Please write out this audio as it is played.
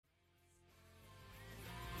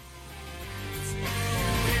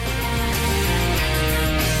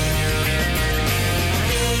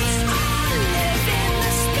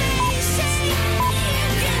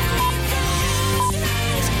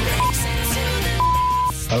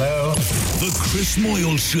Chris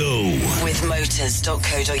Moyle Show. With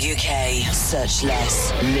motors.co.uk. Search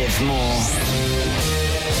less, live more.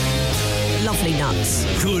 Lovely nuts.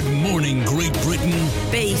 Good morning, Great Britain.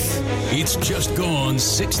 Beef. It's just gone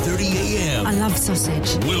 6:30 a.m. I love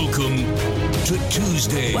sausage. Welcome to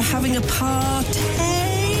Tuesday. We're having a party.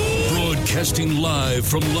 Broadcasting live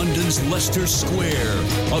from London's Leicester Square,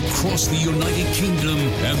 across the United Kingdom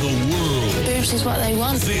and the world. Boobs is what they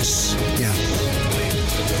want. This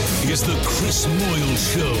is the Chris Moyle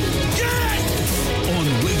Show. On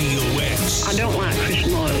Radio X. I don't like Chris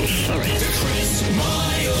Moyle, sorry. The Chris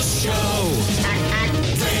Moyle Show.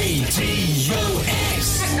 Radio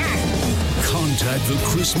X. Contact the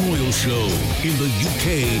Chris Moyle Show. In the UK,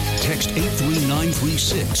 text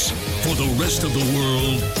 83936. For the rest of the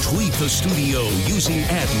world, tweet the studio using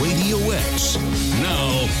 @RadioX.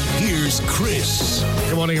 Now, here's Chris.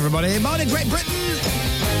 Good morning, everybody. Morning, Great Britain.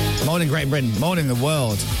 Morning, Great Britain. Morning, the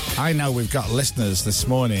world. I know we've got listeners this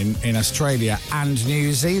morning in Australia and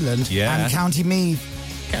New Zealand. Yeah. And County Meath.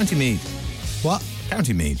 County Meath. What?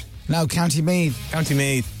 County Meath. No, County Meath. County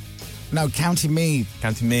Meath. No, County Meath.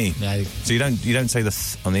 County Meath. Yeah. So you don't say the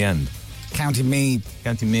th on the end. County Meath.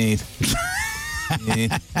 County Meath.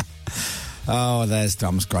 Yeah. Oh, there's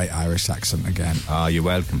Dom's great Irish accent again. Ah, you're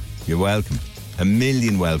welcome. You're welcome. A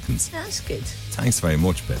million welcomes. That's good. Thanks very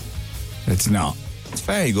much, Ben. It's not. It's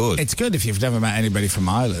very good. It's good if you've never met anybody from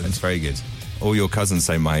Ireland. It's very good. All your cousins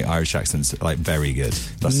say my Irish accent's like very good.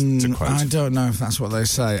 That's to quote. I don't know if that's what they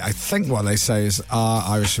say. I think what they say is our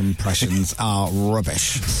Irish impressions are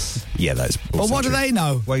rubbish. Yeah, that's. But what do they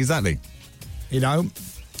know? Well, exactly. You know,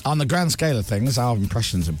 on the grand scale of things, our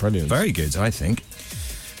impressions are brilliant. Very good, I think.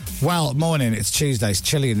 Well, morning. It's Tuesday. It's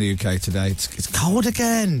chilly in the UK today. It's cold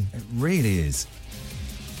again. It really is.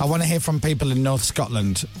 I want to hear from people in North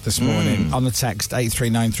Scotland this morning on the text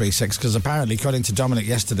 83936 because apparently, according to Dominic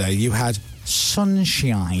yesterday, you had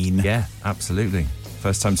sunshine. Yeah, absolutely.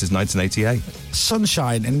 First time since 1988.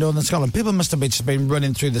 Sunshine in Northern Scotland. People must have just been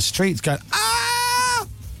running through the streets going, ah!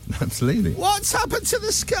 Absolutely. What's happened to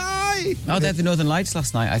the sky? Oh, they had the Northern Lights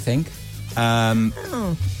last night, I think.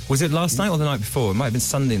 Was it last night or the night before? It might have been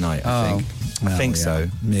Sunday night, I think. I think so.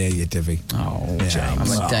 Yeah, you divvy. Oh, Yeah.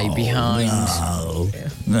 James. I'm a day behind.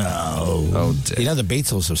 No. Oh, dear. You know the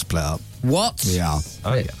Beatles have split up. What? Yeah.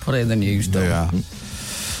 Oh, yeah. Put it in the news, Dom.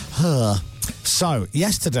 Yeah. So,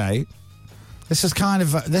 yesterday, this is kind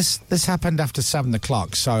of, this happened after 7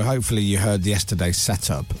 o'clock, so hopefully you heard yesterday's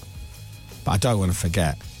setup. But I don't want to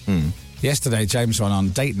forget. Yesterday, James went on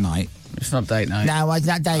date night. It's not date night. No, it's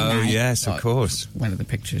not date Oh, night. yes, of course. One of the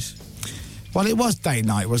pictures. Well, it was date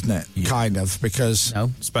night, wasn't it? Yeah. Kind of, because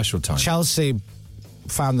No. Special time. Chelsea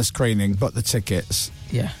found the screening, booked the tickets,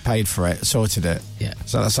 Yeah. paid for it, sorted it. Yeah.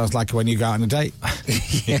 So that sounds like when you go out on a date.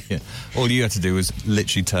 Yeah. All you had to do was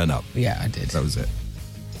literally turn up. Yeah, I did. That was it.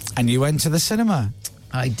 And you went to the cinema,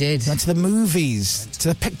 I did. went to the movies, to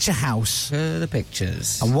the picture house. To the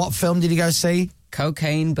pictures. And what film did you go see?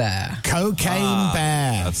 Cocaine Bear. Cocaine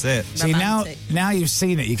Bear. That's it. See, Romantic. now you've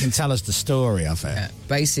seen it, you can tell us the story of it.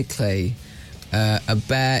 Basically, a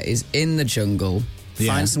bear is in the jungle,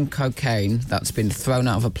 Yeah. finds some cocaine that's been thrown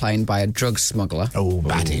out of a plane by a drug smuggler, Oh,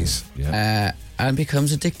 baddies. Yeah. and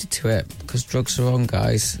becomes addicted to it because drugs are on,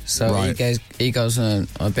 guys. So Right. he goes on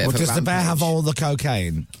a bit Well, of a does the bear rampage. have all the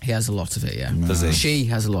cocaine? He has a lot of it, yeah. Does he? She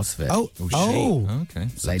has a lot of it. Oh, Okay.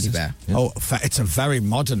 Lady Bear. Oh, it's a very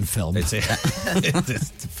modern film. It's a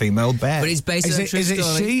female bear. But it's based on a true Is it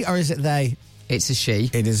story. she or is it they? It's a she.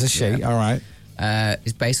 It is a she, Yeah. all right.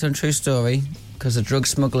 It's based on a true story because a drug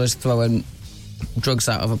smuggler's throwing drugs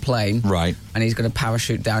out of a plane. Right. And he's going to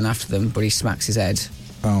parachute down after them, but he smacks his head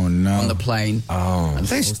Oh, no. on the plane. Oh. And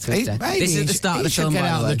falls to his death. maybe This he is the start of the should film, get by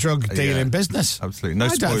out the of way. the drug dealing Yeah. business. Absolutely. No I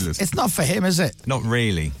don't- spoilers. It's not for him, is it? Not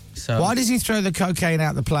really. So, Why does he throw the cocaine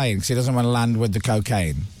out the plane? Because he doesn't want to land with the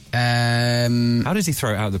cocaine. How does he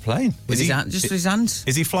throw it out of the plane? with his hand, just with his hands.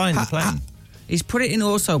 Is he flying the plane? He's put it in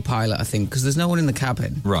autopilot, I think, because there's no one in the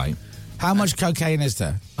cabin. Right. How much cocaine is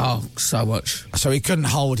there? Oh, so much. So he couldn't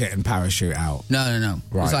hold it and parachute out. No.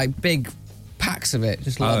 Right. It's like big packs of it,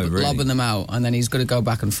 just really? lobbing them out, and then he's going to go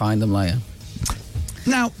back and find them later.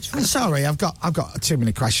 Now, I'm sorry, I've got too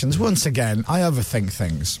many questions. Once again, I overthink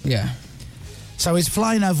things. Yeah. So he's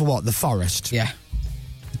flying over what? The forest? Yeah.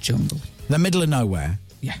 The jungle. The middle of nowhere.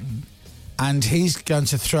 Yeah. And he's going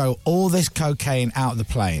to throw all this cocaine out of the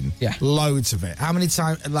plane. Yeah. Loads of it. How many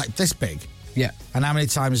times? Like this big? Yeah. And how many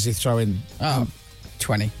times is he throwing?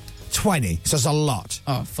 20. 20. So it's a lot.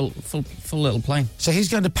 Oh, full little plane. So he's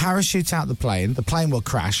going to parachute out the plane. The plane will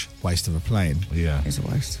crash. Waste of a plane. Yeah. It's a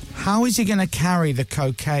waste. How is he going to carry the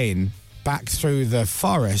cocaine back through the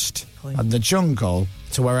forest and the jungle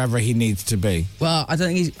to wherever he needs to be. Well, I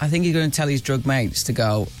think he's going to tell his drug mates to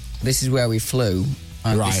go, this is where we flew,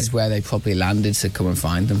 and Right. this is where they probably landed, to come and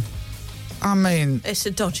find them. I mean, It's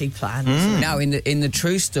a dodgy plan. isn't it? Now, in the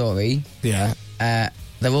true story, yeah. they're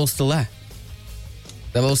all still there.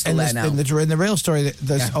 They're all still there now. In the real story,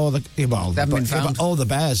 there's Yeah. all the They haven't been found. all the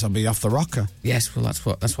bears will be off the rocker. Yes, well, that's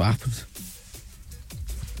what happened.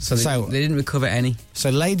 So So- they didn't recover any. So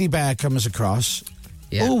Lady Bear comes across.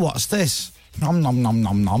 Yeah. Oh, what's this? Nom nom nom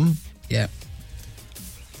nom nom. Yeah.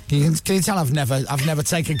 Can you tell I've never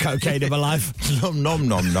taken cocaine in my life? Nom nom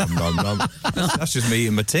nom nom nom nom. That's just me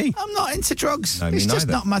eating my tea. I'm not into drugs. No, me it's just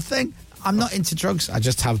neither. not my thing. I'm not into drugs. I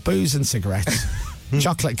just have booze and cigarettes,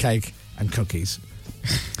 chocolate cake and cookies.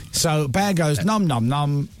 So Bear goes nom nom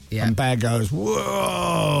nom, Yeah. and Bear goes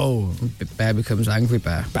whoa, Bear becomes Angry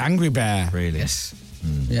Bear. Angry Bear. Really? Yes.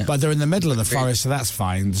 Yeah. But they're in the middle of the forest, so that's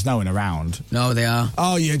fine. There's no one around. No, they are.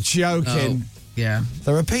 Oh, you're joking. Yeah.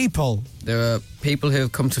 There are people. There are people who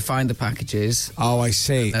have come to find the packages. Oh, I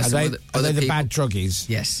see. There's Are some they, other- are other they the people- bad druggies?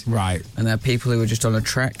 Yes. Right. And there are people who are just on a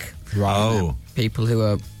trek. Right. Oh, People who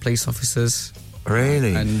are police officers.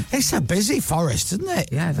 really? And It's a busy forest, isn't it?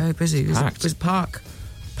 yeah, very busy. Packed. There's park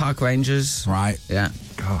rangers. Right. Yeah.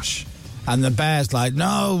 Gosh. And the bear's like,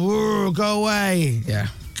 no, whoa, go away. Yeah.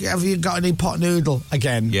 Have you got any pot noodle?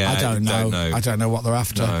 Again, Yeah, I don't know. don't know. I don't know what they're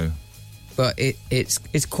after. No. But it's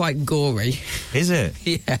quite gory. Is it?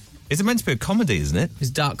 Yeah. Is it meant to be a comedy, isn't it? It's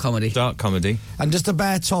dark comedy. Dark comedy. And does the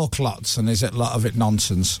bear talk lots, and is it a lot of it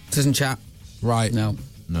nonsense? Doesn't chat. Right. No.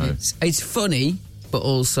 No. It's funny, but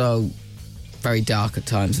also very dark at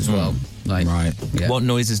times as well. Like, Right. Yeah. What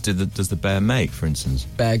noises does the bear make, for instance?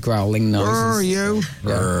 Bear growling Where are noises. you?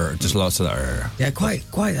 Grr, just lots of that. Grr. Yeah, quite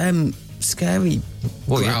scary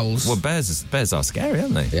growls. Well, bears are scary,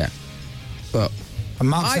 aren't they? Yeah. But And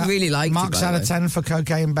Mark's I really liked it, Mark's by out the of way. 10 for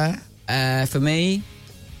Cocaine Bear? for me,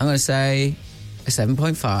 I'm going to say a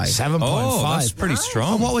 7.5. 7.5. Oh, that's pretty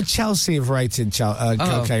strong. And what would Chelsea have rated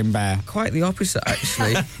Cocaine Bear? Quite the opposite,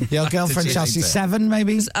 actually. Your girlfriend Did she Chelsea, think so? 7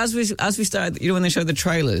 maybe? as we started, when they show the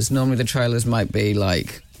trailers, normally the trailers might be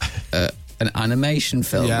like an animation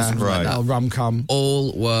film or Yeah, something like that. Or rom-com.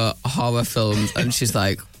 All were horror films, and she's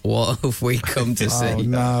like, "What have we come to see?" Oh,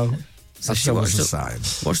 no. So That's she always watched a it-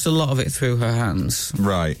 sign. Watched a lot of it through her hands.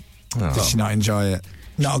 Right. Oh. Did she not enjoy it?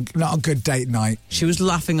 Not a good date night. She was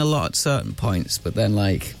laughing a lot at certain points, but then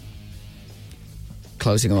like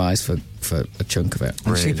closing her eyes for a chunk of it.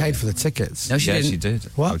 And she Really? paid for the tickets. No, she Yeah, didn't. she did.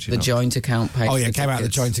 What? How'd you The know? joint account paid. Oh, for yeah, the it came out of the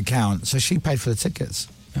tickets. joint account. So she paid for the tickets.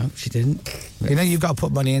 No, she didn't. You know, you've got to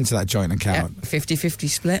put money into that joint Yeah, account. 50-50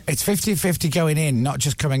 split. It's 50-50 going in, not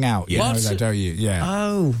just coming out. You What? know that, don't you? Yeah.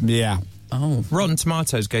 Oh, Yeah. oh. Rotten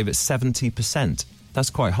Tomatoes gave it 70%. That's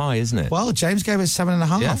quite high, isn't it? Well, James gave it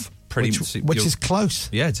 7.5. Yeah, pretty which, much. which You're- is close.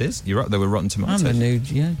 Yeah, it is. You're right. They were Rotten Tomatoes. I'm a new,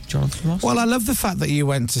 Jonathan Ross. Well, I love the fact that you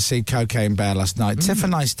went to see Cocaine Bear last night. Tiff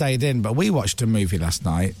and I stayed in, but we watched a movie last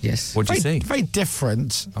night. Yes. What'd you Very, see? very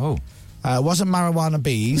different. Oh. It wasn't marijuana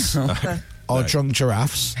bees or drunk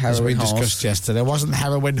giraffes, as we Heroin horse. discussed yesterday. It wasn't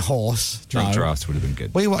heroin horse. Drunk no. Giraffes would have been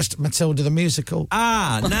good. We watched Matilda the musical.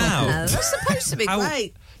 Ah, now. That's supposed to be How-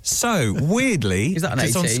 great. So, weirdly, Is that an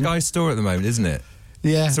it's on 18? Sky Store at the moment, isn't it?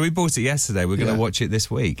 Yeah. So we bought it yesterday. We're going to Yeah. watch it this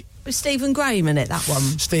week. With Stephen Graham in it, that one.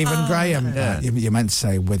 Stephen Graham. yeah. You meant to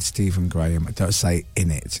say with Stephen Graham. Don't say in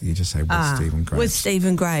it. You just say with Stephen Graham. With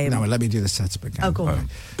Stephen Graham. No, let me do the setup again. Oh, go on.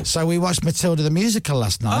 So we watched Matilda the musical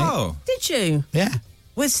last night. Oh. Did you? Yeah.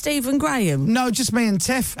 With Stephen Graham? No, just me and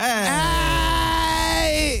Tiff. Hey!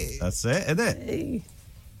 That's it, isn't it?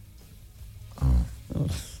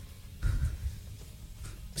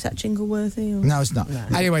 Is that jingle worthy? Or? No, it's not.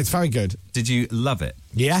 Anyway, it's very good. Did you love it?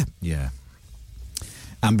 Yeah. Yeah.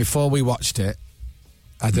 And before we watched it,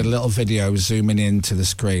 I did a little video zooming into the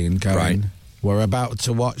screen going, Right. we're about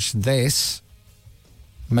to watch this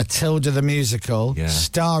Matilda the musical, Yeah.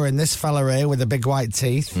 starring this fella here with the big white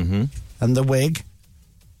teeth and the wig.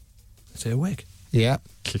 Is it a wig? Yeah.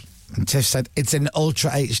 And Tiff said, it's in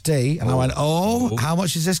Ultra HD. And I went, Oh. how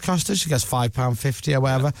much does this cost us? She goes, £5.50 or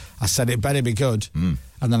whatever. I said, it better be good.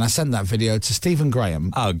 And then I sent that video to Stephen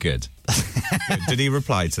Graham. Oh, good. Good. Did he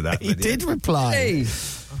reply to that? He video? did reply. Hey.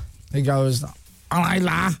 He goes, "Hi,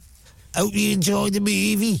 la. Hope you enjoyed the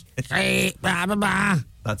movie." Hey, blah, blah, blah.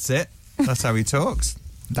 That's it. That's how he talks.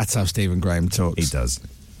 That's how Stephen Graham talks. He does.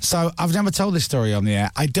 So I've never told this story on the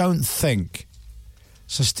air. I don't think.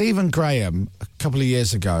 So Stephen Graham, a couple of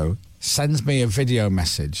years ago, sends me a video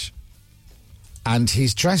message, and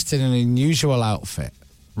he's dressed in an unusual outfit,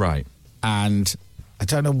 Right. and I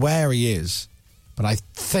don't know where he is, but I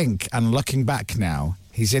think, and looking back now,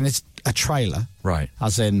 he's in a trailer. Right.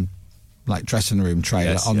 As in, like dressing room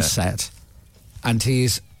trailer on set, and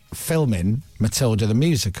he's filming Matilda the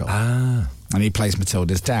musical. Ah. And he plays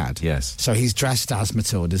Matilda's dad. Yes. So he's dressed as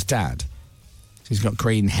Matilda's dad. He's got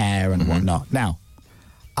green hair and whatnot. Now,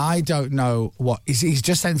 I don't know what... He's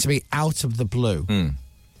just sent to me out of the blue. And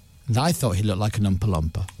I thought he looked like an Oompa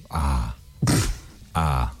Loompa.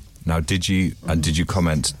 Now, did you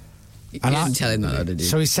comment? You didn't tell him that, did you?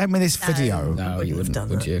 So he sent me this video. No, you wouldn't,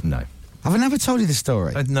 would you? No. Have I never told you the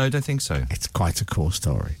story? No, I don't think so. It's quite a cool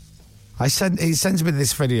story. He sends me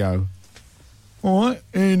this video. And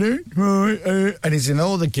he's in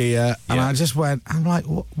all the gear, and I just went, I'm like,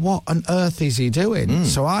 what on earth is he doing?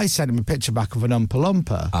 So I sent him a picture back of an Oompa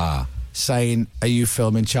Loompa saying, are you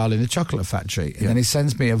filming Charlie and the Chocolate Factory? And then he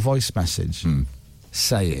sends me a voice message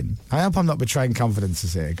saying, I hope I'm not betraying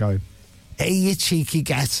confidences here, going, hey, you cheeky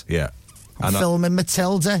get. Yeah. I'm filming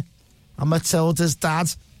Matilda. I'm Matilda's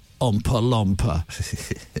dad, Oompa Loompa.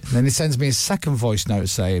 And then he sends me a second voice note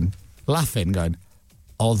saying, laughing, going,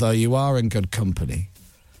 although you are in good company,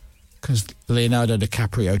 because Leonardo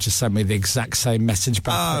DiCaprio just sent me the exact same message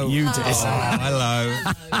back that you did.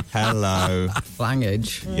 Hello.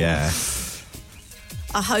 Language. Yeah.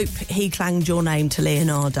 I hope he clanged your name to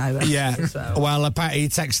Leonardo. Yeah. Well, apparently he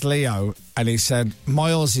texted Leo and he said,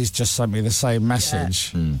 Miles has just sent me the same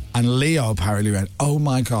message. And Leo apparently went, oh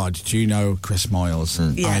my God, do you know Chris Moyles?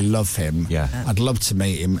 I love him. Yeah. I'd love to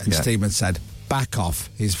meet him. And Stephen said, back off.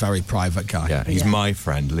 He's a very private guy. Yeah, he's my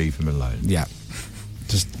friend. Leave him alone. Yeah.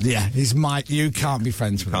 He's my... You can't be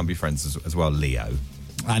friends with him. Can't be friends as well, Leo.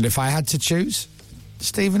 And if I had to choose,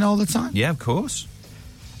 Stephen all the time? Yeah, of course.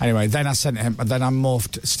 Anyway, then I sent him... Then I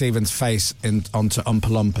morphed Stephen's face onto Oompa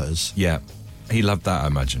Loompas. Yeah. He loved that, I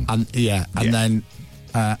imagine. And then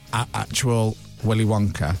actual Willy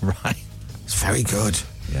Wonka. Right. It's very good.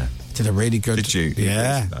 Yeah. Did a really good... Did you?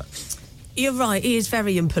 Yeah. You're right, he is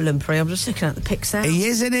very Oompa Loompa. I'm just looking at the pics now. He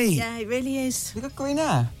is, isn't he? Yeah, he really is. You got green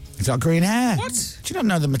hair? He's got green hair. What? Do you not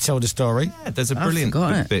know the Matilda story? Yeah, there's a brilliant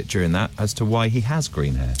bit during that as to why he has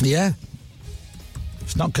green hair. Yeah.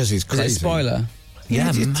 It's not because he's crazy. Is it a spoiler?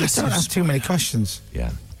 Yeah, you massive don't ask too many questions.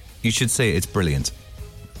 Yeah. You should see it. It's brilliant.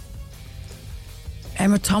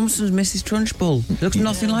 Emma Thompson's Mrs. Trunchbull. Looks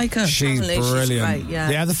nothing like her. She's She's brilliant. great,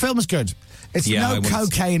 yeah. The film's good. It's Yeah, no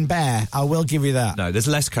cocaine bear, I will give you that. No, there's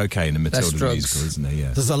less cocaine in Matilda the drugs. musical, isn't there?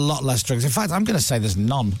 Yeah. There's a lot less drugs. In fact, I'm going to say there's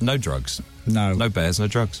none. No drugs. No. No bears, no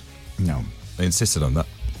drugs. No. They insisted on that.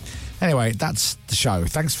 Anyway, that's the show.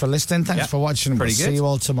 Thanks for listening. Thanks for watching. Pretty We'll good. see you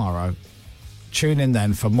all tomorrow. Tune in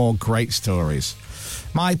then for more great stories.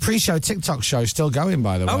 My pre-show TikTok show is still going,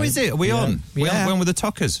 by the way. Oh, is it? Are we on? We Yeah. on with the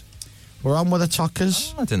Tockers? We're on with the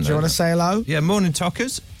Tockers. Oh, I didn't Do you know want that. to say hello? Yeah, morning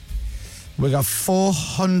Tockers. We got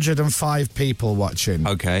 405 people watching.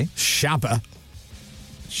 Okay. Shabba.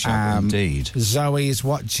 Indeed. Zoe's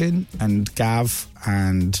watching, and Gav,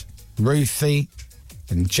 and Ruthie,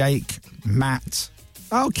 and Jake, Matt.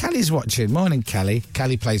 Oh, Kelly's watching. Morning, Kelly.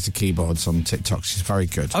 Kelly plays the keyboards on TikTok. She's very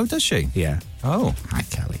good. Oh, does she? Yeah. Oh. Hi,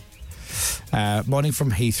 Kelly. Morning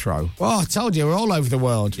from Heathrow. Oh, I told you, we're all over the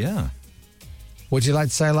world. Yeah. Would you like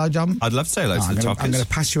to say hello, John? I'd love to say hello to the Tockers. I'm going to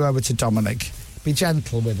pass you over to Dominic. Be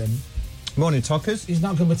gentle with him. Morning, Tockers. He's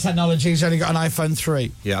not good with technology. He's only got an iPhone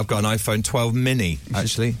 3. Yeah, I've got an iPhone 12 mini,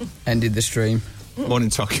 actually. Ended the stream. Morning,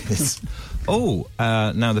 Tockers.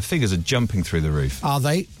 Now the figures are jumping through the roof. Are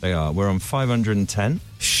they? They are. We're on 510.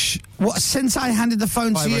 Shh. What? Since I handed the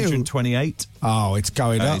phone to you? 528. Oh, it's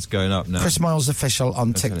going up. It's going up now. Chris Moyles Official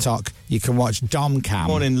on TikTok. You can watch Domcam.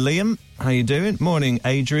 Morning, Liam. How you doing? Morning,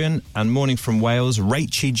 Adrian. And morning from Wales,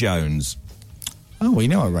 Rachie Jones. Oh, we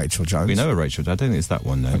know a Rachel Jones. We know a Rachel. I don't think it's that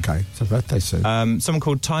one, though. Okay, it's her birthday soon. Someone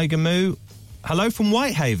called Tiger Moo. Hello from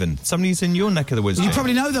Whitehaven. Somebody's in your neck of the woods. You Jim.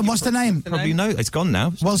 probably know them. What's the name? Probably know. It's gone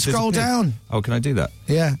now. Well, It's scroll disappeared. down. Oh, can I do that?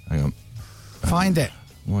 Yeah. Hang on. Find it.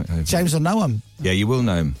 Whitehaven. James will know him. Yeah, you will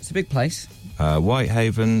know him. It's a big place.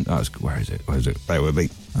 Whitehaven. Oh, where is it? Where is it? There will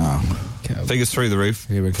be. Oh, Figures through the roof.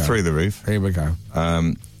 Here we go. Through the roof. here we go.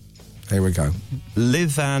 Here we go.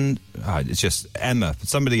 Liv and... it's just Emma.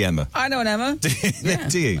 Somebody Emma. I know an Emma. Yeah,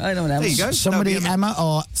 Do you? I know an Emma. There you go. Somebody That'll be Emma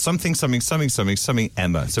or... Something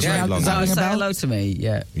Emma. It's a Yeah, very long say name. hello to me.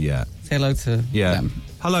 Yeah. Yeah. Say hello to Yeah. them.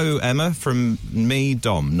 Hello, Emma, from me,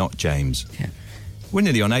 Dom, not James. Yeah. We're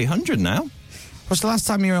nearly on 800 now. What's the last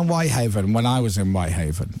time you were in Whitehaven? When I was in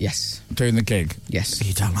Whitehaven. Yes. Doing the gig. Yes.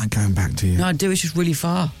 You don't like going back, do you? No, I do. It's just really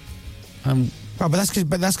far. Well, but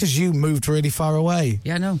that's because you moved really far away.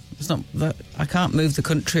 Yeah, no. It's not. I can't move the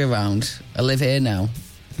country around. I live here now.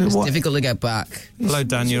 It's What? difficult to get back. Hello,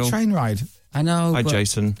 Daniel. It's a train ride. I know. Hi, but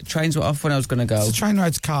Jason. The trains were off when I was going to go. It's a train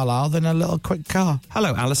ride to Carlisle, then a little quick car.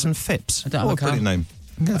 Hello, Alison Phipps. I don't have What a car. brilliant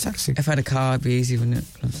name. Get a taxi. If I had a car, it'd be easy, wouldn't it?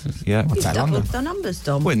 Yeah. You've take doubled longer. the numbers,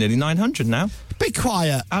 Dom. We're nearly 900 now. Be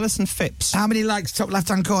quiet. Alison Phipps. How many likes top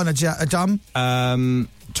left-hand corner, Dom? 12.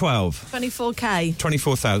 24K.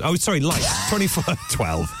 24,000. Oh, sorry, likes.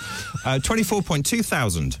 12. 24.2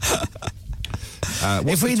 thousand.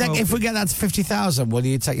 If we get that to 50,000, will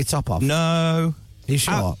you take your top off? No. You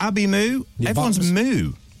sure? Abby Moo. Your Everyone's bottoms?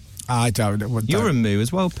 Moo. I don't. You're a Moo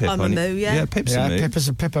as well, Pip. I'm a aren't you? Moo, yeah. Yeah, Pip's Yeah, a Moo. Pippa's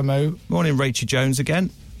a Pippa Moo. Morning, Rachel Jones again.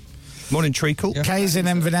 Morning, Treacle. Kay's in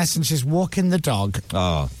Inverness, she's walking the dog.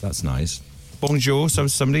 Oh, that's nice. Bonjour, so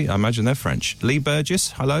somebody, I imagine they're French. Lee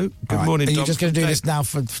Burgess, hello. Good All right. morning, Are you Dom just going to from do Dave. this now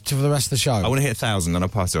for the rest of the show? I want to hit 1,000, then I'll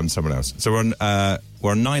pass it on to someone else. So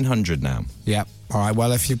we're on 900 now. Yep. All right,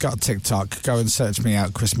 well, if you've got TikTok, go and search me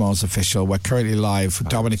out, Chris Moores Official. We're currently live.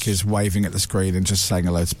 Dominic is waving at the screen and just saying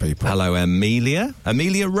hello to people. Hello, Amelia.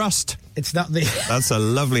 Amelia Rust. It's not the... That's a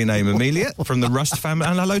lovely name, Amelia, from the Rust family.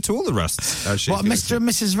 And hello to all the Rusts. What, Mr. and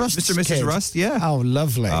Mrs. Rust? Mr. and Mrs. Rust, yeah. Oh,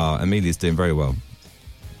 lovely. Oh, Amelia's doing very well.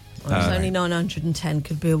 Well, it's only 910.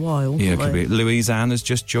 Could be a while. Yeah, couldn't could be. it? Louise Ann has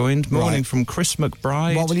just joined. Morning Right. from Chris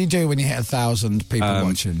McBride. What will you do when you hit 1,000 people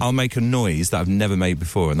watching? I'll make a noise that I've never made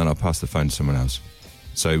before, and then I'll pass the phone to someone else.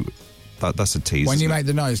 So that's a tease. When you isn't it? make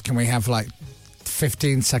the noise, can we have like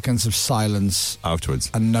 15 seconds of silence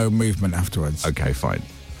Afterwards. and no movement afterwards? Okay, fine.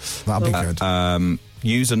 That'll be good.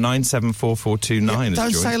 User 974429 Don't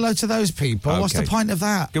has say joined. hello to those people. What's the Okay. point of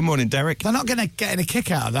that? Good morning, Derek. They're not going to get any kick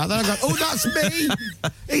out of that. They're going to go, oh, that's me.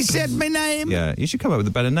 He said my name. Yeah, you should come up with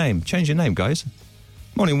a better name. Change your name, guys.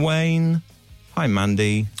 Morning, Wayne. Hi,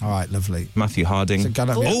 Mandy. All right, lovely. Matthew Harding. So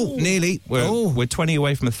gotta be- Oh, nearly. We're 20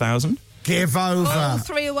 away from 1,000. Give over. Oh,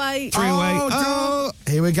 3 away. 3 away. Oh,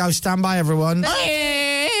 here we go. Stand by, everyone.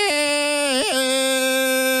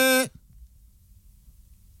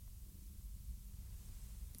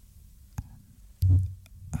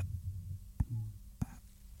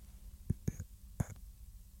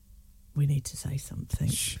 We need to say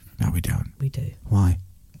something. No, we don't. We do. Why?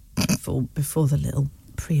 Before the little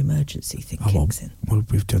pre-emergency thing Oh, well, kicks in. well,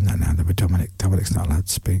 we've done that now. With Dominic. Dominic's not allowed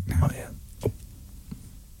to speak now. Oh, yeah.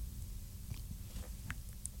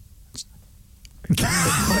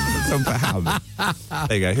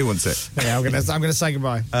 There you go. Who wants it? Yeah, I'm gonna say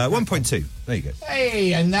goodbye. 1.2. There you go.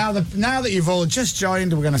 Hey, and now that you've all just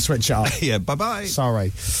joined, we're going to switch it off. Yeah, bye-bye.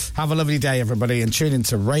 Sorry. Have a lovely day, everybody, and tune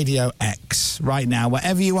into Radio X right now,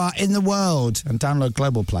 wherever you are in the world, and download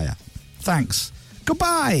Global Player. Thanks.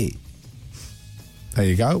 Goodbye. There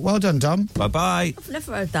you go. Well done, Dom. Bye-bye. I've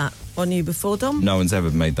never heard that on you before, Dom. No one's ever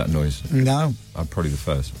made that noise. No. I'm probably the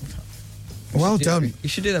first. Well done. You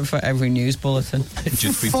should do that for every news bulletin.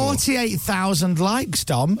 Just before. 48,000 likes,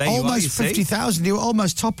 Dom. There you are, Almost you see. 50,000. You were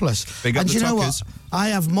almost topless. Big up and the you know Tuckers. what? I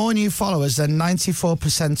have more new followers than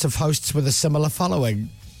 94% of hosts with a similar following.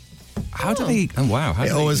 How do they... Oh, wow. How It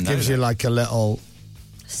do they always even know gives you that? like a little,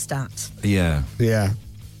 Stat. Yeah. yeah,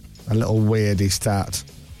 a little weirdy stat.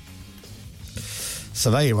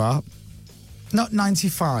 So there you are. Not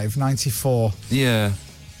 95, 94. Yeah.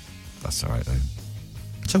 That's all right, though.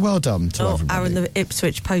 So well done to Oh, everybody. Aaron, the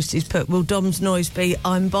Ipswich Post has put, will Dom's noise be,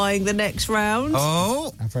 I'm buying the next round?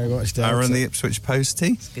 Oh, I very much doubt Aaron it. the Ipswich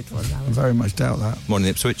Postie. Good one, I Aaron. very much doubt that. Morning,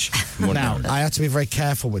 Ipswich. Morning, Now, Aaron. I have to be very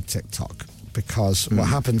careful with TikTok because what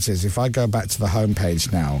happens is if I go back to the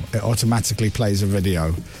homepage now, it automatically plays a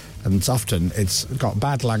video, and often it's got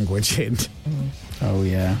bad language in. Oh,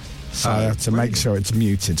 yeah. So I have to make sure it's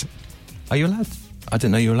muted. Are you allowed... I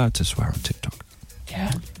didn't know you were allowed to swear on TikTok.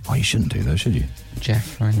 Yeah. Oh, you shouldn't do though, should you?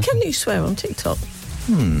 Jeff. Right. Can you swear on TikTok?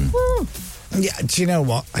 Yeah, do you know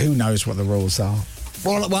what? Who knows what the rules are?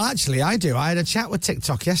 Well, actually, I do. I had a chat with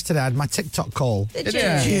TikTok yesterday. I had my TikTok call. Did you?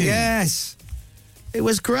 Yes. It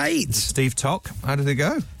was great. Steve Tock, how did it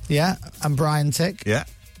go? Yeah, and Brian Tick. Yeah.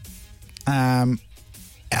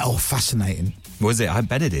 Fascinating. Was it? I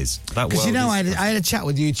bet it is. That Because, world you know, is- I had a chat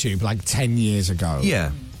with YouTube like 10 years ago.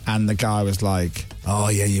 Yeah. And the guy was like, oh,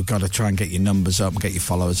 yeah, you've got to try and get your numbers up and get your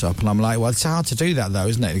followers up. And I'm like, well, it's hard to do that, though,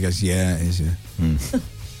 isn't it? And he goes, yeah, it is, yeah.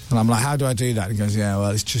 And I'm like, how do I do that? And he goes, yeah, well,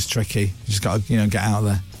 it's just tricky. You just got to, get out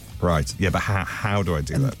there. Right. Yeah, but how do I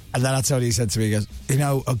do that? And then I told you, he said to me, he goes,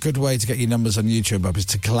 a good way to get your numbers on YouTube up is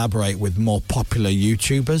to collaborate with more popular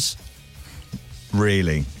YouTubers.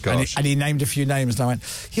 Really? And Gosh. he named a few names, and I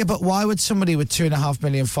went, yeah, but why would somebody with 2.5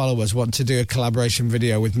 million followers want to do a collaboration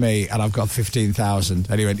video with me and I've got 15,000?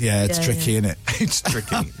 And he went, yeah, it's tricky, innit? It's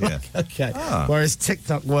tricky, yeah. Okay. Ah. Whereas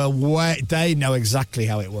TikTok, well, they know exactly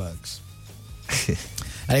how it works.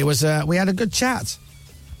 And it was, we had a good chat.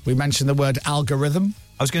 We mentioned the word algorithm.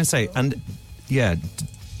 I was going to say, and yeah,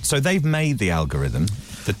 so they've made the algorithm.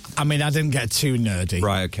 I mean, I didn't get too nerdy.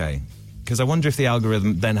 Right, okay. because I wonder if the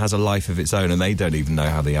algorithm then has a life of its own and they don't even know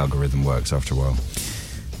how the algorithm works after a while.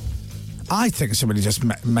 I think somebody just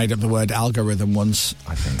made up the word algorithm once.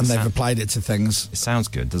 I think and they've applied it to things. It sounds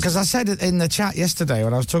good, doesn't it? Because I said it in the chat yesterday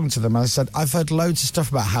when I was talking to them, I said, I've heard loads of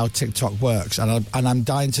stuff about how TikTok works, and I'm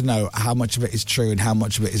dying to know how much of it is true and how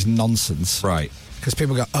much of it is nonsense. Right. Because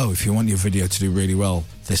people go, oh, if you want your video to do really well,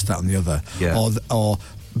 this, that, and the other. Yeah. Or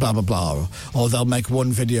blah, blah, blah. Or they'll make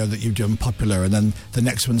one video that you've done popular, and then the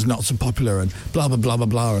next one's not so popular, and blah, blah, blah, blah,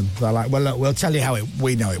 blah. And they're like, well, look, we'll tell you how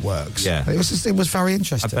we know it works. Yeah. It was very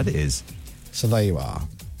interesting. I bet it is. So there you are.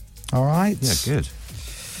 All right? Yeah, good.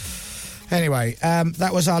 Anyway,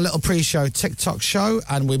 that was our little pre-show TikTok show,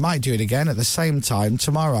 and we might do it again at the same time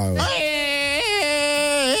tomorrow. There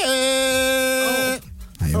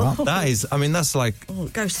you are. That is, I mean, that's like... Oh,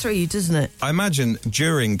 it goes through you, doesn't it? I imagine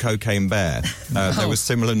during Cocaine Bear, there were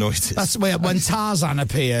similar noises. That's when Tarzan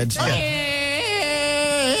appeared.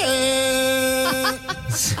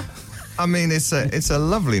 I mean, it's a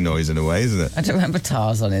lovely noise in a way, isn't it? I don't remember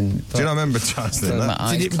Tarzan in. Do you not remember Tarzan in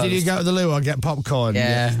that? Did you go to the loo or get popcorn?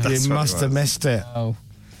 Yeah. That's You what it must have was. missed it. Oh.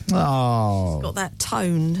 Oh. Got that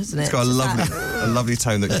tone, hasn't it? It's got a Just lovely, that- a lovely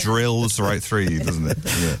tone that drills right through you, doesn't it?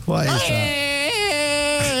 Yeah. What is that?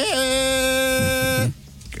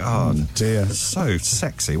 God, Dear. so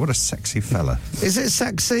sexy. What a sexy fella. Is it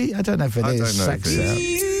sexy? I don't know if it I is don't know if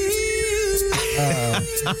sexy.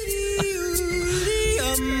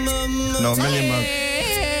 Not a million miles.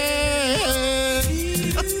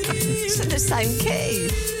 It's in the same key.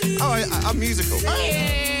 Oh, I'm musical.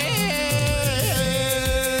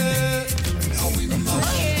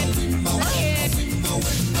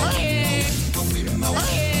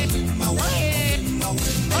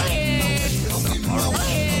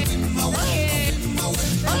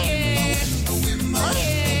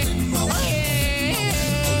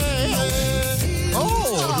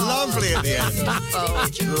 Oh, lovely at the end.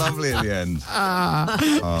 Lovely at the end.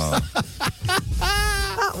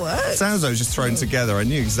 That works. Sounds like it was just thrown together. I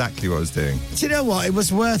knew exactly what I was doing. Do you know what? It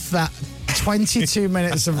was worth that 22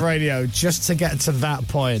 minutes of radio just to get to that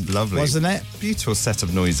point. Lovely. Wasn't it? Beautiful set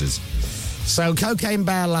of noises. So, Cocaine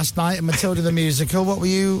Bear last night and Matilda the Musical. What were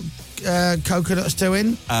you coconuts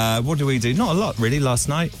doing? What do we do? Not a lot, really, last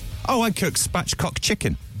night. Oh, I cooked spatchcock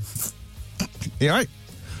chicken. You all right?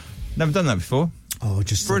 Never done that before. Oh,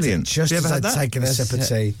 just Brilliant. Just Have you as ever I'd had that? taken a sip of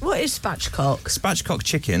tea. What is spatchcock? Spatchcock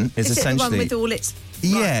chicken is Is it the one essentially... with all its...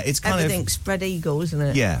 Yeah, it's kind of- everything spread eagle, isn't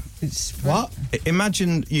it? Yeah. What?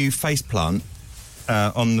 Imagine you face plant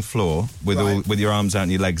on the floor with your arms out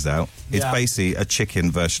and your legs out. It's Yeah. basically a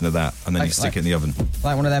chicken version of that, and then you Like- stick it in the oven.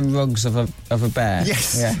 Like one of them rugs of a bear.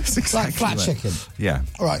 Yes, Yeah. it's exactly Like flat that. chicken. Yeah,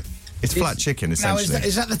 All right. it's flat chicken Now, essentially.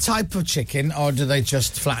 is that the type of chicken, or do they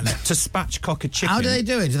just flatten it? To spatchcock a chicken. How do they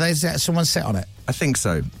do it? Do they let someone sit on it? I think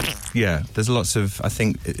so. Yeah, there's lots of. I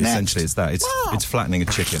think essentially it's that. It's flattening a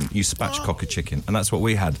chicken. You spatchcock a chicken, and that's what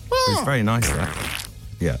we had. It was very nice. That.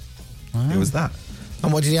 Yeah, it was that.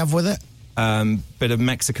 And what did you have with it? Bit of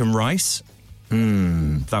Mexican rice.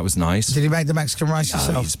 That was nice. Did you make the Mexican rice You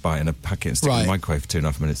yourself? just buy it in a packet and stick it in Right. the microwave for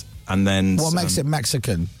 2.5 minutes, and then What makes it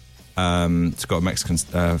Mexican? It's got a Mexican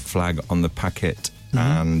flag on the packet,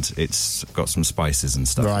 and it's got some spices and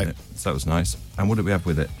stuff Right. in it. So that was nice. And what did we have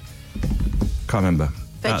with it? Can't remember.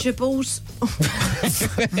 Vegetables.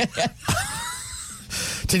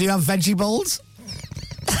 Did you have veggie balls?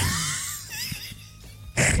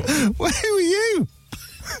 Well, who are you?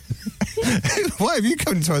 Why have you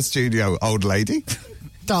come to our studio, old lady?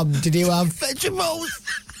 Tom, did you have vegetables?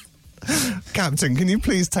 Captain, can you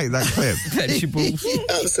please take that clip? Vegetables.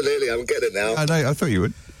 Absolutely, I'm getting it now. I know, I thought you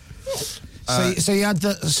would. So you had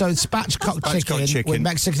the spatchcock Spatchcock chicken. with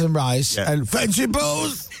Mexican rice Yeah. and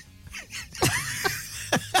vegetables.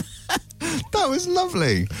 That was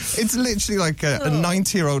lovely. It's literally like a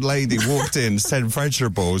 90-year-old lady walked in, said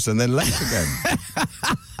vegetables, and then left again.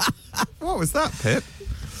 What was that, Pip?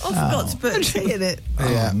 I forgot to put tea in it.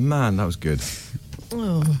 Oh, man, that was good.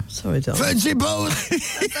 Oh, sorry, Dom. Vegetables.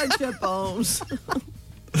 Vegetables.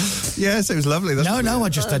 Yes, it was lovely. That's No, I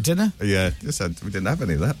just had dinner. Yeah, just had, we didn't have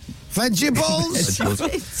any of that. Vegetables.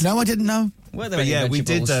 Vegetables. No, I didn't know. Were there But any yeah,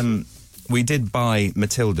 vegetables? we did buy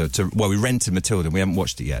Matilda we rented Matilda. We haven't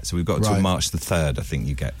watched it yet, so we've got until Right. March the 3rd. I think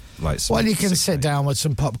you get like. Some Well, you can 6 sit days. down with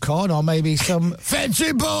some popcorn or maybe some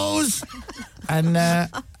vegetables and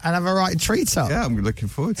have a right treat up. Yeah, I'm looking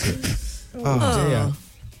forward to it. Oh, dear.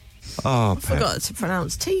 Oh, Pep. Forgot to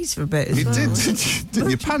pronounce T's for a bit as You well. didn't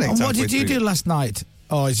you panic? And what did you do last night?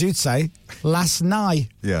 Or as you'd say, last night.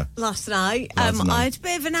 Yeah. Last night, Last night. I had a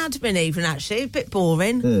bit of an admin evening, actually. A bit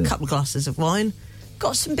boring. A couple of glasses of wine.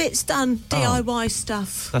 Got some bits done. DIY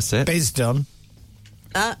stuff. That's it. Biz done.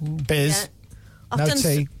 Biz. I've No done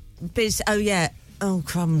tea. Biz, oh yeah. Oh,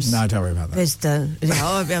 crumbs. No, don't worry about that. Biz done. Yeah,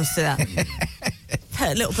 I won't be able to do that. Put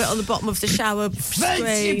a little bit on the bottom of the shower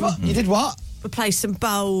screen. You did what? Replace some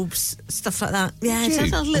bulbs, stuff like that. Yeah, Did you?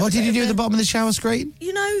 just a little What did bit you do of at the bottom of the shower screen?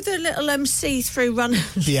 You know, the little see-through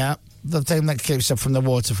runners. Yeah, the thing that keeps up from the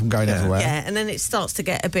water from going everywhere. Yeah, and then it starts to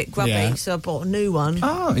get a bit grubby, Yeah. so I bought a new one.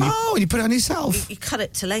 Oh, Oh, you put it on yourself. You cut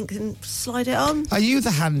it to length and slide it on. Are you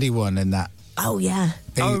the handy one in that? Oh, yeah.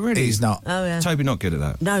 Oh, really? He's not. Oh, yeah. Toby not good at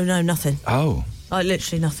that. No, nothing. Oh. Like,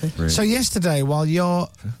 literally nothing. Really? So yesterday, while you're...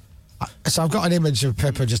 So I've got an image of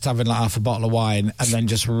Pippa just having like half a bottle of wine and then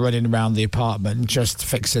just running around the apartment just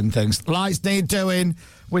fixing things. Lights need doing.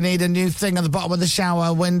 We need a new thing at the bottom of the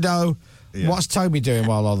shower window. Yeah. What's Toby doing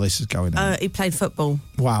while all this is going on? He played football.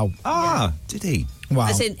 Wow. Did he? Wow.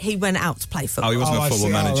 As in, he went out to play football. Oh, he wasn't I a football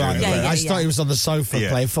see. manager. Oh, right. Yeah, I just thought he was on the sofa Yeah.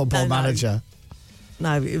 playing football No. manager.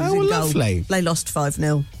 No, it was Oh, in goal. lovely. They lost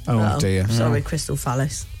 5-0. Oh, dear. Sorry, Crystal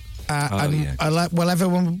Palace. Will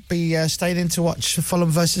everyone be staying in to watch Fulham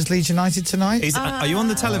versus Leeds United tonight? Are you on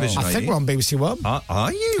the television? I think we're on BBC One.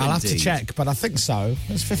 Are you? I'll have to indeed? check, but I think so.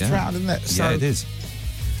 It's fifth Yeah. round, isn't it? So Yeah, it is.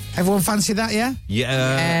 everyone fancy that, yeah?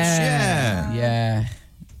 Yeah.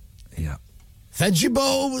 Yeah.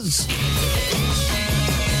 Vegetables!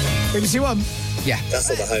 BBC One? Yeah. That's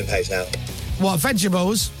on the homepage now. What,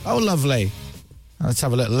 vegetables? Oh, lovely. Let's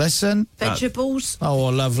have a little listen. Vegetables. Oh,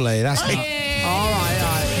 lovely. That's not... All right.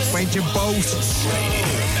 Vegetables.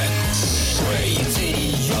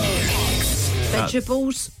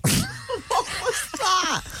 Vegetables.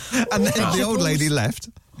 And then the old lady left.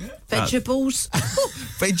 Vegetables.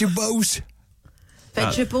 Vegetables.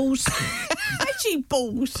 Vegetables.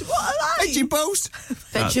 Vegetables. What are they? Vegetables.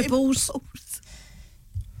 Vegetables.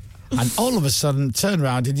 And all of a sudden, turn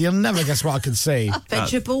around and you'll never guess what I can see.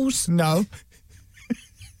 Vegetables. No.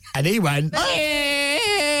 And he went...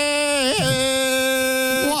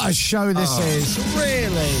 What a show this is.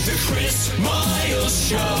 Really. The Chris Miles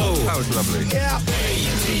Show. That was lovely. Yeah.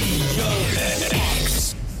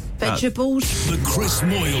 Vegetables. The Chris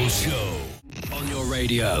Moyle Show. On your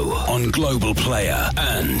radio, on Global Player,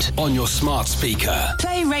 and on your smart speaker.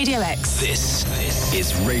 Play Radio X. This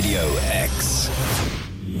is Radio X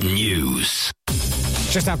News.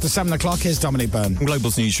 Just after 7 o'clock, here's Dominic Byrne. From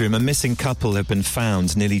Global's newsroom, a missing couple have been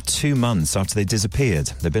found nearly 2 months after they disappeared.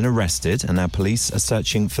 They've been arrested and now police are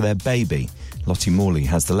searching for their baby. Lottie Morley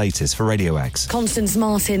has the latest for Radio X. Constance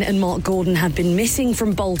Martin and Mark Gordon have been missing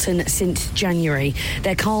from Bolton since January.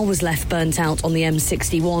 Their car was left burnt out on the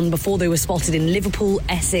M61 before they were spotted in Liverpool,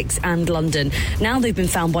 Essex and London. Now they've been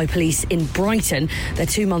found by police in Brighton. Their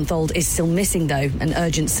 2-month-old is still missing, though, and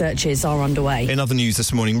urgent searches are underway. In other news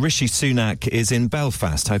this morning, Rishi Sunak is in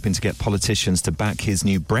Belfast, hoping to get politicians to back his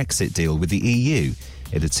new Brexit deal with the EU.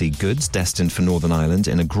 It'd see goods destined for Northern Ireland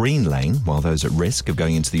in a green lane, while those at risk of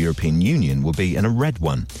going into the European Union will be in a red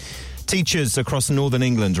one. Teachers across northern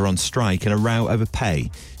England are on strike in a row over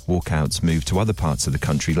pay. Walkouts move to other parts of the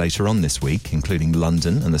country later on this week, including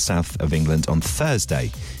London and the south of England on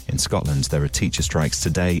Thursday. In Scotland, there are teacher strikes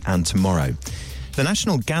today and tomorrow. The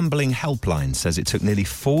National Gambling Helpline says it took nearly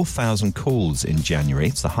 4,000 calls in January.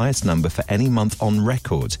 It's the highest number for any month on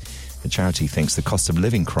record. The charity thinks the cost of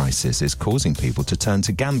living crisis is causing people to turn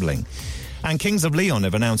to gambling. And Kings of Leon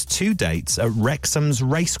have announced 2 dates at Wrexham's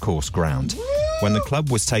racecourse ground. When the club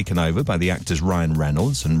was taken over by the actors Ryan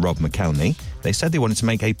Reynolds and Rob McElhenney, they said they wanted to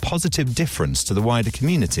make a positive difference to the wider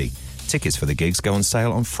community. Tickets for the gigs go on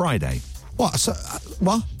sale on Friday. What? So,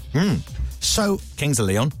 what? So, Kings of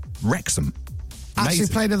Leon, Wrexham. actually Amazing.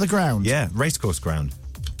 played at the ground? Yeah, racecourse ground.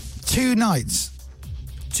 2 nights?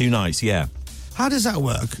 2 nights, yeah. How does that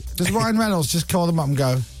work? Does Ryan Reynolds just call them up and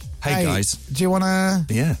go, Hey, guys. do you want to...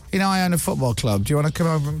 Yeah. You know, I own a football club. Do you want to come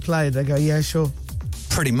over and play? They go, yeah, sure.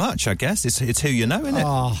 Pretty much, I guess. It's who you know, isn't it?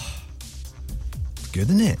 Oh, Good,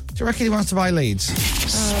 isn't it? do you reckon he wants to buy Leeds?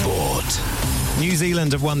 Sport. New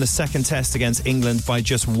Zealand have won the second test against England by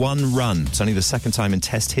just 1 run. It's only the second time in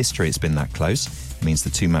test history it's been that close. It means the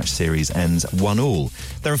 2-match series ends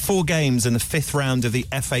 1-1. There are 4 games in the 5th round of the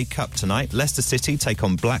FA Cup tonight. Leicester City take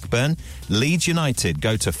on Blackburn. Leeds United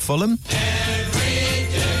go to Fulham.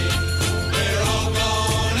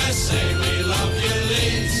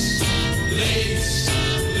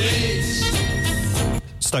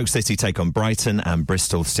 Stoke City take on Brighton and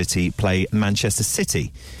Bristol City play Manchester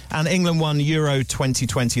City. And England won Euro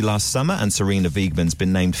 2020 last summer and Serena Wiegman's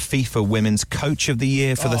been named FIFA Women's Coach of the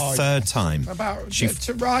Year for the 3rd time.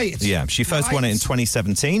 Yeah, she first won it in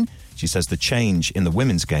 2017. She says the change in the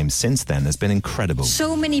women's game since then has been incredible.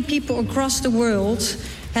 So many people across the world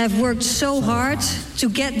have worked so hard to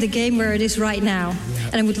get the game where it is right now.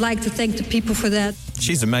 And I would like to thank the people for that.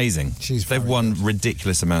 She's amazing. They've won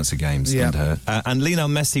ridiculous amounts of games. Yeah. And, and Lionel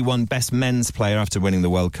Messi won Best Men's Player after winning the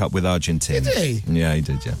World Cup with Argentina. Did he? Yeah, he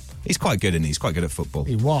did, yeah. He's quite good, isn't he? He's quite good at football.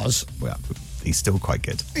 He was. Well, he's still quite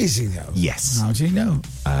good. Is he, though? Yes. How do you know?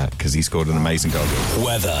 Because he scored an amazing goal.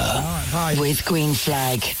 Weather with Green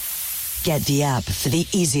Flag. Get the app for the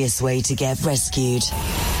easiest way to get rescued.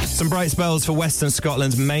 Some bright spells for western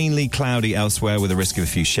Scotland, mainly cloudy elsewhere with a risk of a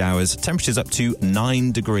few showers. Temperatures up to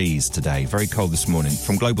 9 degrees today. Very cold this morning.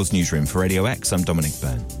 From Global's newsroom for Radio X, I'm Dominic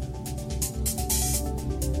Byrne.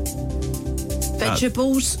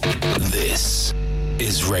 Vegetables. This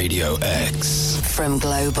is Radio X. From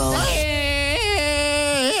Global.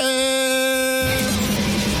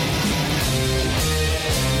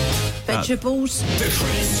 Vegetables. The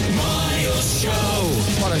Chris Miles Show.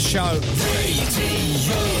 What a show.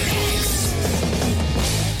 Radio X.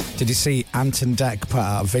 Did you see Ant and Dec put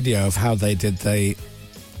out a video of how they did the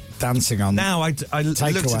dancing on Now, I looked at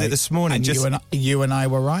Takeaway, it this morning. and Just you and I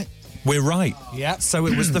were right. We're right. Yeah. So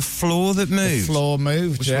it was the floor that moved. The floor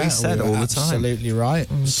moved, Which yeah. we said were all the time. Absolutely right.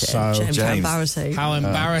 So, James, how James. embarrassing. how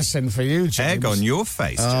embarrassing for you, James. Egg on your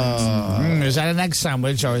face, James. Is that an egg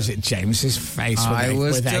sandwich or is it James's face with I egg,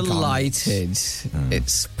 was with egg on it? delighted.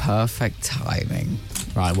 It's perfect timing.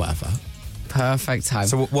 Right, whatever. Perfect timing.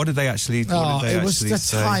 So what did they actually? What did they It was actually the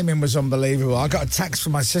say? timing was unbelievable. I got a text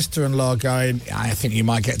from my sister-in-law going, I think you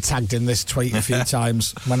might get tagged in this tweet a few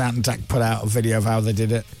times. When Ant and Dec put out a video of how they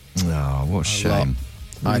did it. Oh, what a shame.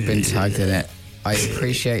 I've been tagged in it. I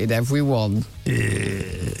appreciated everyone.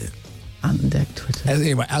 And Deck Twitter.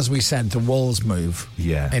 Anyway, as we said, the walls move.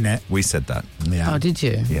 Yeah. In it. We said that. Yeah. Oh, did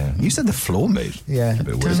you? Yeah. You said the floor moved. Yeah. A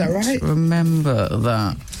bit Is weird. that right? Remember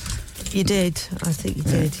that. You did. I think you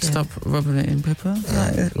did. Yeah. Stop rubbing it in, Pippa.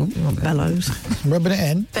 Bellows. Rubbing it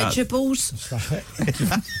in. Vegetables. Stop it.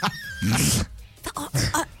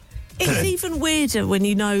 It's even weirder when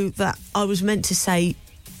you know that I was meant to say,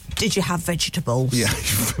 did you have vegetables? Yeah.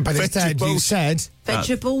 But instead you said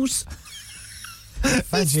Vegetables.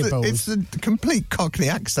 vegetables. It's the complete Cockney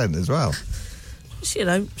accent as well. Just, you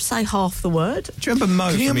know, say half the word. Do you remember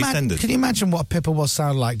Mo Can you, from ima- EastEnders? can you imagine what Pippa will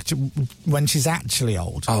sound like when she's actually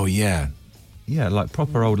old? Oh, yeah. Yeah, like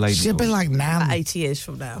proper old lady. She'll be like About Nan. 80 years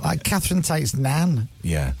from now. Like Catherine Tate's Nan.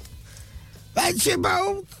 Yeah.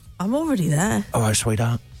 Vegetables. I'm already there. All right,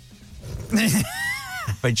 sweetheart.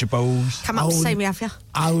 Vegetables. Come up to see me, have you?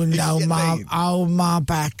 Oh no, Yeah, my mate. my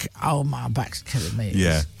back. Oh, my back's killing me.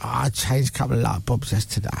 Yeah. I changed a couple of light bulbs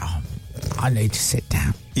yesterday. Oh, I need to sit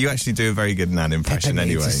down. You actually do a very good Nan impression Pippa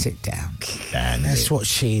anyway. needs to sit down. Nan. That's what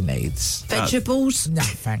she needs. Vegetables. No,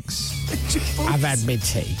 thanks. I've had my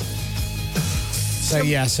tea. So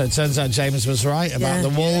it turns out James was right about Yeah. the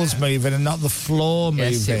walls moving and not the floor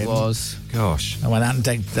Yes, moving. it was. Gosh. And when Ant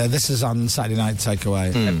and Dec, this is on Saturday Night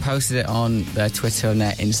Takeaway. They posted it on their Twitter and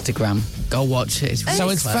their Instagram. Go watch it. It's So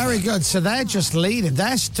really it's clever. very good. So they're just leaning.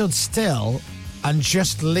 They're stood still and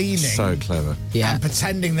just leaning. So clever. Yeah. And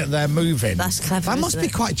pretending that they're moving. That's clever, That must isn't be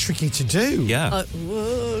it? quite tricky to do. Yeah.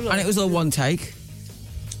 And it was all one take.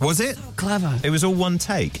 Was it? Clever. It was all one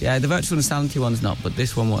take. Yeah, the virtual insanity one's not, but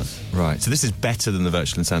this one was. Right. So this is better than the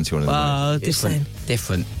virtual insanity one. At the moment. Different.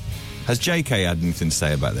 Different. Has JK had anything to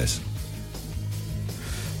say about this?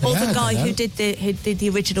 Or Yeah, the guy I don't who know. did the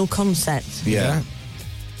original concept. Yeah.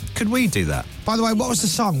 Could we do that? By the way, what was the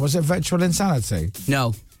song? Was it Virtual Insanity?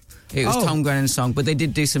 No. It was Oh. Tom Grennan's song, but they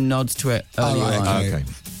did do some nods to it earlier right, on. okay. Okay.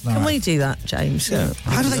 Can we do that, James? Yeah.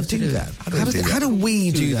 How do they love to do do that? that. How do we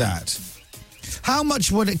do that? How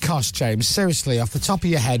much would it cost, James, seriously, off the top of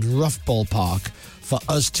your head, rough ballpark, for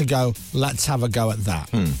us to go, let's have a go at that?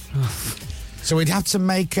 So we'd have to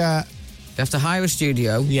make a... You have to hire a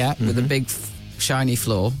studio Yeah. with a big shiny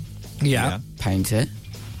floor, Yeah, paint it,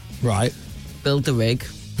 right. build the rig.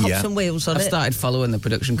 Pop Yeah. some wheels on I've it. started following the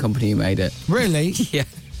production company who made it. Really? Yeah.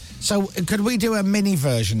 So could we do a mini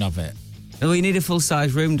version of it? Oh, you need a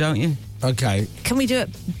full-size room, don't you? Okay. Can we do it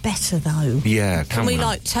better, though? Yeah. Can we,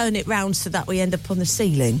 like, turn it round so that we end up on the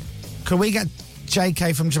ceiling? Could we get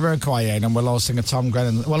JK from Jamiroquai in and we'll all sing a Tom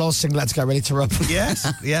Grennan? We'll all sing Let's Get Ready to Rumble.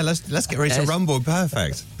 Yes. Yeah. Let's get ready to Yes. rumble.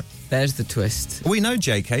 Perfect. There's the twist. We know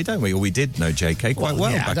JK, don't we? Or we did know JK quite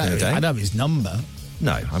well yeah, back I in the day. I know his number.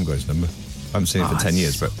 No, I haven't got his number. I haven't seen it for 10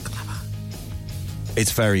 years, but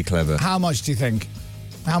it's very clever. How much do you think?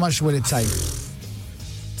 How much would it take?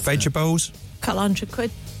 Vegetables? Couple £100.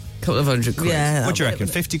 Couple of £100. Yeah. What do you reckon?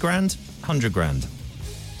 50 grand? 100 grand?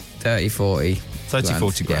 30, 40. 30,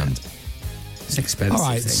 40 grand. Yeah. It's expensive. All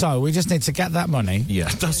right, thing. so we just need to get that money Yeah,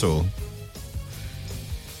 that's all.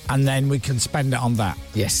 and then we can spend it on that.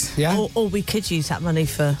 Yes. Yeah? Or we could use that money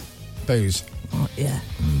for, Booze.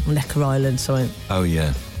 Necker Island, something. Oh,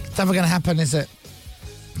 yeah. It's never going to happen, is it?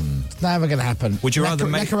 Never going to happen. Would you rather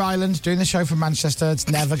make... Necker Island, doing the show from Manchester, it's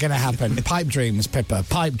never going to happen. Pipe dreams, Pippa,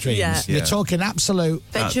 pipe dreams. Yeah. You're talking absolute...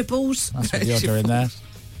 Vegetables. That's what you're doing there.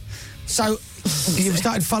 So, you've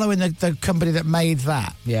started following the company that made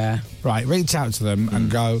that. Yeah. Right, reach out to them and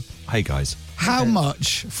go, Hey, guys. how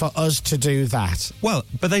much for us to do that? Well,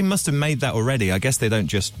 but they must have made that already. I guess they don't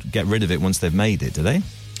just get rid of it once they've made it, do they?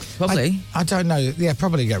 Probably. I don't know. Yeah,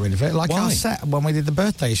 probably get rid of it. Like Why? our set when we did the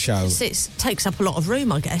birthday show. It takes up a lot of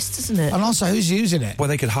room, I guess, doesn't it? And also, who's using it? Well,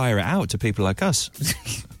 they could hire it out to people like us.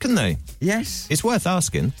 Couldn't they? Yes. It's worth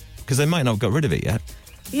asking, because they might not have got rid of it yet.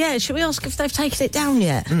 Yeah, should we ask if they've taken it down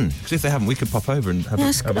yet? Because if they haven't, we could pop over and have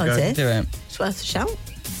That's a good go. idea. Do it. It's worth a shout.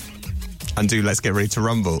 And do Let's Get Ready to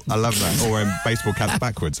Rumble. I love that. Or baseball caps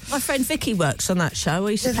backwards. My friend Vicky works on that show.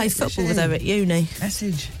 I used to play football with her at uni.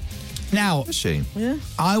 Message. Now, Is she? Yeah.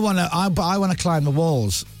 I want to climb the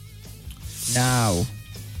walls. No.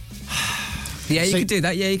 Yeah, you So- could do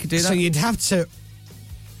that. Yeah, you could do that. So you'd have to.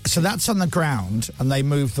 So that's on the ground, and they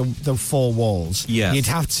move the 4 walls. Yes. You'd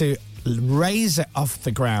have to raise it off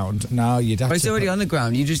the ground. No, you'd have But to. it's already on the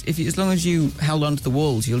ground. You just, as long as you held onto the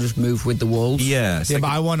walls, you'll just move with the walls. Yeah. Yeah, but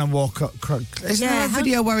I want to walk up. Isn't there a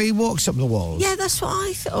video where he walks up the walls? Yeah, that's what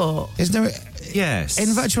I thought. Isn't there? Yes.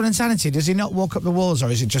 In Virtual Insanity, does he not walk up the walls, or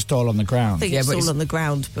is it just all on the I ground? think Yeah, it's but all it's- on the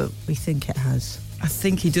ground, but we think it has. I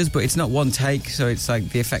think he does, but it's not one take, so it's like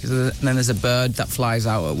the effect. And then there's a bird that flies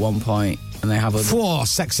out at one point, and they have a. For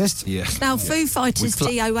sexist. Yeah. Now, Foo Fighters'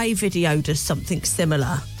 DOA video does something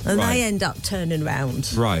similar, and Right. they end up turning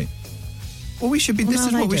round. Right. Well, we should be. This Well,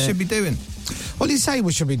 is they what we do should it. be doing. Well, you say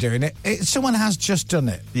we should be doing it. Someone has just done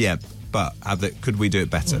it. Yeah, but could we do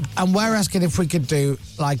it better? And we're asking if we could do,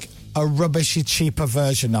 like, a rubbishy, cheaper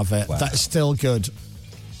version of it that's still good.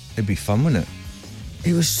 It'd be fun, wouldn't it?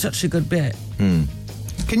 It was such a good bit.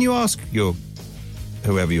 Can you ask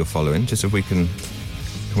whoever you're following, just if we can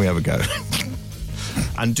we have a go?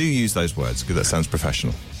 And do use those words, because that sounds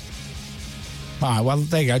professional. All right, well,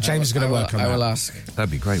 there you go. James is going to work on I that. will ask.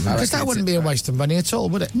 That'd be great, wouldn't Because it? that wouldn't be a waste of money at all,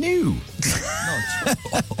 would it? No. Not at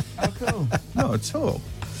all. How cool. Not at all.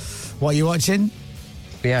 What are you watching?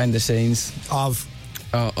 Behind the scenes Of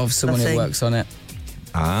someone who Nothing. works on it.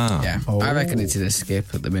 Ah. Yeah. Oh. I reckon it's in a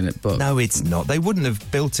skip at the minute, but. No, it's not. They wouldn't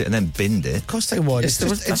have built it and then binned it. Of course they would. It's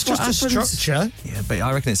That's just what a happens. structure. Yeah, but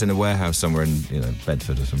I reckon it's in a warehouse somewhere in,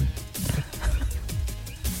 Bedford or something.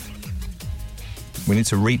 We need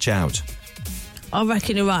to reach out. I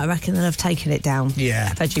reckon you're right. I reckon they'll have taken it down.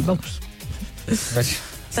 Yeah. Vegetables. They,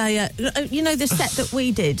 the set that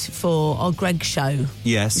we did for our Greg show.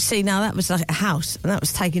 Yes. See, now that was like a house, and that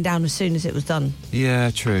was taken down as soon as it was done.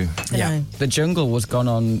 Yeah, true. You know. The Jungle was gone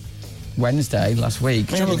on Wednesday last week.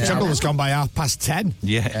 Jungle was gone by 10:30.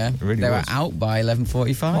 Yeah, Yeah. it really they was. were out by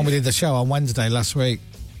 11:45. When we did the show on Wednesday last week.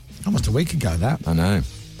 Almost a week ago, that. I know.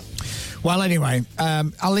 Well, anyway,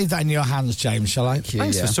 I'll leave that in your hands, James, shall I?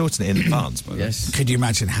 Thanks for sorting it in advance, by the way. Yes. Could you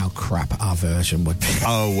imagine how crap our version would be?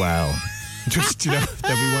 Oh, well. Just, there'll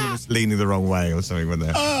be one of us leaning the wrong way or something, wouldn't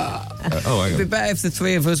there? Hang It'd be on. better if the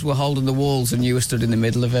three of us were holding the walls and you were stood in the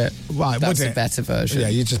middle of it. Right, That's would a it? better version. Yeah,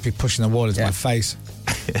 you'd just be pushing the wall into Yeah. my face.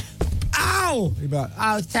 Ow! You'd be like,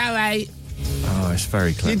 oh, sorry. Oh, it's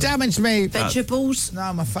very clever. You damaged me. Vegetables.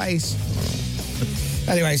 No, my face.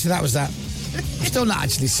 Anyway, so that was that. I've still not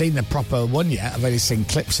actually seen the proper one yet. I've only seen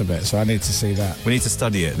clips of it, so I need to see that. We need to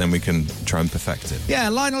study it, then we can try and perfect it. Yeah,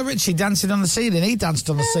 Lionel Richie dancing on the ceiling. He danced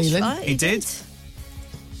on the ceiling. Right, He did.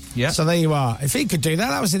 Yeah. So there you are. If he could do that,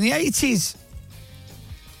 that was in the 80s.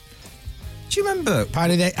 Do you remember?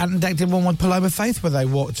 Apparently they hadn't decked in one with Paloma Faith where they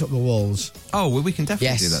walked up the walls. Oh, well, we can definitely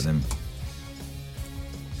Yes. do that then. Do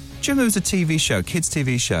you remember there was a TV show, kids'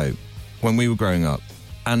 TV show, when we were growing up?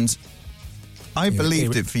 And I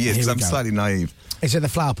believed it for years here because we I'm go. slightly naive. Is it the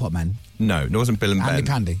Flower Pot Men? No, it wasn't Bill and Andy Ben.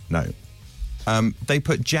 Pandy? No. They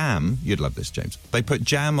put jam, you'd love this, James. They put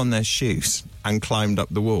jam on their shoes and climbed up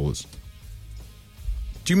the walls.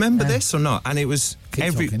 Do you remember this or not? And it was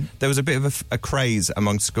Keep talking. there was a bit of a craze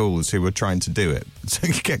among schools who were trying to do it. So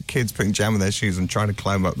you get kids putting jam on their shoes and trying to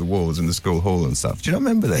climb up the walls in the school hall and stuff. Do you not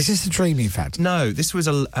remember this? Is this a dream you've had? No, this was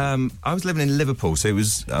I was living in Liverpool, so I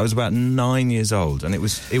was about 9 years old, and it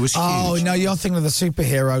was huge. Oh, no, you're thinking of the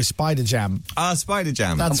superhero Spider Jam. Spider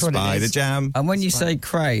Jam. That's what it Spider is. Jam. And when you say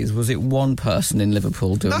craze, was it one person in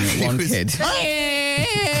Liverpool doing No, it? it One was- kid?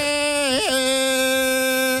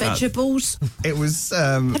 Vegetables. It was.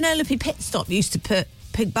 Penelope Pitstop used to put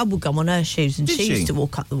pink bubble gum on her shoes, and Did she she? used to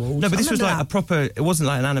walk up the walls. No, but I this was remember like a that. proper. It wasn't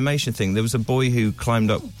like an animation thing. There was a boy who climbed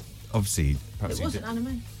up. Obviously, perhaps It he wasn't did.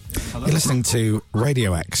 anime. You're listening to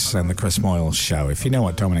Radio X and the Chris Moyles Show. If you know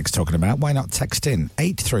what Dominic's talking about, why not text in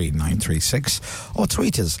 83936 or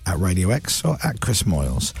tweet us at Radio X or at Chris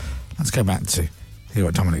Moyles. Let's go back to hear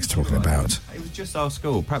what Dominic's talking about. It was just our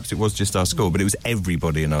school. Perhaps it was just our school, but it was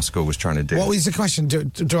everybody in our school was trying to do it. What was the question?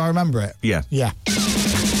 Do I remember it? Yeah. Yeah. Do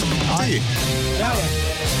you?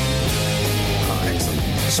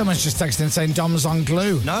 Someone's just texted in saying Dom's on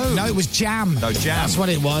glue. No. No, it was jam. No, jam. That's what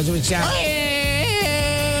it was. It was jam.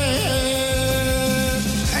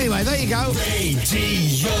 Anyway, there you go.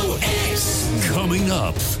 Radio X. Coming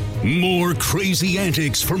up, more crazy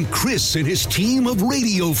antics from Chris and his team of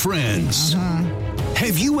radio friends.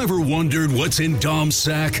 Have you ever wondered what's in Dom's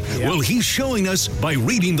sack? Yep. Well, he's showing us by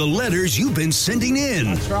reading the letters you've been sending in.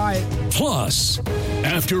 That's right. Plus,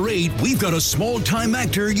 after 8, we've got a small-time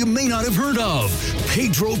actor you may not have heard of.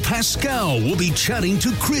 Pedro Pascal will be chatting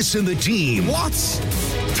to Chris and the team. What?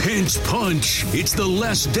 Pinch Punch. It's the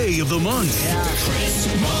last day of the month. Yeah. The Chris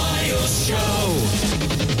Miles Show.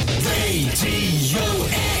 Radio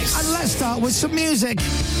X. And let's start with some music.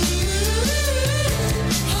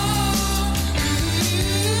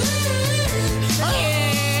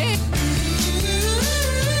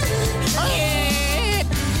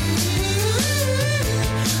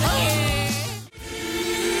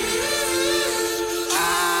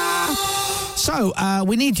 So,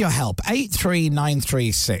 we need your help.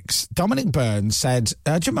 83936. Dominic Byrne said,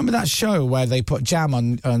 do you remember that show where they put jam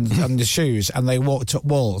on the shoes and they walked up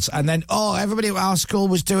walls? And then, everybody at our school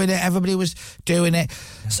was doing it. Everybody was doing it.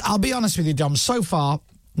 So I'll be honest with you, Dom. So far,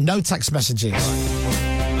 no text messages.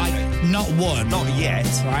 Like, not one. Not yet.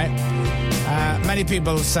 Right? Many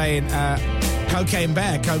people saying, Cocaine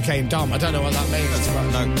Bear, Cocaine Dom. I don't know what that means.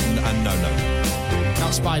 No.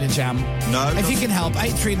 Not Spider Jam. No. If you can help,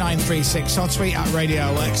 83936 or tweet at Radio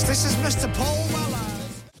X. This is Mr. Paul Weller.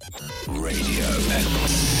 Radio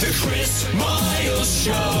X. The Chris Miles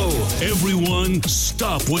Show. Everyone,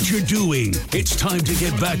 stop what you're doing. It's time to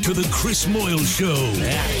get back to the Chris Miles Show.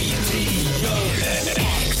 Radio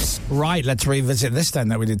X. Right, let's revisit this then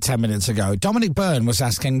that we did 10 minutes ago. Dominic Byrne was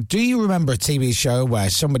asking, do you remember a TV show where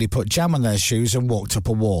somebody put jam on their shoes and walked up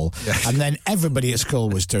a wall? Yes. And then everybody at school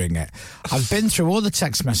was doing it. I've been through all the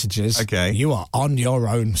text messages. Okay. You are on your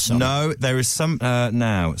own, son. No, there is some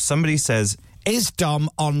now. Somebody says, is Dom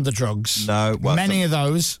on the drugs? No. Well, Many of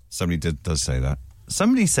those. Somebody does say that.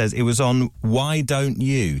 Somebody says it was on Why Don't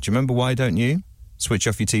You? Do you remember Why Don't You? Switch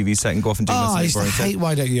off your TV set and go off and do I used to hate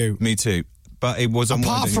Why Don't You? Me too. But it was on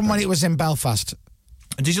Apart from when it was in Belfast.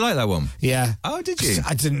 Did you like that one? Yeah. Oh, did you?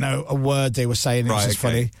 I didn't know a word they were saying. It was just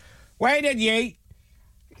funny. Where did ye?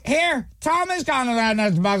 Here, Tom has gone around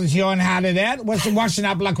as much as you and had it in. Was washing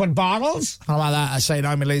up liquid bottles? And like that, I say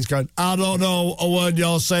Naomi Lee's going, I don't know a word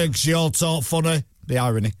you're saying because you're so funny. The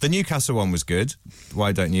irony. The Newcastle one was good.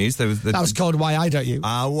 Why Don't You? That was called Why I Don't You.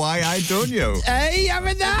 Why I Don't You? Hey, you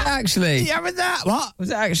having that? Actually. You having that? What?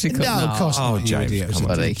 Was it actually called? No, of course not. Oh, James, It was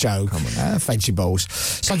come a on. joke. Veggie balls.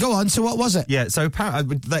 So go on, so what was it? Yeah, so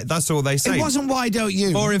that's all they say. It wasn't Why Don't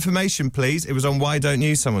You. More information, please. It was on Why Don't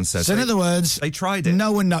You, someone said. So in other words... They tried it.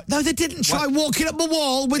 No one knows. No, they didn't try walking up the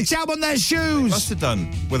wall with jam on their shoes. Must have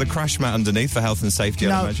done. With a crash mat underneath for health and safety,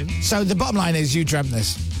 I imagine. So the bottom line is you dreamt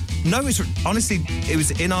this. No, it's honestly, it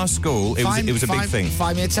was in our school. It was a big thing.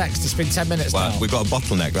 Find me a text. It's been 10 minutes now. We've got a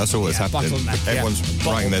bottleneck. That's all that's happening. Everyone's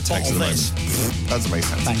writing their text at the moment. That makes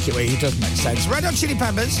sense. Thank you, He does make sense. Red Hot Chili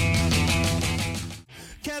Peppers.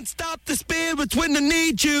 Can't stop the spirits when I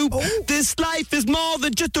need you. Oh. This life is more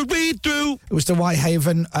than just a read-through. It was the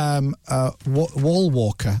Whitehaven Wall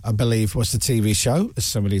Walker, I believe, was the TV show. As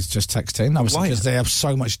somebody's just texting. That was because they have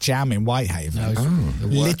so much jam in Whitehaven.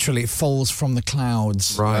 Literally, it falls from the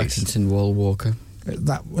clouds. Right. Lexington Wall Walker. It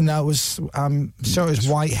was. So it was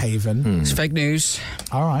Whitehaven. It's fake news.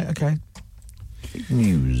 All right. Okay.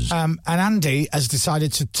 News. And Andy has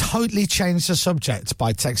decided to totally change the subject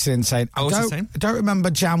by texting in saying, I don't remember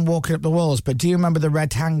jam walking up the walls, but do you remember the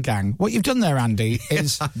Red Hand Gang? What you've done there, Andy,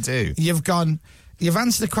 is I do. You've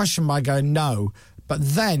answered the question by going no, but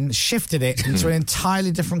then shifted it into an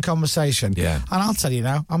entirely different conversation. Yeah. And I'll tell you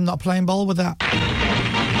now, I'm not playing ball with that.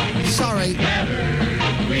 Sorry. We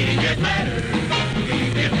get letters.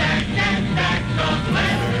 We get back those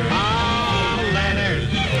letters. Oh, letters.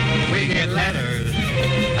 We get letters.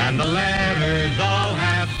 And the letters all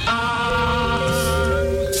have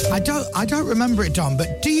I don't remember it, Don,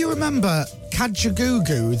 but do you remember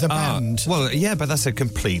Kajagoogoo, the band? Well, yeah, but that's a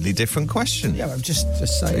completely different question. Yeah, I'm just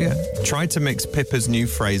saying. Yeah. Try to mix Pippa's new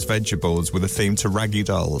phrase, vegetables, with a theme to Raggy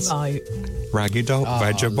Dolls. No. Raggy Doll,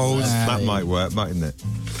 vegetables? That might work, mightn't it?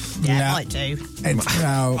 Yeah, might do.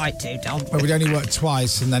 No. Might do, Dom. Well, we'd only work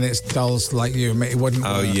twice, and then it's dolls like you and me. It wouldn't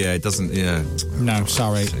work. Oh, yeah, it doesn't, yeah. No,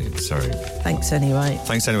 sorry. Sorry. Thanks anyway.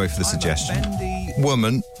 Thanks anyway for the suggestion.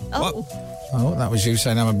 Woman. Oh. What? Oh, that was you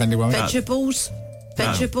saying I'm a bendy woman. Vegetables.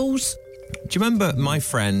 Vegetables. Do you remember my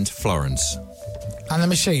friend Florence? And the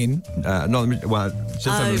machine? Not the well. Just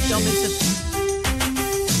Dom is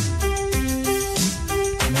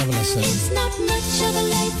Never listen. It's not much of a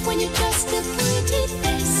life when you're just a pretty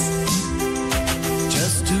face.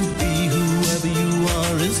 Just to be whoever you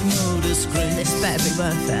are is no disgrace. This better be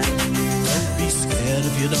worth it. Don't be scared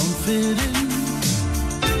if you don't fit in.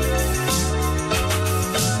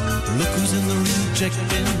 Look who's in the reject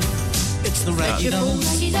bin. It's the Vegetables.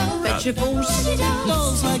 Vegetables.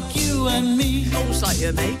 Dolls like you and me. Dolls like you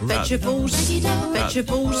and me. Vegetables.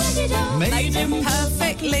 Vegetables. Made him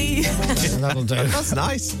perfectly. That'll do. That's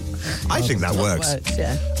nice. I think that works.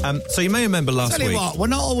 Yeah. So you may remember last Tell you week. what, we're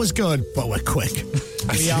not always good, but we're quick.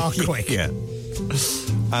 We are quick. Yeah.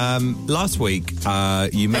 Last week,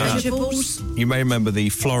 you may remember the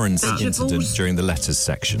Florence incident during the letters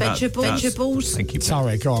section. Vegetables. Thank you, Pip.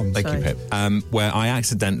 Sorry, go on. Thank you, Pip. Where I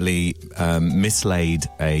accidentally mislaid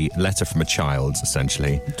a letter from a child,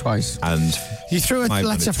 essentially. Twice. And You threw a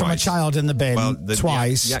letter from a child in the bin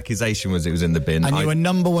twice. The accusation was it was in the bin. And you were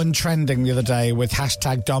number one trending the other day with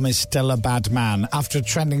hashtag Dom is still a bad man. After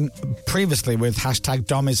trending previously with hashtag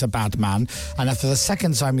Dom is a bad man. And after the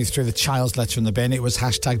second time you threw the child's letter in the bin, it was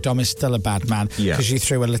hashtag Dom is still a bad man. Yeah. Because you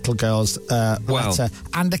threw a little girl's letter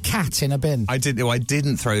and a cat in a bin. I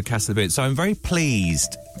didn't throw the cat in the bin. So I'm very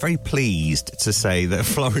pleased to say that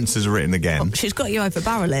Florence has written again. She's got you over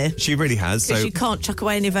barrel here. She really has. Because So you can't chuck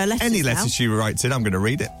away any of her letters. any now. letter she writes in, I'm going to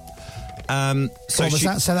read it. So what was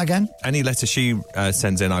that? Say that again? Any letter she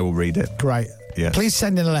sends in, I will read it. Great. Yeah. Please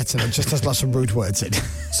send in a letter that just has lots of rude words in.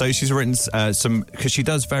 So she's written some, because she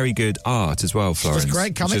does very good art as well, Florence. does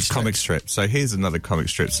great comic strips. Comic strips. So here's another comic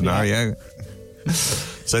strip scenario.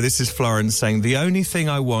 So this is Florence saying, the only thing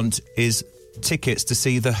I want is tickets to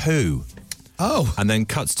see The Who. Oh. And then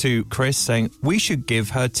cuts to Chris saying, we should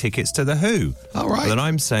give her tickets to The Who. All right. And then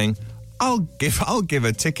I'm saying, I'll give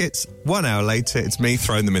her tickets. 1 hour later, it's me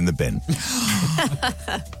throwing them in the bin.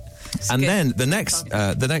 And then the next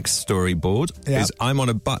storyboard is I'm on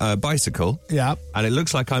a bicycle. Yeah. And it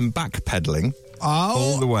looks like I'm backpedaling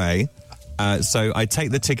all the way. So I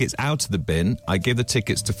take the tickets out of the bin. I give the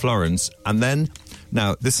tickets to Florence. And then,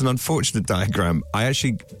 now, this is an unfortunate diagram.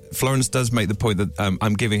 Florence does make the point that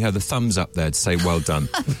I'm giving her the thumbs up there to say, well done.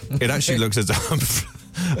 It actually looks as though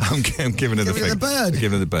I'm giving her the thing.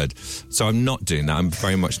 Giving her the bird. So I'm not doing that. I'm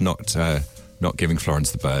very much not giving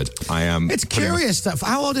Florence the bird. I am. It's curious that.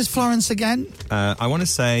 How old is Florence again? I want to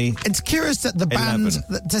say. It's curious that the band,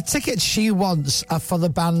 11. the tickets she wants are for the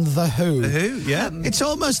band The Who. The Who, yeah. It's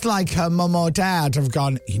almost like her mum or dad have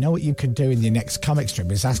gone, you know what you could do in your next comic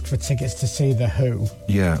strip is ask for tickets to see The Who.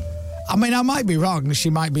 Yeah. I mean, I might be wrong. She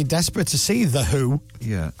might be desperate to see The Who.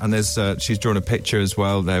 Yeah, and there's she's drawn a picture as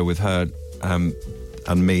well there with her and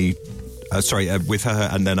me. With her,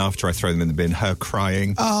 and then after I throw them in the bin, her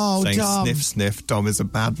crying, saying, Dom. sniff, sniff, Dom is a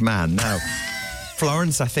bad man. Now,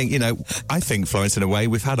 Florence, I think Florence, in a way,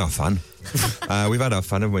 we've had our fun. We've had our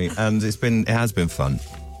fun, haven't we? And it has been fun.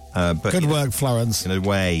 But Good work, Florence. In a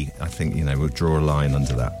way, I think, we'll draw a line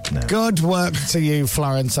under that now. Good work to you,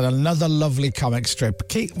 Florence, and another lovely comic strip.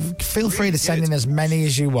 Feel free to send in as many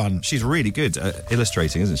as you want. She's really good at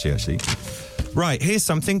illustrating, isn't she, actually? Right, here's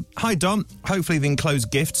something. Hi, Dom. Hopefully the enclosed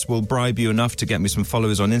gifts will bribe you enough to get me some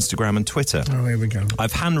followers on Instagram and Twitter. Oh, here we go.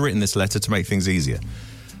 I've handwritten this letter to make things easier.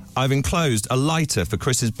 I've enclosed a lighter for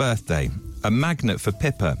Chris's birthday, a magnet for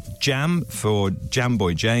Pippa, jam for Jam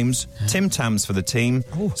Boy James, Tim Tams for the team,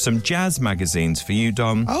 some jazz magazines for you,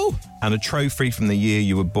 Dom, and a trophy from the year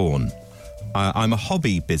you were born. I'm a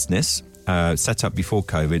hobby business set up before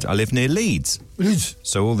COVID. I live near Leeds.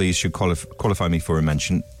 So all these should qualify me for a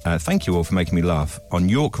mention. Thank you all for making me laugh on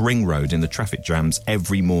York Ring Road in the traffic jams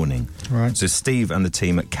every morning. Right. So Steve and the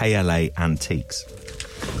team at KLA Antiques.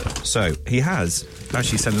 So he has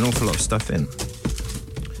actually sent an awful lot of stuff in.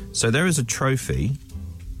 So there is a trophy.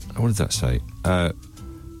 What does that say?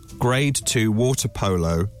 Grade 2 water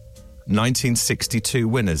polo 1962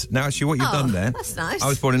 winners. Now, actually, what you've done there... That's nice. I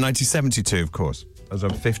was born in 1972, of course. As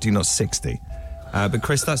I'm 50, not 60. But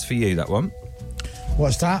Chris, that's for you, that one.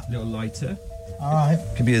 What's that? Little lighter. All right.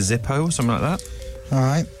 Could be a Zippo or something like that. All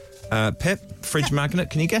right. Pip, fridge magnet.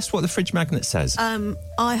 Can you guess what the fridge magnet says?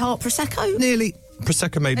 I heart Prosecco. Nearly.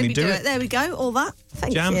 Prosecco made me do it. There we go. All that.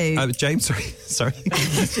 Thank Jam. you. James, sorry.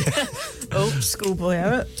 Schoolboy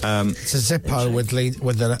error. It's a Zippo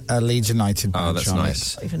with a Leeds United badge. Oh, that's on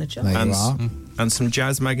nice. Not even a joke. There you are. And some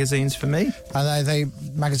jazz magazines for me. Are they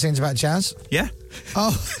magazines about jazz? Yeah.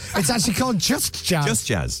 Oh, it's actually called Just Jazz. Just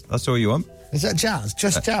jazz. That's all you want. Is that jazz?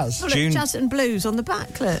 Just jazz? Oh, look, June- Jazz and Blues on the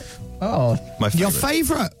back, look. Oh, My Your favourite.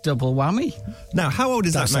 favourite? double whammy. Now, how old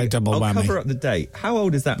is Don't that? say double I'll whammy. cover up the date. How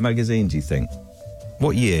old is that magazine, do you think?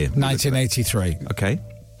 What year? 1983. Okay.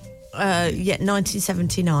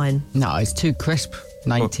 1979. No, it's too crisp.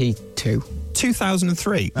 92.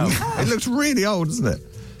 2003. Oh. It looks really old, doesn't it?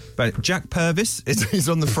 But Jack Purvis is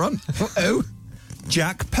on the front. Oh,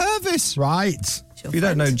 Jack Purvis. Right. If you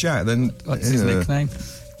don't know Jack, then What's his nickname?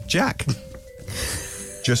 Jack.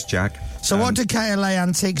 Just Jack. So what do KLA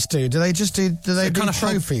Antiques do? Do they just do So kind of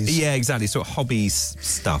trophies? Yeah, exactly. Sort of hobby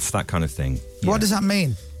stuff, that kind of thing. What does that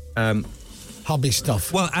mean? Um, Hobby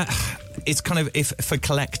stuff. well, it's kind of for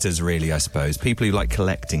collectors, really, I suppose. People who like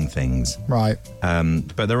collecting things. Right.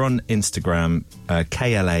 But they're on Instagram,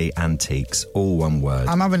 KLA Antiques, all one word.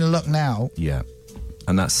 I'm having a look now. Yeah.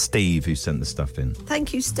 And that's Steve who sent the stuff in.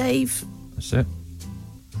 Thank you, Steve. That's it.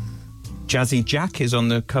 Jazzy Jack is on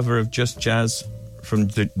the cover of Just Jazz from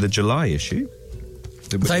the July issue.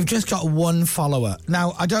 They've just got one follower.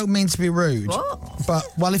 Now, I don't mean to be rude, What? but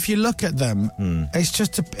well, if you look at them, it's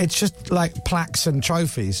just like plaques and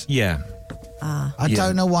trophies. Yeah. I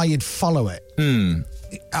don't know why you'd follow it.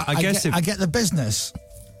 I guess I get the business.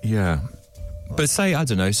 Yeah. But say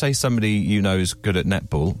somebody you know is good at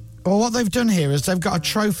netball. Well, what they've done here is they've got a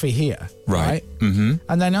trophy here, Right. Mm-hmm.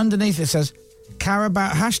 And then underneath it says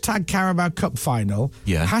Carabao Cup final.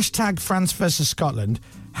 Yeah. Hashtag France versus Scotland.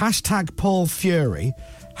 Hashtag Paul Fury.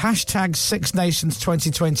 Hashtag Six Nations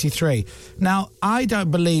 2023. Now, I don't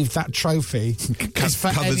believe that trophy is for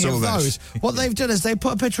Covers any all of those. What they've done is they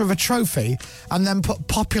put a picture of a trophy and then put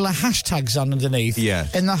popular hashtags on underneath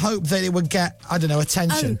in the hope that it would get, I don't know,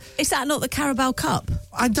 attention. Oh, is that not the Carabao Cup?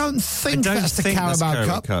 I don't think that's the think that's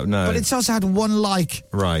Carabao Cup, no. But it's also had one like.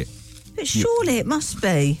 Right. But surely it must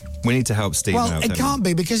be. We need to help Steve Well, out. it don't can't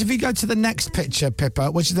be, because if you go to the next picture,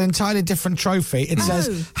 Pippa, which is an entirely different trophy, it says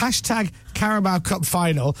hashtag Carabao Cup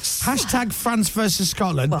final, hashtag France versus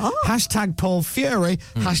Scotland, hashtag Paul Fury,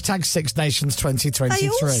 hashtag Six Nations 2023. They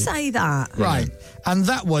all say that. Right. And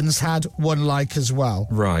that one's had one like as well.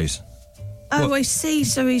 Right. Oh, Well, I see.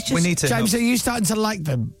 So he's just... we need to James, help, are you starting to like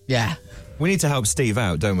them? Yeah. we need to help Steve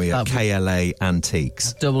out, don't we? At KLA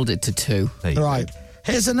Antiques. Doubled it to 2. There you go. Right.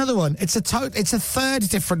 Here's another one. It's a third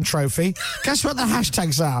different trophy. Guess what the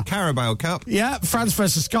hashtags are? Carabao Cup. Yeah, France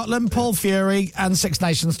versus Scotland, Paul Fury, and Six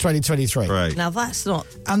Nations 2023. Right. Now that's not...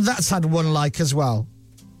 And that's had one like as well.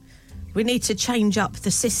 We need to change up the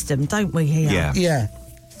system, don't we, here? Yeah. Yeah.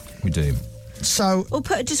 We do. So... We'll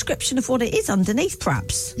put a description of what it is underneath,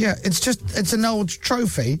 perhaps. Yeah, it's an old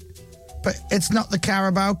trophy, but it's not the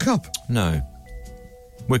Carabao Cup. No.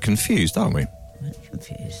 We're confused, aren't we? I'm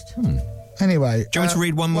confused. Anyway. Do you want to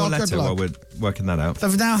read one more well, good letter while luck. we're working that out?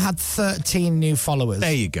 They've now had 13 new followers.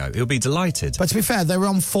 There you go. He'll be delighted. But to be fair, they were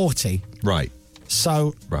on 40. Right.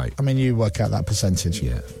 So, Right. I mean, you work out that percentage.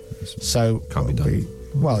 Yeah. So, Can't be done.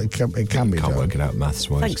 Well, it can be Can't done. work it out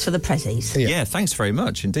maths-wise. Thanks for the prezzies. Yeah, thanks very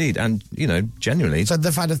much indeed. And, genuinely... So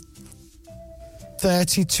they've had a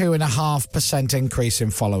 32.5% increase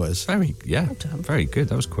in followers. Very good.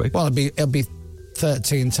 That was quick. Well, it'll be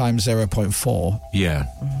 13 times 0.4. Yeah.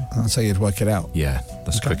 That's how you'd work it out. Yeah,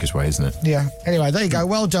 that's the quickest way, isn't it? Yeah. Anyway, there you go.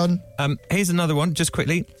 Well done. Here's another one, just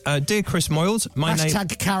quickly. Dear Chris Moyles, my name...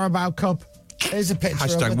 Hashtag Carabao Cup. Here's a picture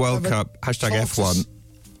Hashtag of World Cup. Hashtag F1.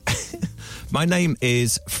 My name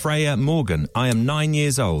is Freya Morgan. I am 9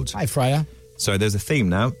 years old. Hi, Freya. So there's a theme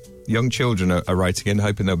now. Young children are writing in,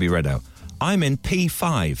 hoping they'll be read out. I'm in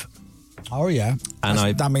P5. Oh, yeah.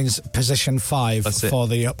 And that means position 5 That's it. for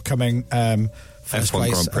the upcoming first F1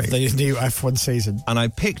 place Grand Prix. of the new F1 season. And I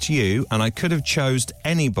picked you, and I could have chose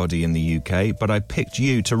anybody in the UK, but I picked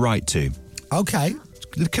you to write to. Okay.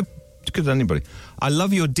 Could anybody. I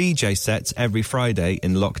love your DJ sets every Friday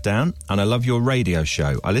in lockdown, and I love your radio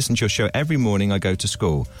show. I listen to your show every morning I go to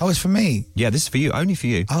school. Oh, it's for me? Yeah, this is for you, only for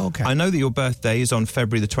you. Oh, okay. I know that your birthday is on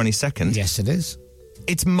February the 22nd. Yes, it is.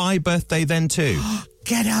 It's my birthday then too.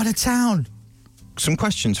 Get out of town. Some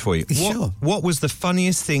questions for you. Sure. What was the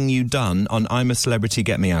funniest thing you done on I'm a Celebrity,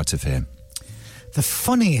 Get Me Out of Here? The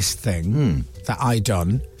funniest thing that I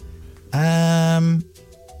done...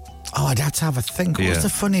 I'd have to have a think. What was the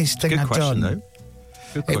funniest thing Good I'd question, done?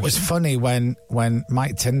 though. Good It was question. funny when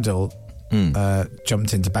Mike Tyndall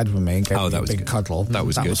jumped into bed with me and gave me that a was big good. cuddle. That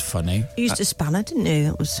was good. was funny. You used a spanner, didn't you?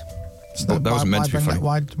 That was... That wasn't meant to be funny.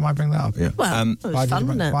 Why bring that up? Yeah. Well, it was fun,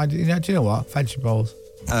 wasn't it? Do you know what? Vegetables.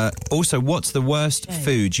 Also, what's the worst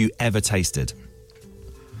food you ever tasted?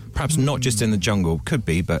 Perhaps not just in the jungle. Could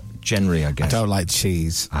be, but generally, I guess. I don't like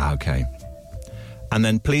cheese. Ah, okay. And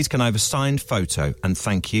then please can I have a signed photo and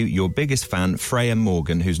thank you, your biggest fan, Freya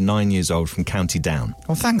Morgan, who's 9 years old from County Down.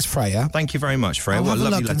 Well, thanks, Freya. Thank you very much, Freya. I'll What have a a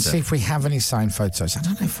lovely look letter. and see if we have any signed photos. I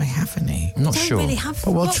don't know if we have any. I'm not Don't sure. really have.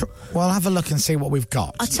 But What- we'll have a look and see what we've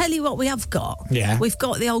got. I'll tell you what we have got. Yeah. We've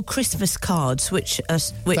got the old Christmas cards, which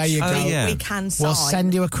There you go. yeah. we can sign. We'll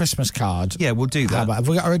send you a Christmas card. Yeah, we'll do How that. about, have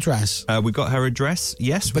we got her address? We've got her address.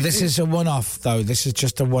 Yes, But this is a one-off, though. This is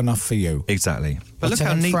just a one-off for you. exactly. But look how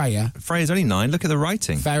Lieutenant neat. Freya. Freya's only 9. Look at the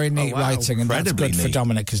writing. Very neat writing, and that's Incredibly good for neat.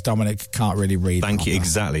 Dominic, because Dominic can't really read. Thank you. proper.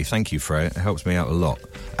 Exactly. Thank you, Freya. It helps me out a lot.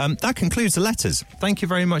 That concludes the letters. Thank you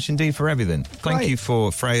very much indeed for everything. Thank Great. you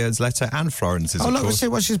for Freya's letter and Florence's, Oh, of look, course. let's see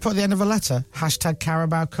what she's put at the end of a letter. Hashtag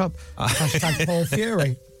Carabao Cup. Hashtag Paul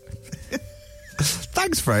Fury.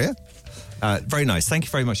 Thanks, Freya. Very nice. Thank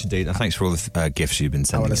you very much indeed. And thanks for all the gifts you've been I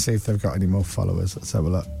sending. want to see if they've got any more followers. Let's have a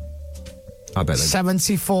look. I bet they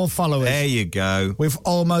 74 followers. There you go. We've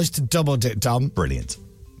almost doubled it, Dom. Brilliant.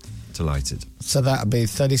 Delighted. So that'd be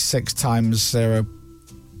 36 times 0.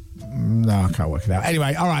 No, I can't work it out.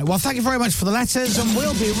 Anyway, all right. Well, thank you very much for the letters, and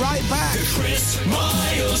we'll be right back. The Chris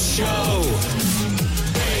Miles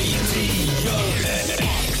Show.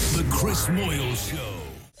 The Chris Moyle Show.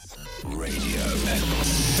 Radio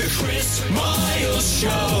X. The Chris Miles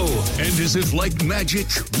Show. And as if like magic,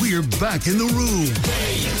 we're back in the room.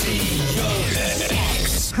 Radio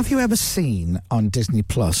X. Have you ever seen on Disney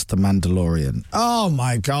Plus The Mandalorian? Oh,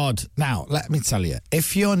 my God. Now, let me tell you,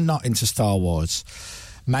 if you're not into Star Wars,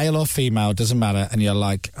 male or female, doesn't matter, and you're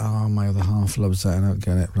like, oh, my other half loves that, I don't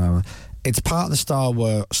get it, blah, blah. It's part of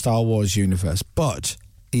the Star Wars universe, but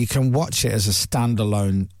you can watch it as a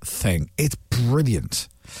standalone thing. It's brilliant.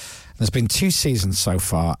 There's been 2 seasons so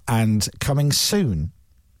far, and coming soon,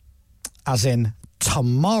 as in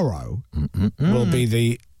tomorrow, will be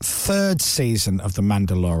the 3rd season of The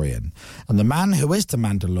Mandalorian. And the man who is The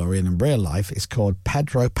Mandalorian in real life is called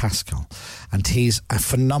Pedro Pascal, and he's a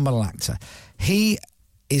phenomenal actor. He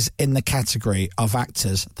is in the category of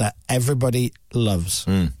actors that everybody loves.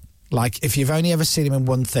 Like, if you've only ever seen him in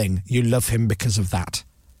one thing, you love him because of that.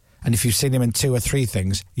 And if you've seen him in 2 or 3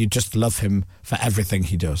 things, you just love him for everything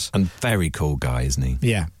he does. And very cool guy, isn't he?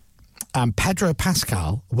 Yeah. Pedro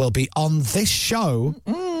Pascal will be on this show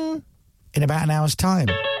in about an hour's time.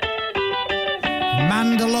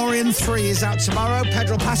 Mandalorian 3 is out tomorrow.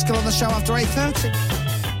 Pedro Pascal on the show after 8:30.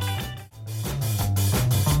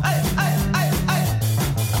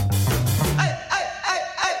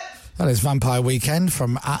 That is Vampire Weekend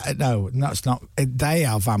from... no, it's not. They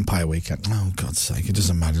are Vampire Weekend. Oh, God's sake, it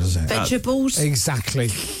doesn't matter, does it? Vegetables. Exactly.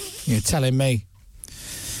 You're telling me.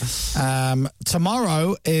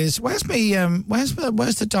 Tomorrow is... Where's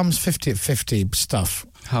the Dom's 50 at 50 stuff?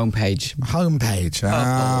 Homepage.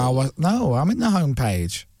 No, I'm in the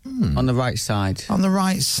homepage. On the right side. On the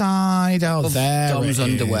right side. Oh, Above there Dom's it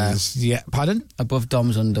underwear. is. Yeah, pardon? Above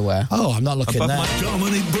Dom's underwear. Oh, I'm not looking Above there. my-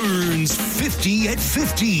 Dominic Burns, 50 at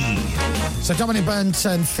 50. So Dominic Burns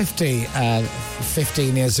turned 50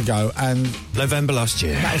 15 years ago, and November last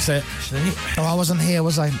year. that was it. Oh, I wasn't here,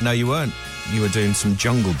 was I? No, you weren't. You were doing some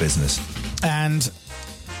jungle business. And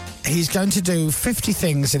he's going to do 50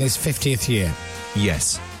 things in his 50th year.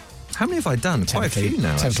 Yes. How many have I done? Quite a few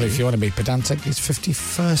now, Technically, actually. if you want to be pedantic, his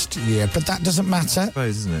 51st year. But that doesn't matter. I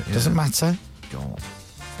suppose, isn't it? Yeah. Doesn't matter. God.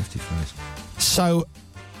 51st. So,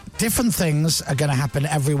 different things are going to happen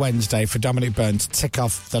every Wednesday for Dominic Byrne to tick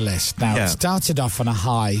off the list. Now, Yeah. it started off on a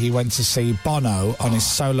high. He went to see Bono on his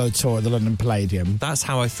solo tour at the London Palladium. That's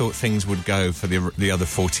how I thought things would go for the other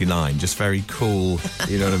 49. Just very cool,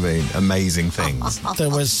 you know what I mean? Amazing things. There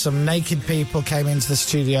was some naked people came into the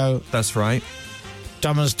studio. That's right.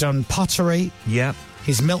 Dom has done pottery. Yep.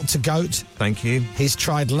 He's milked a goat. Thank you. He's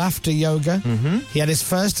tried laughter yoga. Mm-hmm. He had his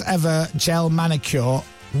first ever gel manicure,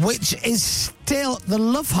 which is still, the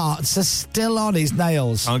love hearts are still on his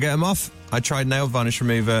nails. I'll get them off. I tried nail varnish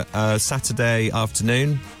remover Saturday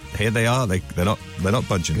afternoon. Here they are. They're not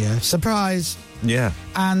budging. Yeah. Surprise. Yeah.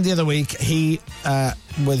 And the other week, he,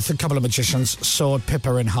 with a couple of magicians, sawed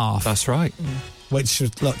Pippa in half. That's right. Which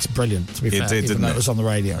looked brilliant, to be fair, It did, even didn't though it? it was on the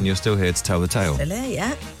radio. And you're still here to tell the tale. Really,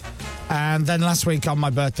 yeah. And then last week on my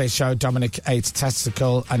birthday show, Dominic ate a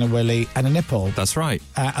testicle and a willy and a nipple. That's right.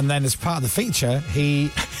 And then as part of the feature,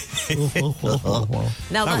 he...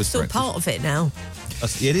 Now, That was that's still breakfast. part of it now.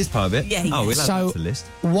 It is part of it. Yeah, Oh, we'll add So- that to the list.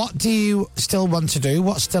 What do you still want to do?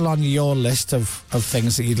 What's still on your list of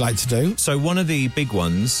things that you'd like to do? So one of the big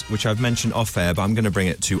ones, which I've mentioned off air, but I'm going to bring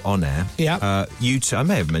it to on air. Yeah. U2. I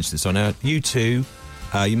may have mentioned this on air. U2,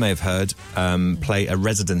 you may have heard, play a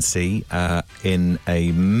residency in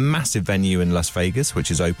a massive venue in Las Vegas,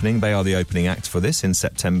 which is opening. They are the opening act for this in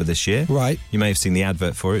September this year. Right. You may have seen the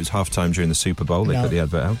advert for it. It was halftime during the Super Bowl. They put the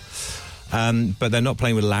advert out. But they're not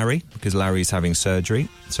playing with Larry because Larry's having surgery.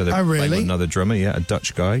 So they're playing with another drummer, a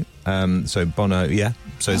Dutch guy. So Bono,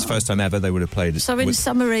 So it's the first time ever they would have played. So in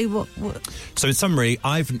summary, what? So in summary,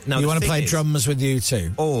 you want to play drums with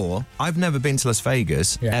U2? Or I've never been to Las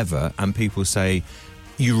Vegas ever, and people say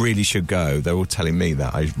you really should go. They're all telling me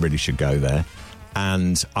that I really should go there,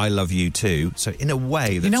 and I love U2. So in a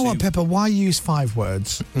way, you know what, Pippa? Why use 5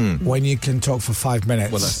 words when you can talk for 5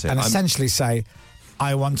 minutes and essentially say,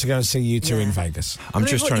 "I want to go see U2 in Vegas"? I'm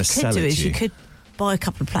just trying to sell it to you. You could buy a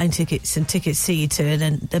couple of plane tickets and see U2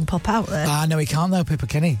 and then pop out there. No, he can't though, Pippa,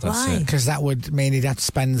 can he? Why? Because that would mean he'd have to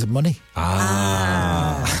spend money.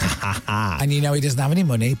 And you know he doesn't have any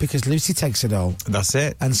money because Lucy takes it all. That's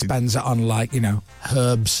it. And spends it on, like,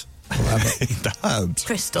 herbs. The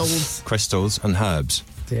herbs. Crystals and herbs.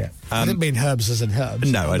 Yeah. I didn't mean herbs as in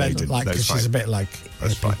herbs. No, I didn't. Because she's a bit like...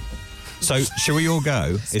 That's fine. So, shall we all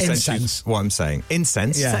go? Incense. What I'm saying.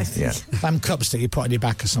 Incense? Yeah. Them cups that you put on your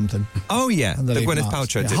back or something. Oh, yeah. The Gwyneth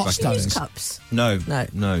Paltrow did. Hot stones. Cups? No,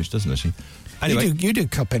 she doesn't actually. Anyway, you do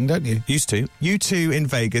cupping, don't you? Used to. U2 in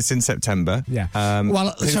Vegas in September. Yeah.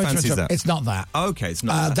 Who fancies that? It's not that. Okay, it's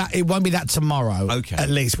not that. It won't be that tomorrow. Okay.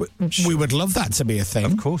 At least. We would love that to be a thing.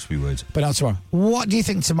 Of course we would. But not tomorrow. What do you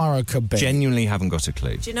think tomorrow could be? Genuinely haven't got a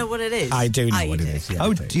clue. Do you know what it is? I do know what it is.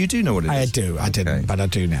 Yeah, you do know what it is? I do. I didn't, but I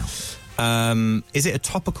do now. Is it a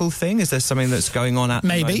topical thing? Is there something that's going on at the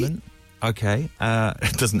moment? Okay.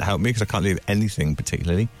 It doesn't help me because I can't think of anything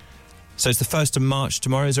particularly. So it's the 1st of March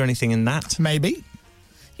tomorrow. Is there anything in that? Maybe.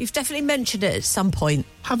 You've definitely mentioned it at some point.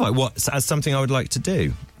 Have I? What? As something I would like to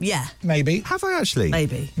do? Yeah. Maybe. Have I actually?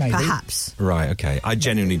 Maybe. Perhaps. Right, okay. I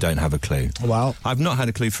genuinely don't have a clue. Well, I've not had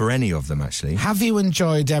a clue for any of them, actually. Have you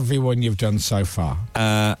enjoyed everyone you've done so far?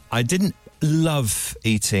 I didn't love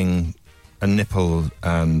eating a nipple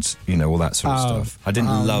and, all that sort of stuff. I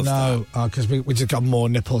didn't love that. Oh, because we just got more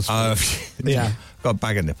nipples. Yeah. Got a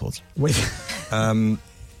bag of nipples.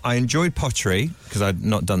 I enjoyed pottery, because I'd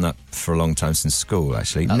not done that for a long time since school,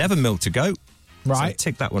 actually. Never milked a goat. Right. So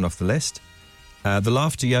tick that one off the list. The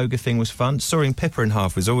laughter yoga thing was fun. Sawing Pippa in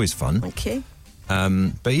half was always fun. Okay.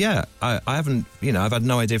 But yeah, I haven't, I've had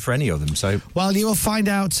no idea for any of them, so... Well, you will find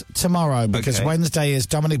out tomorrow, because Wednesday is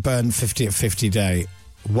Dominic Byrne 50 at 50 day.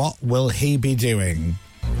 What will he be doing?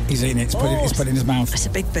 He's eating it. He's putting it in his mouth. That's a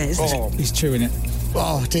big bit, isn't it? He's chewing it.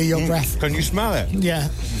 Oh, dear, your breath. Can you smell it? Yeah.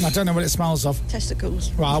 I don't know what it smells of.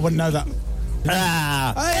 Testicles. Well, I wouldn't know that.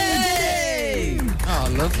 Hey!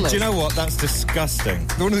 Oh, lovely. Do you know what? That's disgusting.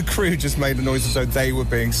 One of the crew just made a noise as though they were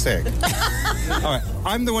being sick. All right,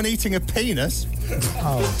 I'm the one eating a penis.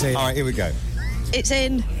 Oh, dear. All right, here we go. It's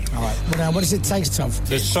in. All right. Well, now, what does it taste of?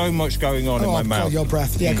 There's so much going on in my mouth. Oh, your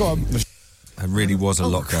breath. Yeah, go on. There really was a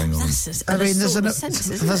lot going on. I mean, there's an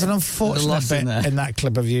unfortunate bit in that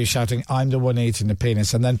clip of you shouting, "I'm the one eating the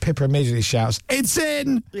penis," and then Pippa immediately shouts, "It's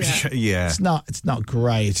in!" Yeah. It's not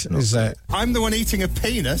great, is it? I'm the one eating a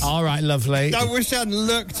penis. All right, lovely. I wish I hadn't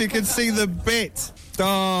looked. You could see the bit.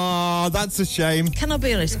 Oh, that's a shame. Can I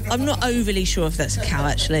be honest? I'm not overly sure if that's a cow,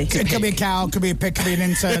 actually. It could be a cow, could be a pig, could be an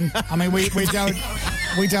intern. I mean, we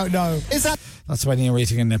don't know. Is that... That's when you're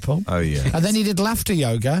eating a nipple. Oh, yeah. And then you did laughter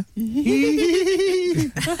yoga. Do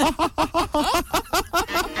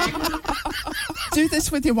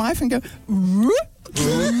this with your wife and go... No,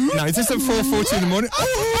 is this at 4:40 in the morning?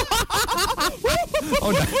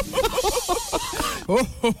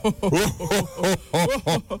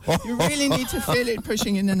 You really need to feel it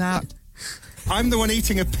pushing in and out. I'm the one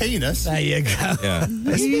eating a penis. There you go. Yeah.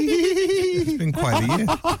 It's been quite a year.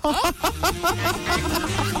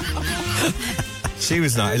 She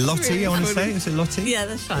was nice. Lottie, really, I want to say. Is it Lottie? Yeah,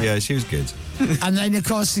 that's right. Yeah, she was good. And then, of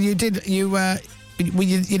course, you did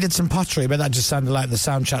some pottery, but that just sounded like the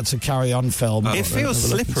soundtrack to Carry On film. It feels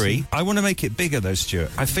slippery. I want to make it bigger, though,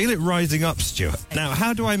 Stuart. I feel it rising up, Stuart. Now,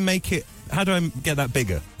 how do I get that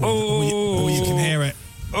bigger? Oh, you can hear it.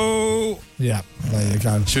 Oh. Yeah, there you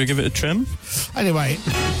go. Should we give it a trim? Anyway,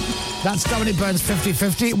 that's Dominic Byrne's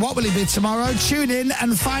 50-50. What will he be tomorrow? Tune in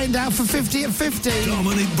and find out for 50 at 50.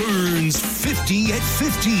 Dominic Byrne's 50 at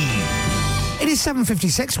 50. It is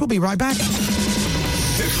 7:56. We'll be right back.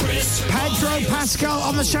 The Chris Pedro Pascal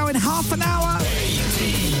on the show in half an hour.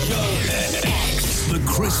 The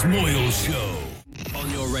Chris Moyle Show. On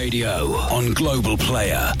your radio, on Global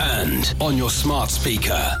Player, and on your smart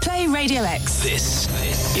speaker. Play Radio X. This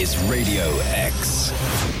is Radio X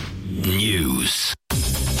News.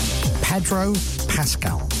 Pedro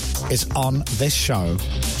Pascal is on this show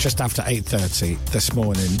just after 8:30 this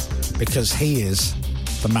morning because he is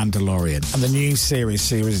the Mandalorian. And the new series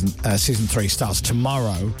season 3 starts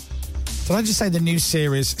tomorrow. Did I just say the new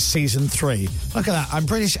series season 3? Look at that. I'm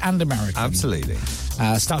British and American. Absolutely.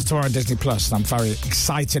 Starts tomorrow on Disney Plus, and I'm very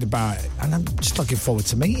excited about it. And I'm just looking forward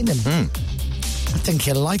to meeting him. I think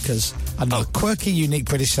he'll like us. And a quirky, unique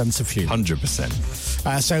British sense of humour.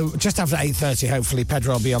 100%. So just after 8:30, hopefully,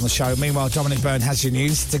 Pedro will be on the show. Meanwhile, Dominic Byrne has your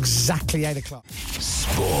news. It's exactly 8 o'clock.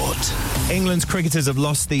 Sport. England's cricketers have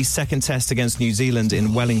lost the second test against New Zealand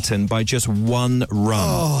in Wellington by just 1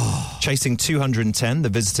 run. Chasing 210, the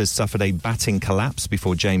visitors suffered a batting collapse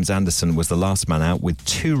before James Anderson was the last man out with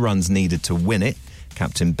 2 runs needed to win it.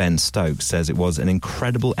 Captain Ben Stokes says it was an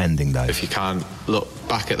incredible ending, though. If you can look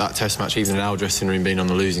back at that test match, even in our dressing room, being on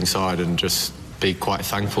the losing side, and just be quite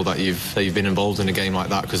thankful that you've been involved in a game like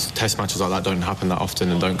that, because test matches like that don't happen that often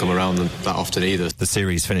and don't come around that often either. The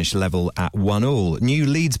series finished level at 1-1. New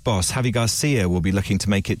Leeds boss Javi Garcia will be looking to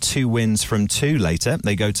make it 2 wins from 2 later.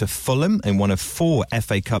 They go to Fulham in one of 4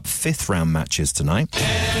 FA Cup 5th round matches tonight.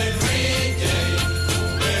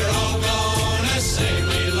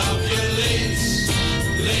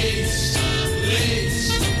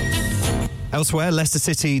 Elsewhere, Leicester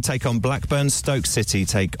City take on Blackburn, Stoke City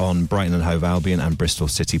take on Brighton and Hove Albion, and Bristol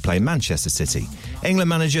City play Manchester City. England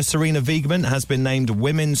manager Serena Wiegman has been named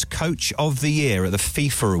Women's Coach of the Year at the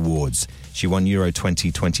FIFA Awards. She won Euro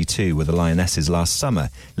 2022 with the Lionesses last summer.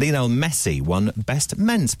 Lionel Messi won Best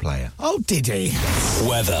Men's Player. Oh, did he?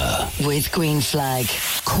 Weather. With Green Flag.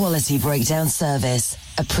 Quality breakdown service.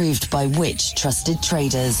 Approved by which trusted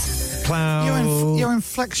traders? Cloud. Your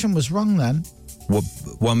inflection was wrong then.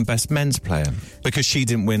 Won Best Men's Player because she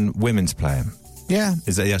didn't win Women's Player. Yeah.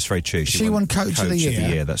 That's very true. She won Coach of the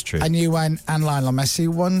Year. That's true. And you went, and Lionel Messi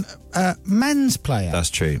won Men's Player. That's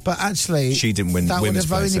true. But actually, she didn't win Women's Player. That would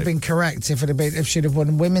have only been correct if she'd have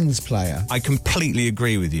won Women's Player. I completely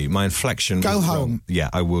agree with you. My inflection. Go was home. Wrong. Yeah,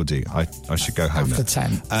 I will do. I should go home after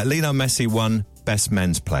 10. Lionel Messi won Best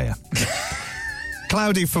Men's Player.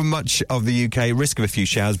 Cloudy for much of the UK, risk of a few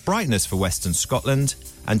showers, brightness for Western Scotland.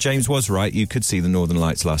 And James was right, you could see the Northern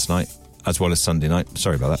Lights last night, as well as Sunday night.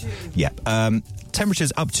 Sorry about that. Yeah.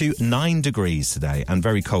 Temperatures up to 9 degrees today, and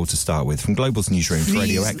very cold to start with. From Global's newsroom for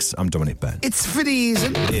Radio X, I'm Dominic Byrne. It's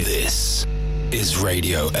freezing. This is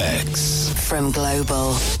Radio X. From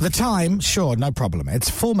Global. The time, sure, no problem. It's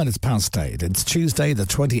 4 minutes past 8. It's Tuesday, the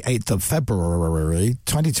 28th of February,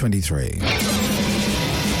 2023.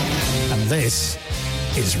 And this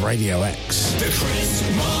is Radio X. The Chris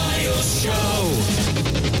Miles Show.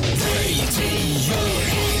 Radio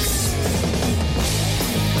X.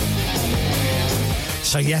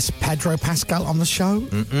 So yes, Pedro Pascal on the show.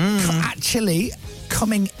 Actually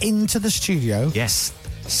coming into the studio. Yes.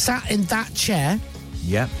 Sat in that chair.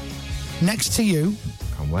 Yep. Next to you.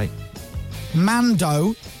 Can't wait.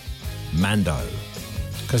 Mando.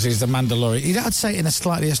 Because he's the Mandalorian. I'd say it in a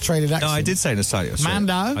slightly Australian accent. No, I did say in a slightly Australian.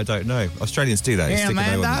 Mando? I don't know. Australians do that. Yeah,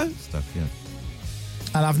 Mando? Stuff, yeah.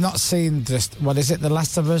 And I've not seen what is it? The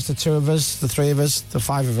Last of Us, the 2 of us, the 3 of us, the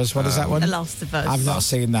 5 of us. What is that one? The Last of Us. I've not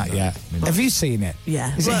seen that yet. Have you seen it?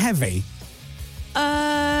 Yeah. Is it heavy?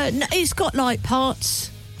 No, it's got light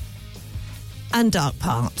parts and dark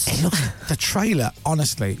parts. It looks, the trailer,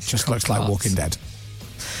 honestly, just looks like Walking Dead.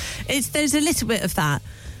 There's a little bit of that,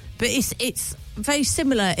 but it's very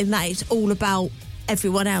similar in that it's all about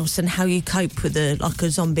everyone else and how you cope with a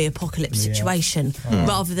zombie apocalypse situation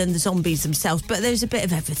rather than the zombies themselves. But there's a bit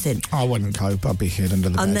of everything. I wouldn't cope. I'd be hid under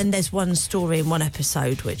the bed. And then there's one story in one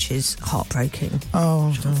episode which is heartbreaking.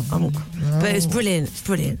 But it's brilliant. It's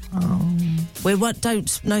brilliant.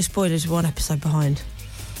 No spoilers. We're one episode behind.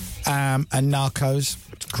 And Narcos.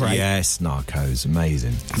 Great. Yes, Narcos.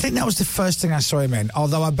 Amazing. I think that was the first thing I saw him in,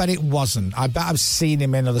 although I bet it wasn't. I bet I've seen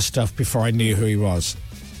him in other stuff before I knew who he was.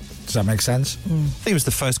 Does that make sense? I think it was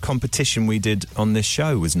the first competition we did on this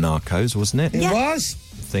show was Narcos, wasn't it? It was.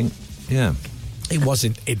 I think, yeah. It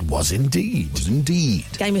wasn't. It was indeed. It was indeed.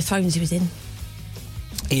 Game of Thrones he was in.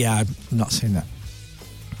 Yeah, I've not seen that.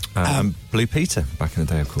 Blue Peter, back in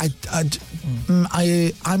the day, of course.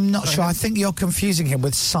 I'm not sure. I think you're confusing him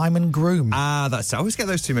with Simon Groom. That's it. I always get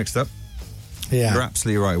those two mixed up. Yeah. You're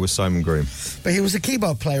absolutely right, it was Simon Groom. But he was a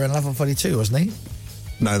keyboard player in Level 42, wasn't he?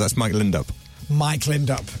 No, that's Mike Lindup. Mike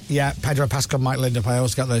Lindup. Yeah, Pedro Pascal, Mike Lindup. I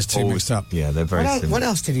always got those two mixed up. Yeah, they're very similar. What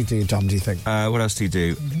else did he do, Dom, do you think? What else did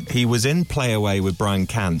he do? He was in Play Away with Brian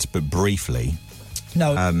Cant, but briefly.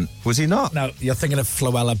 No. Was he not? No, you're thinking of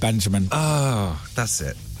Floella Benjamin. Oh, that's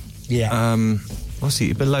it. Yeah. What's he?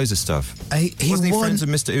 He's been loads of stuff. He Wasn't he won... friends with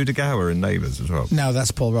Mr. Udagawa in Neighbours as well? No,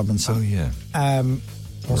 that's Paul Robinson. Oh, yeah.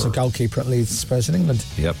 Also goalkeeper at Leeds, Spurs in England.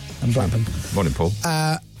 Yep. And Blackburn. Morning, Paul.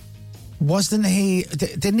 Wasn't he...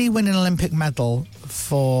 Didn't he win an Olympic medal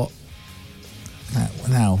for...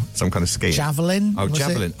 No. Some kind of skiing. Javelin? Oh, was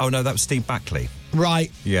javelin. it? Oh, no, that was Steve Backley.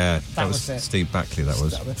 Right. Yeah, That was it. Steve Backley, that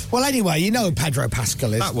was. Well, anyway, you know who Pedro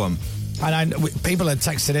Pascal is. That one. And people are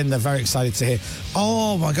texted in, they're very excited to hear.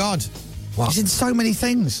 Oh, my God. What? He's in so many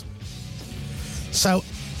things. So,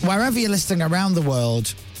 wherever you're listening around the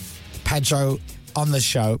world, Pedro on the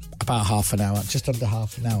show, about half an hour, just under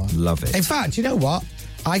half an hour. Love it. In fact, you know what?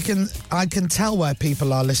 I can tell where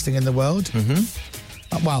people are listening in the world.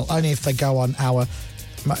 Mm-hmm. Well, only if they go on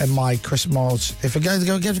my Chris Moyles. If you go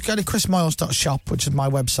to chrismoyles.shop, which is my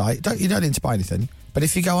website, you don't need to buy anything. But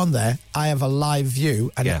if you go on there, I have a live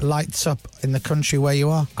view and it lights up in the country where you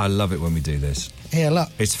are. I love it when we do this. Here, look.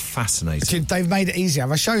 It's fascinating. They've made it easy.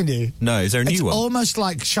 Have I shown you? No, is there a new one? It's almost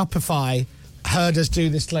like Shopify heard us do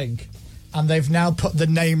this link, and they've now put the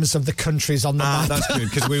names of the countries on the map. That's good,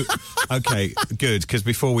 because okay, good, because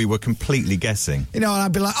before we were completely guessing. You know, and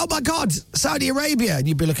I'd be like, oh my God, Saudi Arabia. And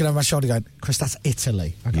you'd be looking over my shoulder going, Chris, that's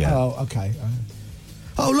Italy. Yeah. Oh, okay.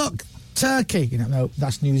 Oh, look, Turkey. You know, no,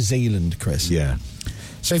 that's New Zealand, Chris. Yeah.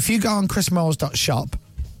 So if you go on chrismoyles.shop,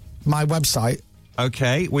 my website.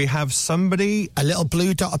 Okay, we have somebody. A little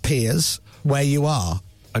blue dot appears where you are.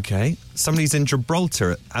 Okay. Somebody's in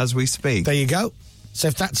Gibraltar as we speak. There you go. So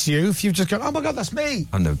if that's you, if you've just gone, oh my God, that's me.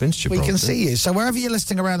 I've never been to Gibraltar. We can see you. So wherever you're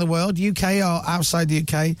listening around the world, UK or outside the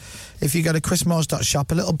UK, if you go to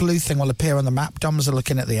chrismoyles.shop, a little blue thing will appear on the map. Doms are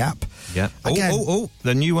looking at the app. Yeah. Again,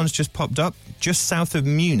 the new one's just popped up just south of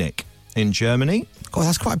Munich in Germany. Oh,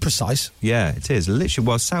 that's quite precise. Yeah, it is.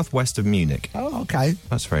 Literally, southwest of Munich. Oh, okay.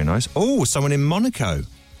 That's very nice. Oh, someone in Monaco.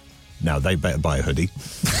 Now, they better buy a hoodie.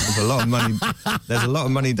 There's a lot of money. There's a lot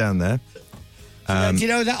of money down there. Do you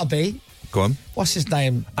know who that'll be? Go on. What's his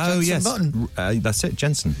name? Oh, Jensen yes. Button. That's it,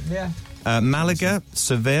 Jensen. Yeah. Malaga,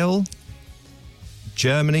 Seville,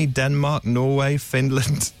 Germany, Denmark, Norway,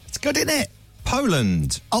 Finland. It's good, isn't it?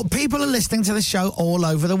 Poland. Oh, people are listening to the show all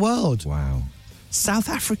over the world. Wow. South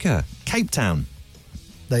Africa, Cape Town.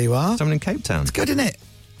 There you are. Someone in Cape Town. It's good, isn't it?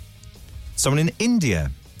 Someone in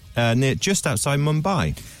India, just outside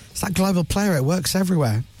Mumbai. It's that global player. It works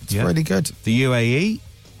everywhere. It's really good. The UAE.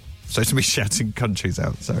 So to be shouting countries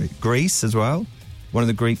out, sorry. Greece as well. One of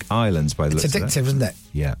the Greek islands, by the It's looks of addictive, isn't it?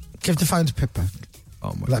 Yeah. Give the phone to Pippa.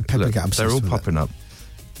 Oh, my Let God. Pippa get obsessed They're all with popping up.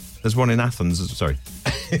 There's one in Athens, sorry.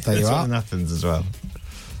 There There's you are. one in Athens as well.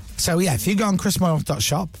 So, yeah, if you go on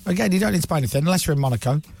chrismoyles.shop, again, you don't need to buy anything unless you're in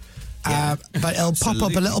Monaco. Yeah. But it'll pop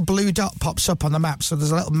up, a little blue dot pops up on the map. So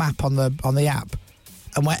there's a little map on the app.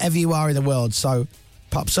 And wherever you are in the world, so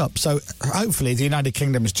pops up. So hopefully the United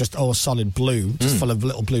Kingdom is just all solid blue, just full of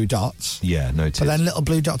little blue dots. Yeah, no, it But is. then little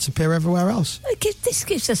blue dots appear everywhere else. This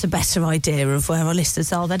gives us a better idea of where our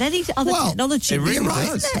listeners are than any other technology. You're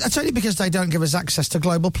right. That's only because they don't give us access to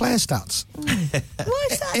global player stats. Why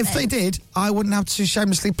is that? If they did, I wouldn't have to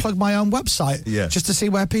shamelessly plug my own website just to see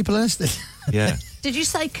where people are listening. Yeah. Did you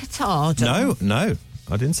say Qatar? Dom? No.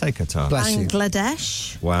 I didn't say Qatar. Bless you.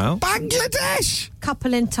 Bangladesh. Wow. Bangladesh!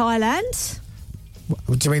 Couple in Thailand.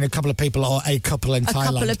 Do you mean a couple of people or a couple in Thailand?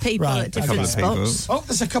 A couple of people Right, at different spots. Oh,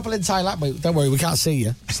 there's a couple in Thailand. Wait, don't worry, we can't see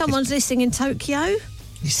you. Someone's listening in Tokyo.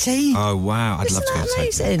 You see? Oh, wow. I'd love to go to Tokyo.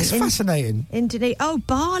 Amazing. It's fascinating. Indonesia. Oh,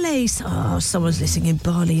 Bali. Oh, someone's listening in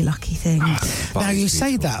Bali. Lucky thing. Now, you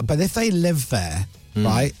say that, but if they live there,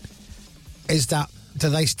 right, do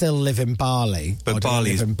they still live in Bali? But or do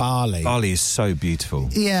they live in Bali. Bali is so beautiful.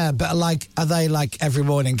 Yeah, but are they every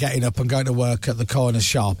morning getting up and going to work at the corner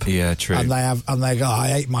shop? Yeah, true. And they go, I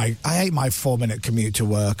hate my 4-minute commute to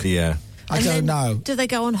work. Yeah. I don't know. Do they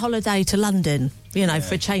go on holiday to London?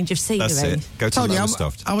 For a change of scenery. That's it. Go to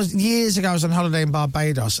Lowestoft. Years ago, I was on holiday in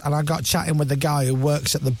Barbados, and I got chatting with the guy who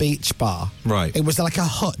works at the beach bar. Right. It was like a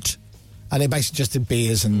hut. And they basically just did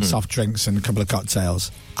beers and soft drinks and a couple of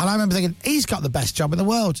cocktails. And I remember thinking, he's got the best job in the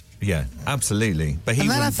world. Yeah, absolutely. But and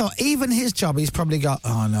then I thought, even his job, he's probably got,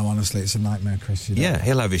 oh no, honestly, it's a nightmare, Chris. Yeah,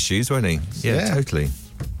 he'll have issues, won't he? Yeah, totally.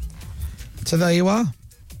 So there you are.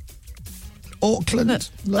 Auckland.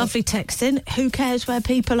 Lovely texting. Who cares where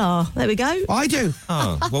people are? There we go. I do.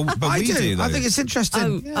 Oh, well, but I we do, though. I think it's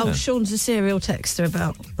interesting. Oh, Sean's a serial texter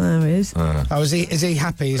about. There he is. Is he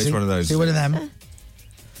happy? Is He's he one of those. Is he one of them?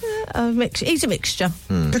 He's a mixture.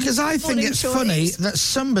 Because I think Morning, it's Sean, funny it is. that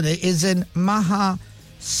somebody is in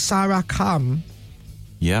Sarakam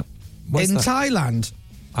Yep. in Thailand.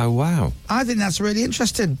 Oh, wow. I think that's really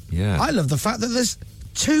interesting. Yeah. I love the fact that there's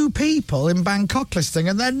 2 people in Bangkok listening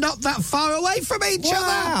and they're not that far away from each other.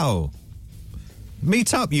 Wow.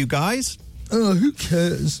 Meet up, you guys. Oh, who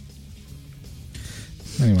cares?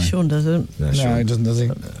 Anyway. Sean doesn't. No, he doesn't, does he?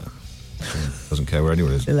 Doesn't care where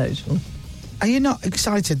anyone is. Hello, Sean. Are you not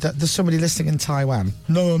excited that there's somebody listening in Taiwan?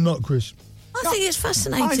 No, I'm not, Chris. I think it's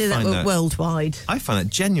fascinating that we're worldwide. I find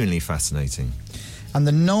that genuinely fascinating. And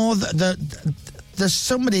there's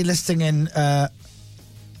somebody listening in,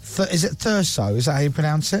 is it Thurso? Is that how you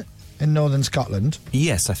pronounce it? In northern Scotland?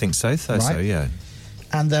 Yes, I think so. Thurso, Right. yeah.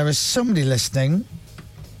 And there is somebody listening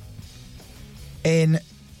in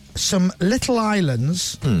some little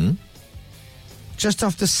islands just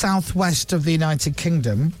off the southwest of the United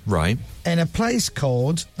Kingdom. Right. In a place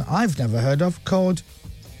called, that I've never heard of, called,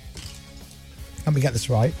 let me get this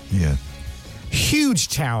right. Yeah. Huge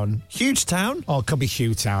Town. Huge Town? Oh, it could be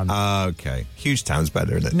Hugh Town. Okay. Huge Town's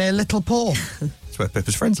better, isn't it? Near Little Paul. That's where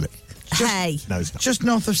Pippa's friends live. Hey. No, it's not. Just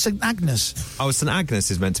north of St Agnes. Oh, St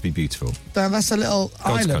Agnes is meant to be beautiful. Now, that's a little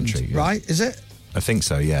God's island, country, yeah. right? Is it? I think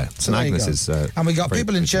so, yeah. St There you Agnes go. is... and we got very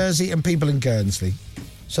people in beautiful. Jersey and people in Guernsey.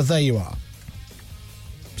 So there you are.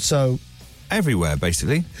 So... Everywhere,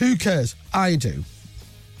 basically. Who cares? I do.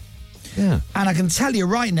 Yeah. And I can tell you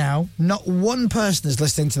right now, not one person is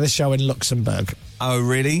listening to this show in Luxembourg. Oh,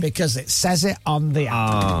 really? Because it says it on the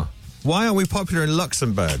app. Why are we popular in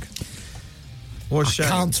Luxembourg? What a shame. I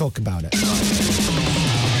can't talk about it.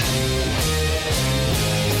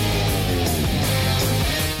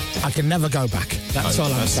 I can never go back. That's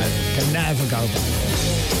all I'm saying. Can never go back.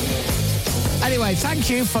 Anyway, thank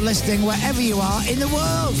you for listening wherever you are in the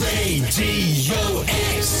world. Radio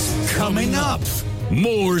X. Coming up.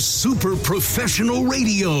 More super professional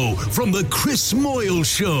radio from the Chris Moyle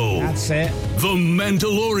Show. That's it. The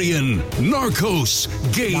Mandalorian, Narcos,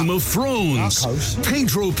 Game of Thrones. Narcos.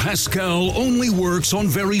 Pedro Pascal only works on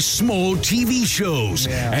very small TV shows,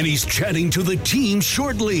 and he's chatting to the team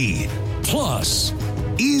shortly. Plus,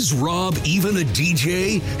 is Rob even a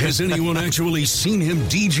DJ? Has anyone actually seen him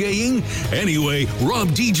DJing? Anyway, Rob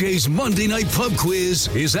DJ's Monday Night Pub Quiz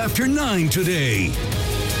is after 9 today.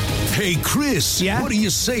 Hey, Chris, what do you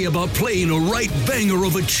say about playing a right banger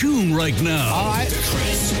of a tune right now? All right. The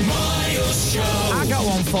Chris Miles Show. I got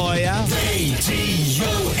one for you.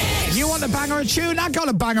 Radio X. You want a banger of a tune? I got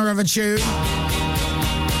a banger of a tune.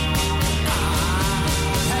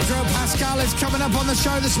 Pedro Pascal is coming up on the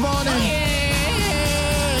show this morning.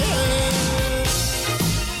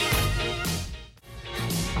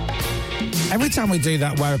 Every time we do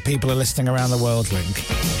that where people are listening around the world link,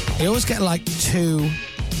 you always get like 2,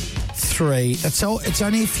 3. It's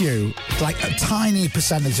only a few, like a tiny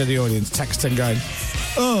percentage of the audience texting going,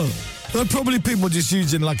 oh, they're probably people just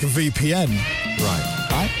using like a VPN.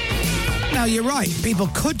 Right? Now, you're right. People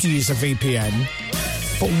could use a VPN,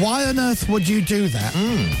 but why on earth would you do that?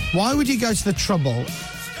 Why would you go to the trouble?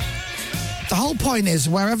 The whole point is,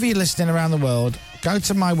 wherever you're listening around the world, go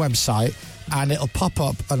to my website and it'll pop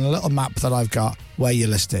up on a little map that I've got where you're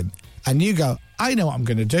listening. And you go, I know what I'm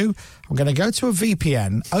going to do. I'm going to go to a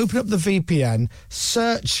VPN, open up the VPN,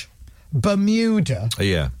 search Bermuda.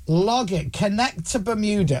 Yeah. Log it, connect to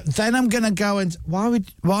Bermuda. Then I'm going to go and... Why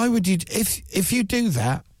would you... If you do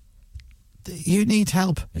that, you need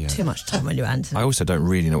help. Yeah. Too much time on your hands. I also don't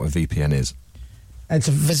really know what VPN is. It's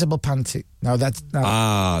a visible panty. No, that's... No,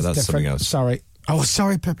 that's different. something else. Sorry. Oh,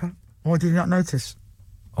 sorry, Pippa. Oh, did you not notice?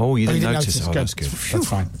 Oh, you didn't notice. notice. Oh, Good. that's good. That's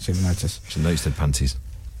fine. She didn't notice. She noticed the panties.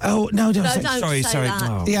 Oh, no, don't say don't sorry, say sorry. that.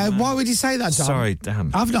 Oh, Yeah, why would you say that, Dom? sorry, damn.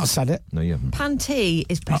 I've not said it. No, you haven't. Panty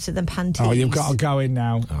is better than panties. Oh, you've got to go in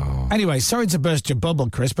now. Oh. Anyway, sorry to burst your bubble,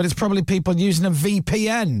 Chris, but it's probably people using a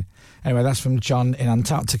VPN. Anyway, that's from John in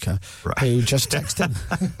Antarctica, who just texted.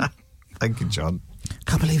 Thank you, John.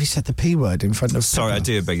 Can't believe he said the P word in front of... Sorry, I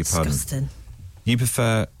do beg your pardon. Disgusting. You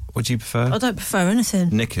prefer... What do you prefer? I don't prefer anything.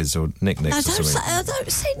 Knickers or knick-knicks I or something? I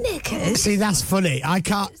don't say knickers. See, that's funny. I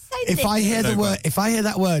can't... If I hear the word, if I hear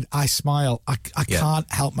that word, I smile. I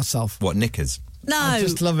can't help myself. What, knickers? No. I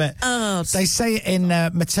just love it. Oh, They say it in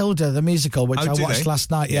Matilda, the musical, which I do watched they? last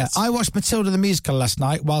night. Yes. Yeah, I watched Matilda, the musical, last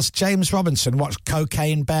night, whilst James Robinson watched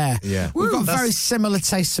Cocaine Bear. Yeah. We've got That's- very similar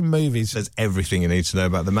tastes in movies. There's everything you need to know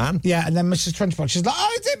about the man. Yeah, and then Mrs. Trenchpot, she's like,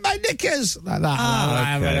 oh, it's in my knickers! Like that. Oh,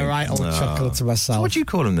 I'm having a right old chuckle to myself. So what do you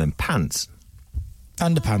call them then? Pants?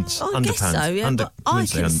 Underpants. I guess so, yeah, but I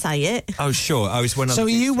can say it. Oh, sure. Oh, it's when So are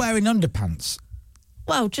you wearing underpants?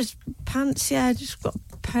 Well, just pants, yeah, just got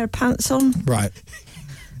a pair of pants on. Right.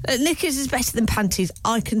 Knickers is better than panties.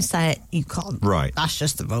 I can say it, you can't. Right. That's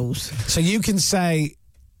just the rules. So you can say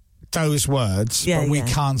those words, Yeah, but we yeah.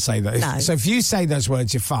 can't say those. No. So if you say those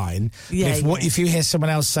words, you're fine. Yeah, If you hear someone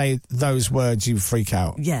else say those words, you freak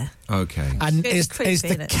out. Yeah. Okay. And It's creepy, is the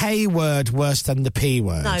isn't it? K word worse than the P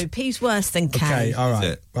word? No, P's worse than K. Okay, all right.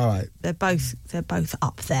 it? All right. They're both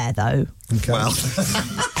up there though. Okay. Well,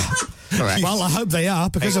 Correct. Well, I hope they are,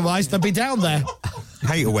 because otherwise they'll be down there.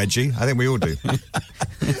 Hate a wedgie. I think we all do.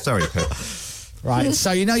 Sorry, Pip. Right,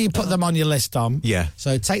 so you know you put them on your list, Dom. Yeah.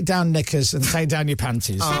 So take down knickers and take down your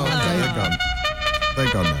panties. They're gone.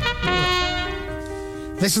 They're gone now.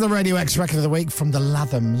 This is the Radio X record of the week from the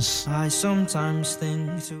Lathams. I sometimes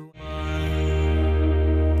think to...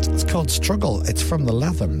 It's called Struggle. It's from the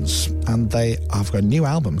Lathams, and they have got a new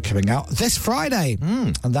album coming out this Friday,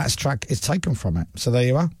 and that track is taken from it. So there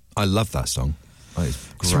you are. I love that song. Oh, it's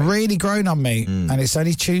It's great. really grown on me, and it's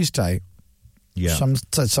only Tuesday. Yeah. Some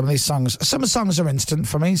of these songs, some songs are instant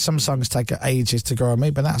for me. Some songs take ages to grow on me,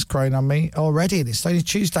 but that's grown on me already. And it's only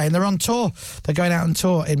Tuesday, and they're on tour. They're going out on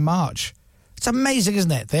tour in March. It's amazing,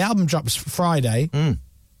 isn't it? The album drops Friday.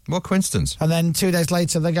 What coincidence. And then 2 days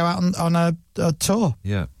later, they go out on a tour.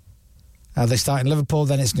 Yeah. They start in Liverpool,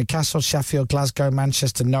 then it's Newcastle, Sheffield, Glasgow,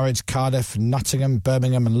 Manchester, Norwich, Cardiff, Nottingham,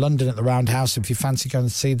 Birmingham and London at the Roundhouse. If you fancy going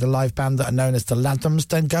to see the live band that are known as the Lathams,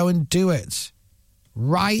 then go and do it.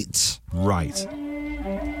 Right? Right.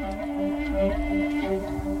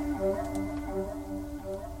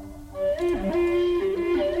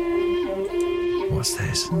 What's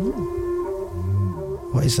this?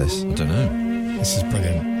 What is this? I don't know. This is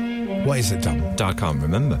brilliant. What is it, Dom? I can't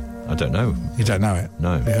remember. I don't know. You don't know it?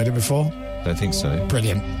 No. Have you heard it before? Don't think so.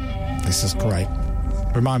 Brilliant. This is great.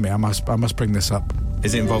 Remind me, I must bring this up.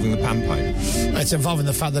 Is it involving the panpipe? It's involving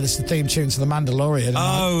the fact that it's the theme tune to The Mandalorian.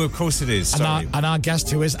 Oh, of course it is. Sorry. And our guest,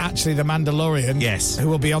 who is actually the Mandalorian, Yes. who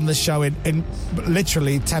will be on the show in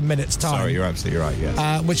literally 10 minutes' time. Sorry, you're absolutely right,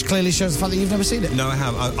 yes. Which clearly shows the fact that you've never seen it. No, I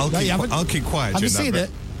have. I'll keep quiet. Have you during seen that it?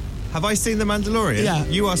 bit. Have I seen The Mandalorian? Yeah.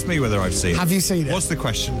 You asked me whether I've seen it. Have you seen it? What's the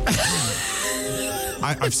question?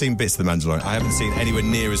 I've seen bits of The Mandalorian. I haven't seen anywhere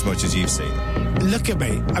near as much as you've seen. Look at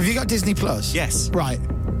me. Have you got Disney Plus? Yes. Right.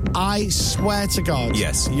 I swear to God.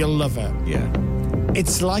 Yes. You'll love it. Yeah.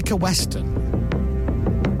 It's like a Western.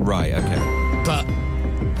 Right, okay. But,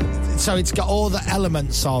 so it's got all the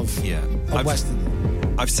elements of Yeah. a Western.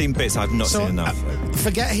 I've seen bits, I've not seen enough.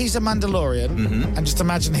 Forget he's a Mandalorian, and just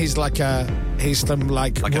imagine he's some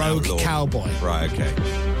Like an rogue outlaw. cowboy. Right, okay.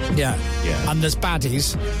 Yeah. Yeah. And there's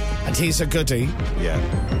baddies, and he's a goodie. Yeah.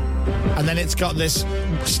 And then it's got this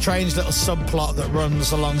strange little subplot that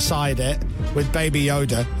runs alongside it with Baby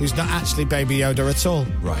Yoda, who's not actually Baby Yoda at all.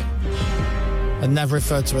 Right. And never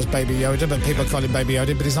referred to as Baby Yoda, but people call him Baby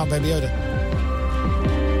Yoda, but he's not Baby Yoda.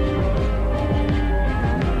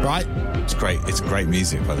 Right? It's great. It's great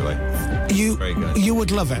music, by the way. Very good. You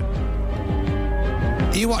would love it.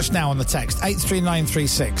 You watch now on the text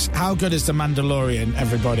 83936. How good is The Mandalorian,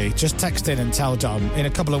 everybody? Just text in and tell Dom in a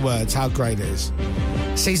couple of words how great it is.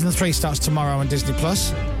 Season 3 starts tomorrow on Disney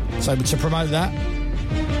Plus. So to promote that,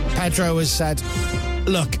 Pedro has said,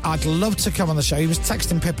 look, I'd love to come on the show. He was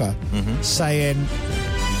texting Pippa saying,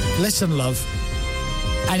 listen, love,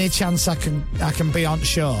 any chance I can be on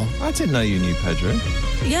show? I didn't know you knew Pedro.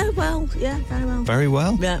 Yeah, well, yeah, very well. Very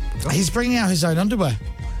well. Yeah. He's bringing out his own underwear.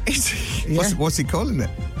 What's he calling it?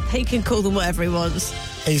 He can call them whatever he wants.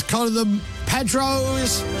 He's calling them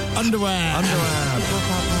Pedro's underwear.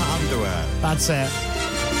 Underwear. That's it.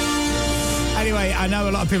 Anyway, I know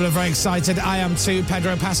a lot of people are very excited. I am too.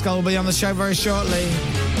 Pedro Pascal will be on the show very shortly.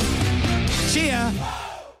 Cheer!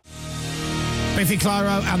 Biffy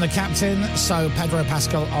Clyro and the Captain. So Pedro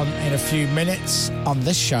Pascal on in a few minutes on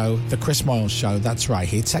this show, the Chris Moyle Show. That's right.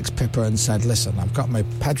 He texted Pippa and said, listen, I've got my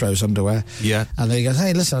Pedro's underwear. Yeah. And then he goes,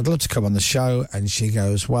 hey, listen, I'd love to come on the show. And she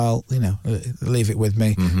goes, well, leave it with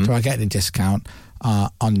me. Do I get any discount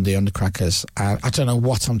on the Undercrackers? I don't know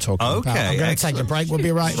what I'm talking about. I'm going to take a break. We'll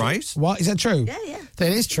be right. Right. What? Is that true? Yeah, yeah.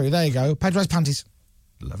 That is true. There you go. Pedro's panties.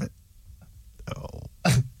 Love it. Oh.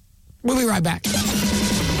 We'll be right back.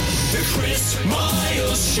 The Chris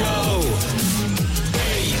Miles Show.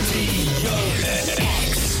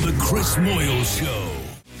 The Chris Moyle Show.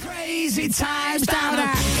 Crazy times down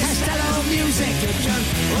at Costello Music. The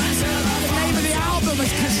name of the album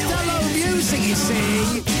is Costello Music, you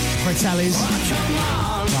see. Fratelli's.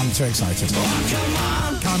 I'm too excited.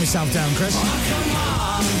 Calm yourself down, Chris.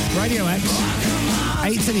 Radio X.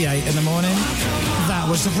 8 to the 8 in the morning. That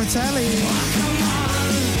was the Fratelli.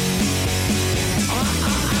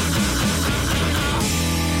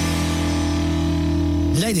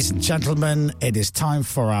 Ladies and gentlemen, it is time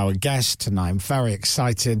for our guest, and I'm very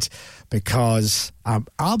excited because,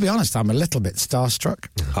 I'll be honest, I'm a little bit starstruck.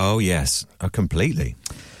 Oh, yes. Completely.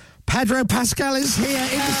 Pedro Pascal is here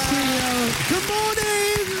in the studio. Good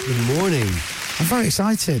morning. Good morning. I'm very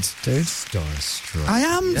excited, dude. Starstruck. I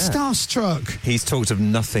am starstruck. He's talked of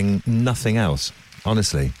nothing else,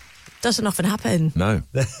 honestly. Doesn't often happen. No.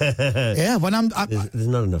 Yeah, when there's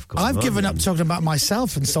not enough going I've on given then. up talking about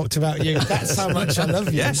myself and talked about you. That's how much I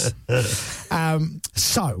love you. Yes.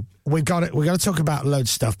 So we've got to talk about loads of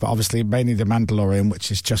stuff, but obviously mainly The Mandalorian,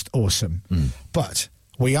 which is just awesome. But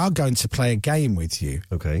we are going to play a game with you,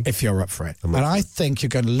 okay, if you're up for it. And I think you're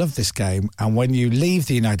going to love this game. And when you leave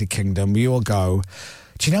the United Kingdom, you will go,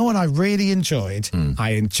 do you know what I really enjoyed?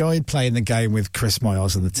 I enjoyed playing the game with Chris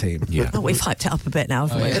Moyles and the team. Yeah. Oh, we've hyped it up a bit now,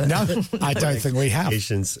 haven't we? No, I don't think we have.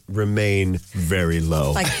 Expectations remain very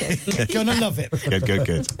low. Thank you. You're going to love it.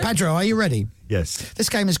 Good. Pedro, are you ready? Yes. This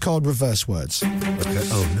game is called Reverse Words. Okay.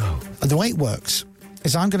 Oh, no. And the way it works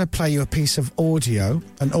is I'm going to play you a piece of audio,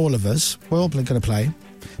 and all of us, we're all going to play,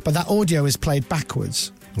 but that audio is played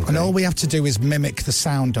backwards. Okay. And all we have to do is mimic the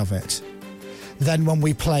sound of it. Then when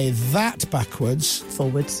we play that backwards...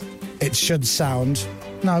 Forwards. It should sound...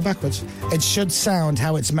 No, backwards. It should sound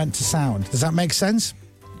how it's meant to sound. Does that make sense?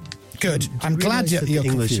 Good. I'm glad you're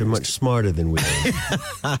English confused. are much smarter than we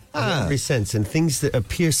are. In every sense, and things that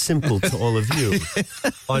appear simple to all of you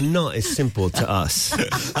are not as simple to us.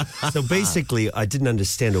 So basically, I didn't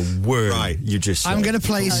understand a word you just said. I'm going to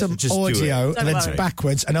play some Just do audio it. that's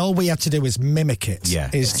backwards, and all we have to do is mimic it. Yeah.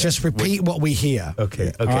 Is just repeat what we hear.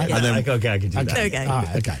 Okay. All right? And then, I can do that. Okay. All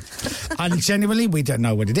right, okay. And genuinely, we don't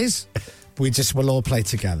know what it is. We just will all play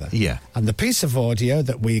together. Yeah. And the piece of audio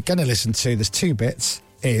that we're going to listen to, there's two bits,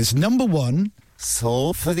 is number one.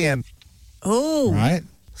 Soul for the M. Oh. Right.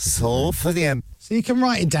 Soul for the M. So you can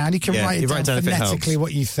write it down. You can write it down if it phonetically helps.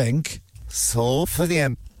 what you think. Soul for the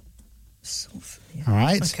M. All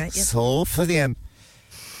right. Okay, yep. Soul for the M.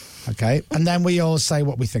 Okay. And then we all say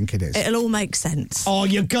what we think it is. It'll all make sense. Oh,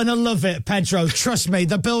 you're going to love it, Pedro. Trust me.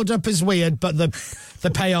 The build-up is weird, but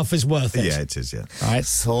the payoff is worth it. Yeah, it is, yeah. All right.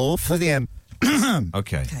 Soul for the M.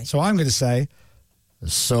 Okay. So I'm going to say,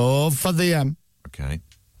 soul for the M. Okay.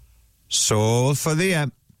 Soul for the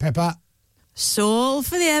M. Pepper. Soul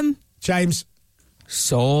for the M. James.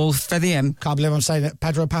 Soul for the M. Can't believe I'm saying it.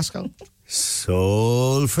 Pedro Pascal.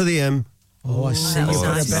 Soul for the M. Oh, I see. that You was put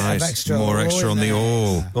a nice. bit of Nice. extra. More extra on the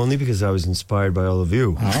all. Only because I was inspired by all of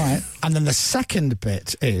you. All right. And then the second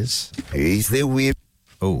bit is... He's the whip.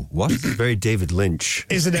 Oh, what? Very David Lynch.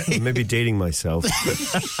 Isn't it? I may be dating myself.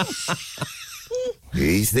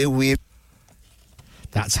 He's the whip.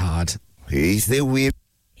 That's hard. He's the whip.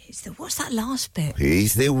 What's that last bit?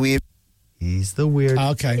 He's the whip. He's the weird.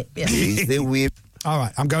 Okay. He's the whip. All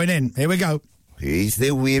right. I'm going in. Here we go. He's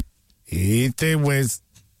the whip. He's the whiz.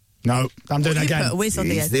 No, I'm doing it You again. put a whiz on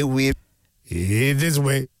the He's end. the whip. He's this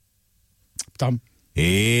way. Tom.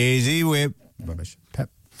 Easy whip. Rubbish. Pep.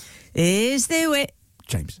 Is there it?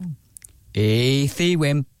 James. Easy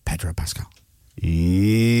win. Pedro Pascal.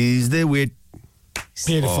 He's the weird.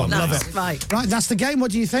 Beautiful. Oh, Love nice. it. Right. That's the game.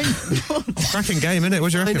 What do you think? Cracking game, isn't it?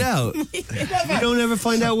 What do you reckon? Find out. You don't ever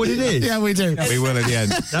find out what it is. Yeah, we do. We will at the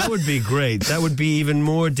end. That would be great. That would be even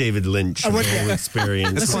more David Lynch would-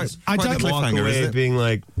 experience. It's quite- I quite don't the Walk cliffhanger, away isn't it? being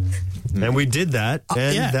like, and we did that,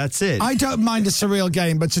 and Yeah. that's it. I don't mind a surreal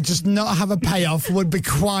game, but to just not have a payoff would be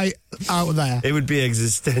quite out there. It would be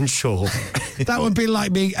existential. That would be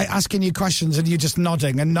like me asking you questions and you just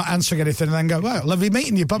nodding and not answering anything and then go, well, lovely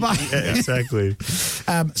meeting you. Bye-bye. Yeah, exactly.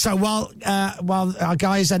 So while our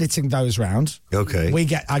guy is editing those round, Okay.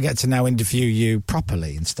 I get to now interview you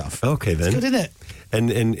properly and stuff. Okay, then. It's good, isn't it?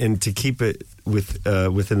 And to keep it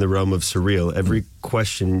within the realm of surreal, every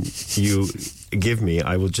question you give me,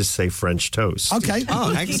 I will just say French toast. Okay.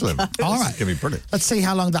 Oh, excellent. All right. It's going to be brilliant. Let's see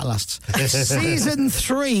how long that lasts. Season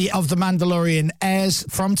 3 of The Mandalorian airs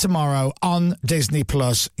from tomorrow on Disney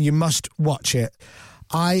Plus. You must watch it.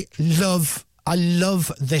 I love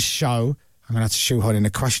this show. I'm going to have to shoehorn in a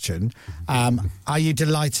question. Are you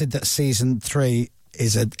delighted that season 3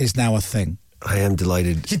 is now a thing? I am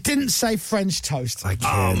delighted. You didn't say French toast. I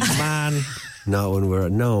can't. Oh, man. Not when we're...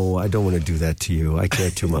 No, I don't want to do that to you. I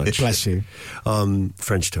care too much. Bless you.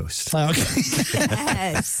 French toast. Oh, okay.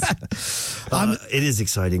 Yes. It is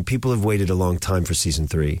exciting. People have waited a long time for season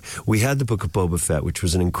 3. We had the Book of Boba Fett, which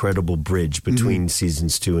was an incredible bridge between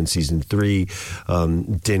seasons 2 and season 3.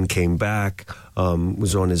 Din came back,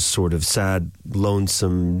 was on his sort of sad,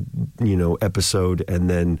 lonesome, episode,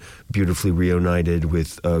 and then beautifully reunited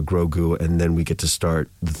with Grogu, and then we get to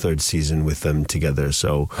start the 3rd season with them together.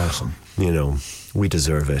 So, awesome. We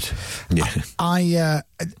deserve it. Yeah.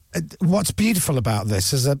 What's beautiful about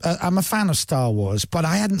this is I'm a fan of Star Wars, but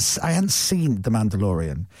I hadn't seen The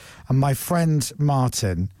Mandalorian, and my friend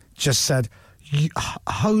Martin just said,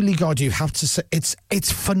 holy God, you have to say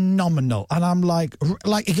it's phenomenal. And I'm like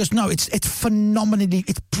he goes, no, it's phenomenally,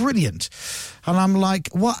 it's brilliant. And I'm like,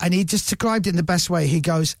 what? And he just described it in the best way. He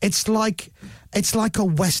goes, it's like a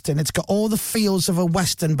Western. It's got all the feels of a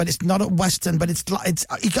Western, but it's not a Western. But and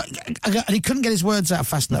he couldn't get his words out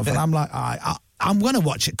fast enough. And I'm like, I'm going to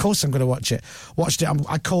watch it. Of course, I'm going to watch it. Watched it.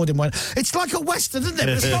 I called him. It's like a Western, isn't it? But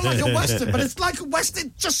it's not like a Western, but it's like a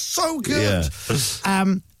Western. Just so good.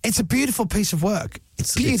 Yeah. It's a beautiful piece of work.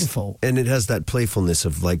 It's beautiful, and it has that playfulness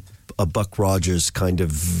of like a Buck Rogers kind of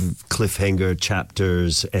cliffhanger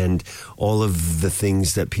chapters, and all of the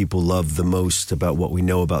things that people love the most about what we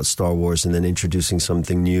know about Star Wars, and then introducing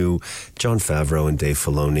something new. Jon Favreau and Dave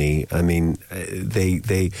Filoni. I mean,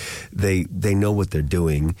 they know what they're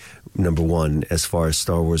doing. Number one, as far as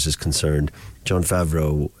Star Wars is concerned, Jon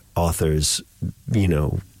Favreau authors,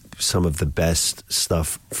 some of the best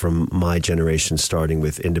stuff from my generation, starting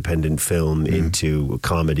with independent film into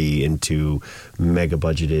comedy, into mega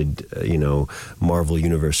budgeted, Marvel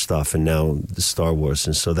Universe stuff, and now the Star Wars.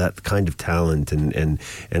 And so that kind of talent and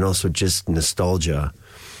also just nostalgia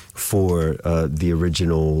for the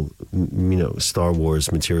original, Star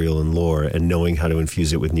Wars material and lore, and knowing how to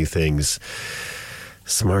infuse it with new things.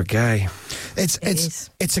 Smart guy.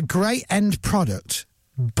 It's a great end product.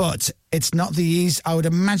 But it's not I would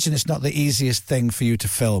imagine it's not the easiest thing for you to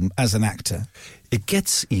film as an actor. It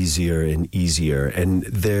gets easier and easier, and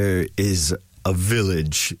there is a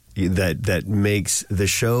village that makes the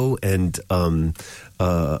show, and a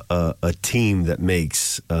team that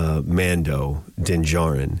makes Mando, Din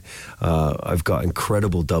Djarin. I've got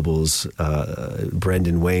incredible doubles,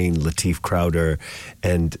 Brendan Wayne, Lateef Crowder,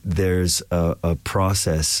 and there's a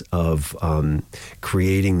process of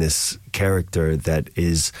creating this character that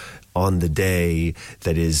is on the day,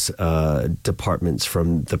 that is departments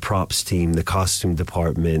from the props team, the costume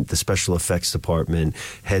department, the special effects department,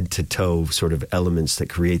 head to toe sort of elements that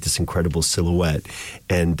create this incredible silhouette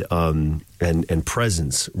and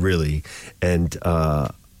presence, really. And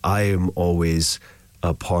I am always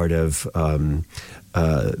a part of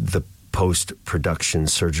the post-production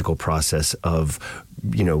surgical process of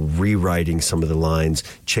rewriting some of the lines,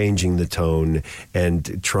 changing the tone,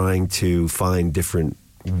 and trying to find different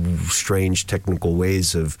strange technical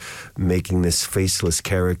ways of making this faceless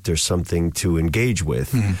character something to engage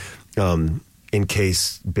with. In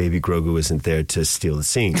case Baby Grogu isn't there to steal the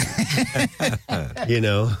scene.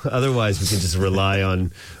 Otherwise we can just rely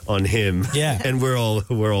on him. Yeah. And we're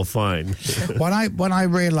all fine. When I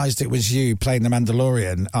realised it was you playing the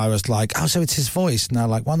Mandalorian, I was like, oh, so it's his voice. And they're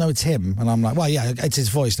like, well, no, it's him. And I'm like, well, yeah, it's his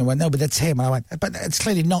voice. And I went, no, but that's him. And I went, but it's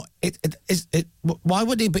clearly not. Why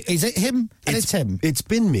would he be? Is it him? And it's him. It's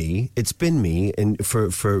been me, and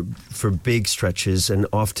for big stretches, and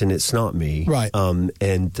often it's not me. Right.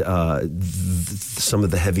 Some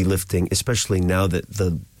of the heavy lifting, especially now that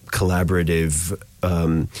the collaborative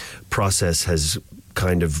process has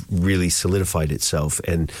kind of really solidified itself,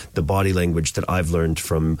 and the body language that I've learned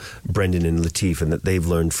from Brendan and Lateef, and that they've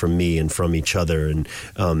learned from me and from each other, and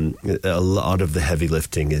a lot of the heavy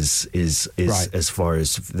lifting is right. As far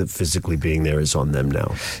as the physically being there is on them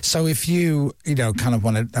now. So if you kind of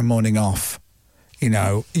want a morning off,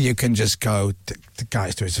 you can just go, the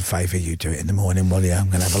guys, do us a favour, you do it in the morning, will you? I'm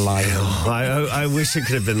going to have a lie. I wish it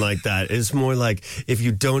could have been like that. It's more like if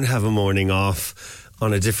you don't have a morning off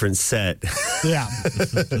on a different set,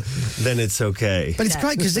 then it's okay. But it's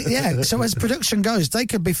great because, so as production goes, they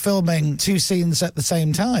could be filming 2 scenes at the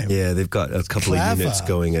same time. Yeah, they've got a couple of units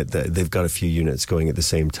going they've got a few units going at the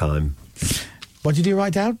same time. What did you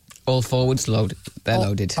write down? All forwards loaded. They're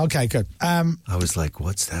loaded. Okay, good. I was like,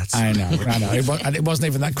 what's that? I know. And it wasn't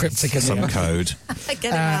even that cryptic. Some code. Get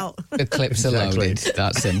it out. The clips are loaded.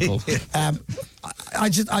 That simple. I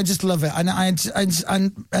just love it. And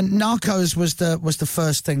Narcos was the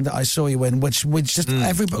first thing that I saw you in, which just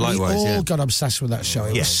everybody, likewise, we all got obsessed with that show.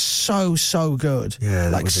 It was so good.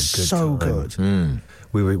 Yeah, that was a good so time.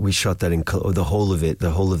 Good. We shot that in the whole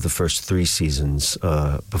of the first 3 seasons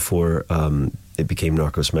before it became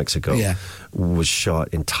Narcos Mexico. Yeah. Was shot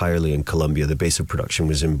entirely in Colombia. The base of production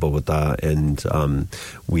was in Bogota, and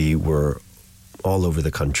we were all over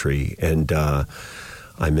the country. And I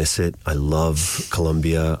miss it. I love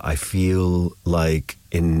Colombia. I feel like,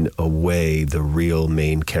 in a way, the real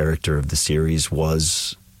main character of the series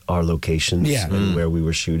was our locations and where we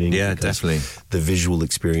were shooting. Yeah, definitely. The visual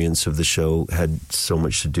experience of the show had so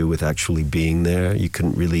much to do with actually being there. You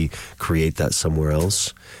couldn't really create that somewhere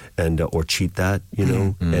else, and or cheat that,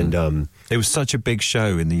 And it was such a big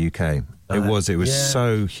show in the UK. It was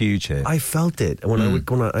so huge here. I felt it when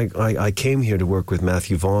I came here to work with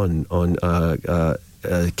Matthew Vaughn on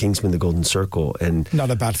Kingsman: The Golden Circle, and not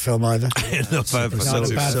a bad film either. Not bad for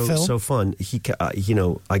Not a bad film. so fun.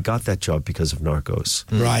 I got that job because of Narcos,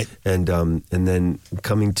 Right. And then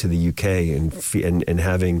coming to the UK and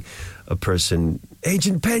having a person,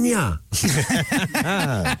 Agent Pena,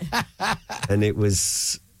 and it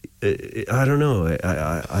was. I don't know.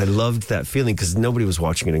 I loved that feeling because nobody was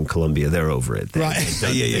watching it in Colombia. They're over it. They're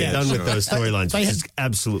done with those storylines, which is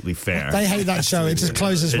absolutely fair. They hate that show. It just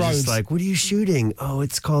closes They're roads. just like, what are you shooting? Oh,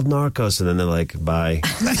 it's called Narcos. And then they're like, bye.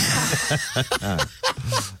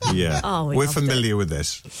 Yeah. Oh, we We're loved familiar with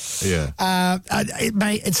this. Yeah.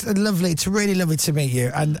 Mate, it's lovely. It's really lovely to meet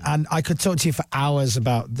you, and I could talk to you for hours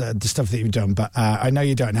about the stuff that you've done, but I know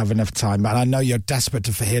you don't have enough time, and I know you're desperate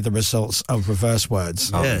to hear the results of Reverse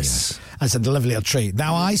Words. Oh, yes. As a lovely little treat.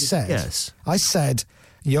 Now, I said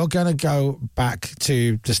you're going to go back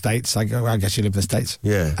to the States. I guess you live in the States.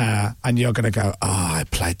 Yeah. And you're going to go, I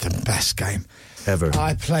played the best game ever.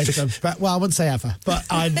 I played the best. Well, I wouldn't say ever, but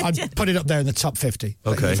I'd put it up there in the top 50.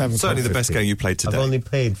 Okay. Certainly the best game you played today. I've only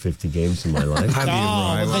played 50 games in my life. Have you,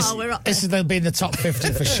 Ryan? This will be in the top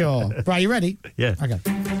 50 for sure. Right, you ready? Yeah. Okay.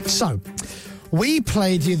 So, we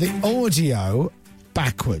played you the audio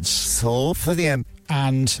backwards. So for them.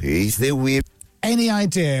 And is the whip. Any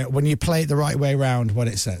idea when you play it the right way round what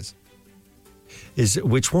it says? Is it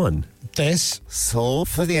which one? This. So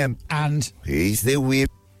for them. And is the whip.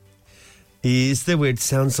 Is the weird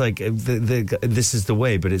sounds like this is the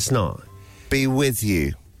way, but it's not. Be with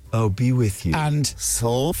you. Oh, be with you. And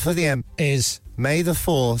so for them is may the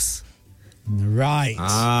force. Right.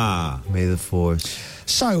 May the force.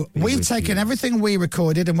 So we've taken everything we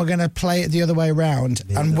recorded and we're going to play it the other way around.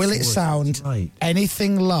 And will it sound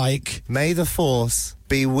anything like May the force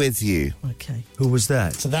be with you? Okay. Who was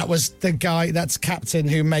that? So that was the guy, that's Captain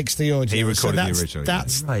who makes the audio. He recorded so the original.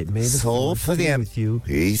 That's right. May the so force for be them with you.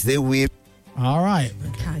 He's the whip. All right.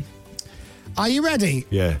 Okay. Are you ready?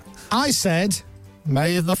 Yeah. I said,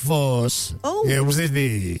 May the force. Oh. It was in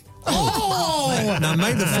the. Oh! Now,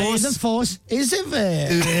 may the May force. the force is in there.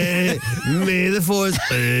 May the force.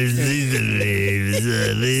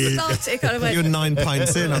 You're 9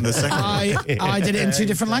 pints in on the second. I did it in two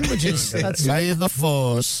different languages. That's May the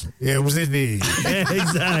force. It was in the.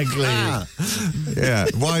 Exactly. Yeah.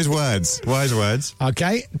 Wise words. Wise words.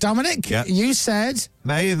 Okay, Dominic, Yeah. you said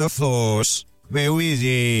May the force be with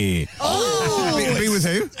you. Be with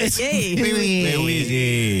who? Be with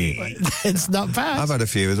you. it's not bad. I've had a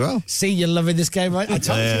few as well. See, you're loving this game, right? I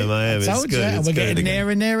told I you. am. I It's told good. you. It's And we're good. getting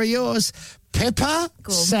nearer and nearer yours. Pippa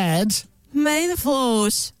said, May the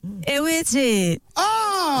force be with you.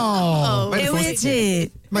 oh! May Be the force- with you.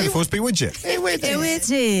 May the force be with you. Be with Be you. with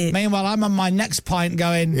you. Meanwhile, I'm on my next pint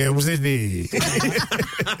going, It was in the.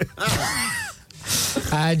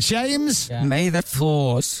 James, May the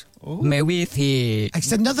force be with you.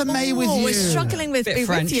 it's another May with Oh, you. we're struggling with Bit be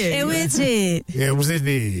French. with you. Be with you. It was in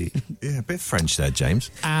the. Yeah, a bit French there,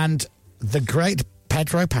 James. And the great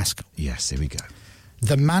Pedro Pascal, Yes, here we go.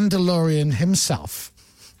 the Mandalorian himself.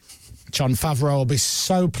 John Favreau will be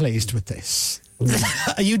so pleased with this.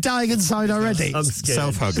 Are you dying inside already? I'm scared.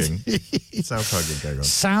 Self-hugging. Self-hugging going on.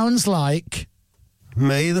 Sounds like...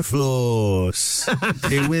 May the force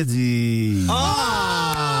be with you.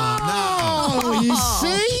 Oh, you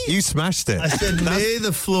see? You smashed it. I said, may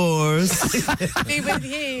the floors Be with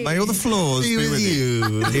you. May all the floors be with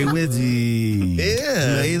you. Be with you.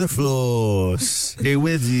 Yeah. May the floors be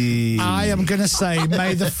with you. I am going to say,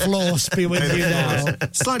 may the floss be with you now.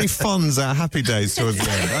 Slightly fonds our happy days towards the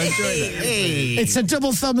end. I enjoyed it. It's a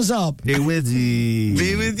double thumbs up. Be with you.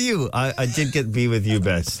 Be with you. I did get be with you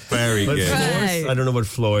best. Very But good. floors, I don't know what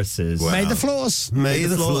floors is. May the floss. May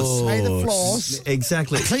the floors. May the floss.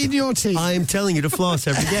 Exactly. Clean your teeth. I'm telling you to floss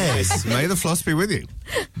every day. May the floss be with you.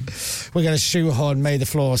 We're going to shoehorn May the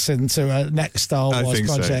Floss into a next Star I Wars think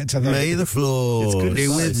so. project. I think. May the floors be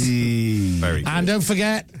with you. Very good. And don't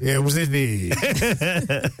forget, It was in the.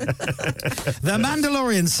 The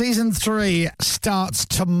Mandalorian Season 3 starts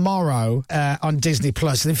tomorrow on Disney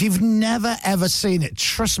Plus. And if you've never, ever seen it,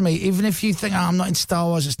 trust me, even if you think, I'm not in Star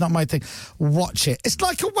Wars, it's not my thing, watch it. It's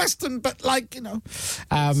like a Western, but like, you know.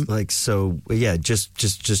 Like, so, yeah, just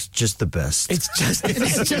the best. It's just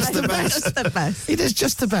the best. Just the best. It is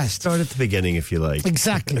just the best. Start at the beginning if you like.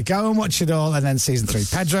 Exactly. Go and watch it all and then Season 3.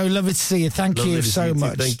 Pedro, lovely to see you. Thank Lovely you to see so you too.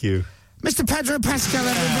 much. Thank you. Mr. Pedro Pascal,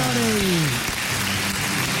 everybody.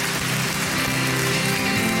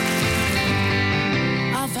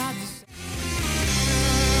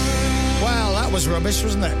 Well, that was rubbish,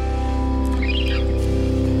 wasn't it?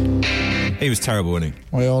 He was terrible, wasn't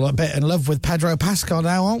We're all a bit in love with Pedro Pascal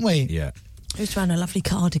now, aren't we? he? Yeah. He was wearing a lovely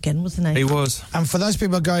cardigan, wasn't he? He was. And for those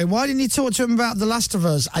people going, why didn't you talk to him about The Last of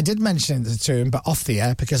Us? I did mention it to him, but off the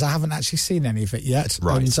air, because I haven't actually seen any of it yet.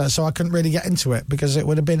 Right. And so I couldn't really get into it, because it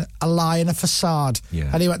would have been a lie and a facade. Yeah.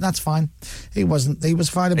 And he went, that's fine. He wasn't. He was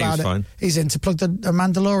fine about it. Fine. He's into plug the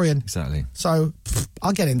Mandalorian. Exactly. So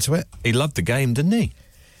I'll get into it. He loved the game, didn't he?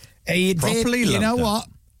 He Properly did. You know loved it. what?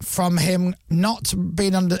 From him not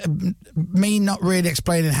being me not really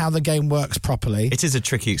explaining how the game works properly. It is a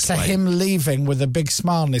tricky To explain. him leaving with a big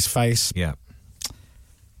smile on his face. Yeah.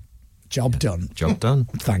 Job done. Job done.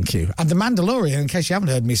 Thank you. And The Mandalorian, in case you haven't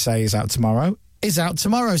heard me say, is out tomorrow.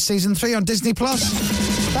 Season 3 on Disney Plus.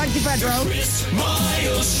 Thank you, Pedro. The Chris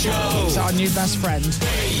Miles Show. It's our new best friend.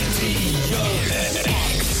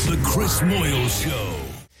 The Chris Moyle Show.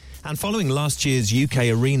 And following last year's UK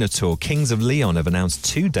Arena Tour, Kings of Leon have announced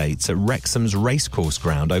 2 dates at Wrexham's Racecourse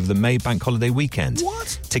Ground over the May Bank Holiday weekend.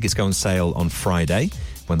 What? Tickets go on sale on Friday,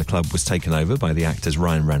 when the club was taken over by the actors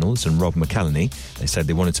Ryan Reynolds and Rob McElhenney. They said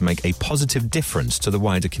they wanted to make a positive difference to the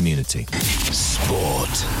wider community.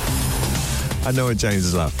 Sport. I know what James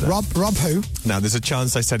is after. Rob who? Now, there's a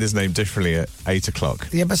chance I said his name differently at 8 o'clock.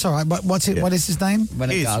 Yeah, but it's all right. What is his name?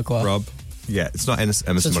 Is Rob. Yeah, it's not Emerson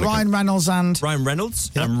So it's Monaghan. Ryan Reynolds and... Ryan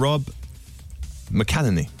Reynolds and Rob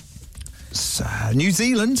McElhenney. So, New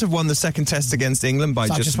Zealand have won the second test against England by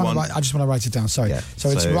So just one. I just want to write it down, sorry. Yeah. So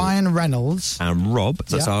it's So- Ryan Reynolds. And Rob,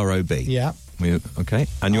 that's Yeah. R-O-B. Yeah. Okay.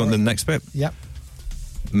 And you want the next bit? Yep.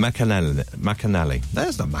 McAnally.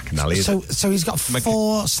 There's not McAnally, is it? So he's got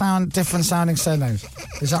 4 different sounding surnames.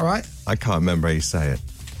 Is that right? I can't remember how you say it.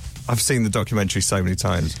 I've seen the documentary so many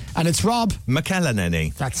times. And it's Rob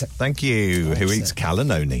McElhenney. That's it. Thank you. Who eats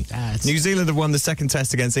cannelloni. New Zealand have won the second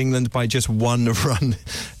test against England by just 1 run.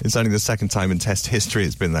 It's only the second time in test history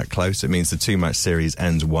it's been that close. It means the 2-match series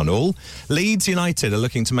ends 1-1. Leeds United are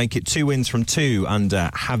looking to make it 2 wins from 2 under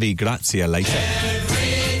Javi Gracia later.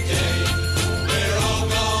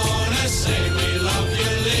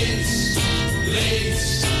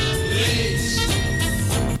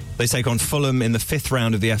 They take on Fulham in the 5th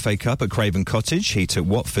round of the FA Cup at Craven Cottage. He took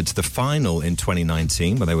Watford to the final in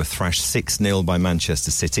 2019, where they were thrashed 6-0 by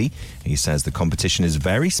Manchester City. He says the competition is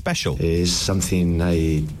very special. It's something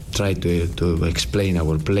I try to explain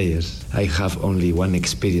our players. I have only one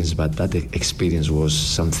experience, but that experience was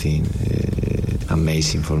something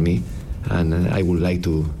amazing for me, and I would like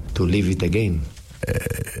to live it again.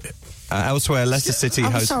 Elsewhere, Leicester City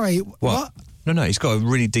I'm hosts... sorry, what? No, he's got a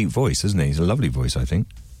really deep voice, hasn't he? He's a lovely voice, I think.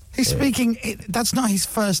 He's speaking... That's not his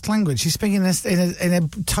first language. He's speaking this in a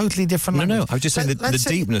totally different language. No, I was just saying the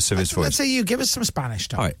deepness of his voice. Let's say you give us some Spanish,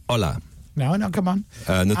 Tom. All right, hola. No, come on.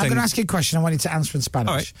 I'm going to ask you a question. I want you to answer in Spanish.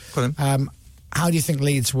 All right, go on. How do you think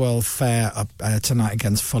Leeds will fare up tonight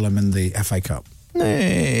against Fulham in the FA Cup?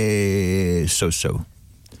 So-so.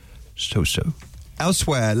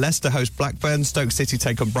 Elsewhere, Leicester host Blackburn, Stoke City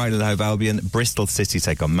take on Brighton and Hove Albion, Bristol City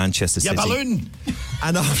take on Manchester City. Yeah, balloon!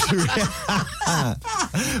 And after...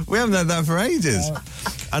 we haven't had that for ages.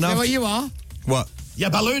 And You know after, what you are? What? Yeah,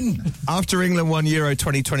 balloon! After England won Euro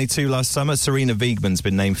 2022 last summer, Serena Wiegman's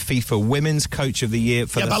been named FIFA Women's Coach of the Year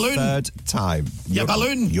for the balloon. 3rd time. Yeah,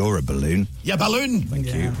 balloon! You're a balloon. Yeah, balloon!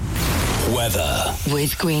 Thank you. Weather.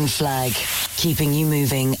 With Green Flag, keeping you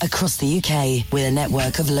moving across the UK with a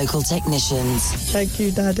network of local technicians. Thank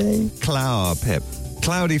you, Daddy. Pip.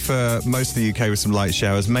 Cloudy for most of the UK with some light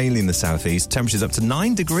showers, mainly in the southeast. Temperatures up to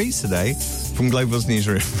 9 degrees today. From Global's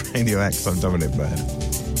newsroom, Radio X, I'm Dominic Byrne.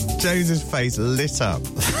 James's face lit up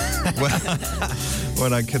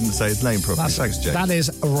when I couldn't say his name properly. Thanks, James. That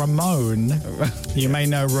is Ramon. You may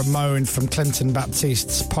know Ramon from Clinton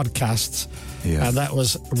Baptiste's podcast. Yeah. That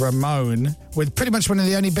was Ramon with pretty much one of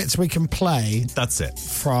the only bits we can play. That's it.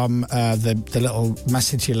 From the little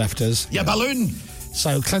message he left us. Yeah, balloon!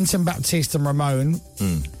 So Clinton Baptiste and Ramon.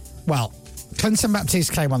 Well, Clinton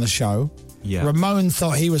Baptiste came on the show. Yeah. Ramon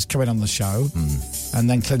thought he was coming on the show. And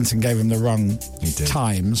then Clinton gave him the wrong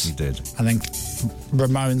times. He did. And then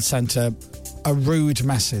Ramon sent a rude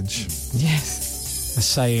message. Yes.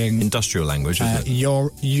 Saying industrial language, isn't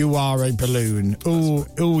it? You are a balloon.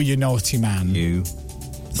 Ooh, you naughty man. You.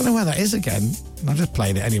 I don't know where that is again. I just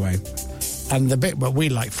played it anyway. And the bit what we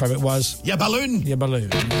liked from it was Yeah, balloon. Yeah, balloon.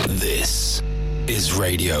 This is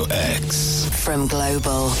Radio X. From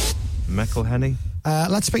Global. McElhenney.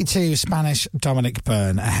 Let's speak to Spanish Dominic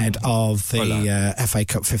Byrne ahead of the FA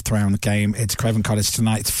Cup 5th round game. It's Craven Cottage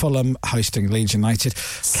tonight. Fulham hosting Leeds United.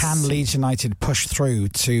 Can Leeds United push through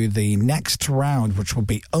to the next round, which will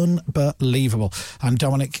be unbelievable? And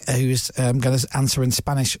Dominic, who's going to answer in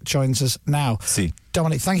Spanish, joins us now. Si.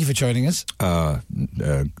 Dominic, thank you for joining us.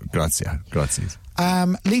 Gracias.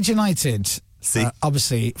 Leeds United See?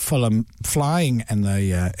 Obviously, Fulham flying in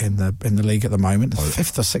the league at the moment,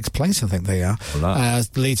 5th or 6th place, I think they are.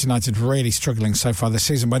 Leeds United really struggling so far this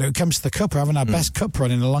season. When it comes to the cup, we're having our best cup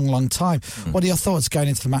run in a long, long time. What are your thoughts going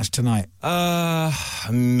into the match tonight?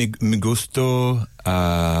 Mi gusto,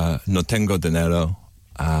 no tengo dinero,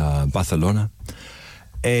 Barcelona,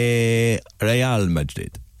 Real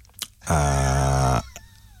Madrid.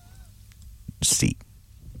 Sí.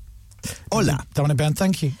 Hola. Dominic Byrne,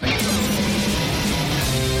 thank you.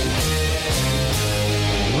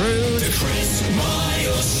 The Chris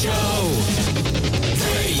Miles Show.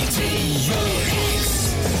 Radio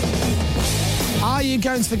X. Are you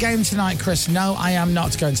going to the game tonight, Chris? No, I am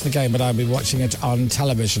not going to the game, but I'll be watching it on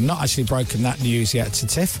television. Not actually broken that news yet to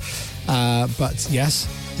Tiff, but yes.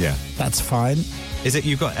 Yeah. That's fine. Is it,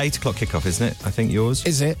 you've got 8 o'clock kickoff, isn't it? I think yours?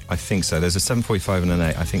 Is it? I think so. There's a 7:45 and an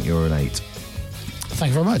 8. I think you're an 8. Thank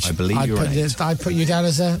you very much. I believe you're an 8. I put you down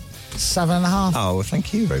as a 7.5. Oh, well,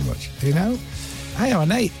 thank you very much. You know? Hey, I'm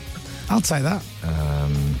an 8. I'll take that.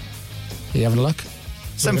 You having a look?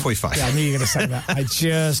 7:45. Yeah, I knew you were going to say that. I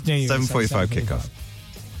just knew you were going to say 7:45 kickoff.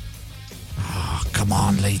 Oh, come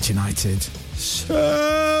on, Leeds United.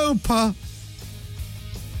 Super.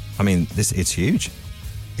 I mean, it's huge.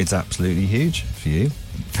 It's absolutely huge for you.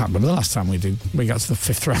 Can't remember the last time we got to the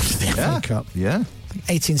 5th round of the FA Cup. Yeah.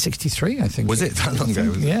 1863, I think. Was it that long ago?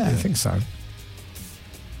 Was it? Yeah, I think so.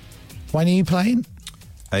 When are you playing?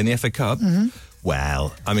 In the FA Cup? Mm-hmm.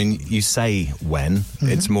 Well, I mean, you say when.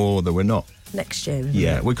 It's more that we're not. Next year.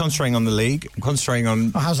 Yeah, we're concentrating on the league. Concentrating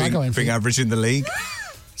on how's that going being average in the league.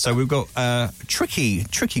 So we've got a tricky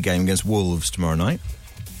game against Wolves tomorrow night.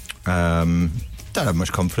 Don't have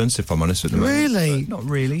much confidence, if I'm honest, at the moment. Really? Not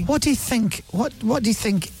really. What do you think? What do you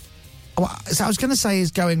think? Well, so I was going to say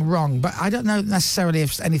is going wrong, but I don't know necessarily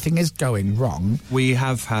if anything is going wrong. We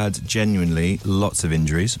have had genuinely lots of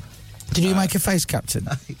injuries. Did you make a face, Captain?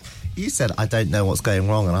 You said, I don't know what's going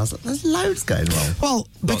wrong, and I was like, there's loads going wrong. Well,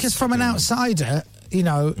 because from an outsider, you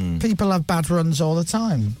know, people have bad runs all the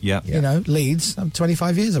time. Yeah. You know, Leeds, I'm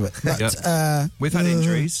 25 years of it. But, we've had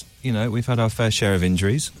injuries. You know, we've had our fair share of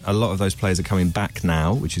injuries. A lot of those players are coming back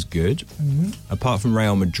now, which is good. Mm-hmm. Apart from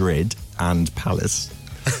Real Madrid and Palace.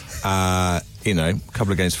 You know, a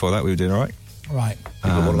couple of games before that, we were doing all right. Right.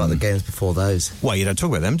 But what about the games before those? Well, you don't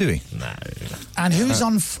talk about them, do we? No. And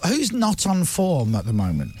who's not on form at the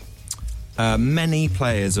moment? Many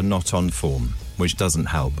players are not on form, which doesn't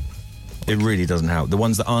help. It really doesn't help. The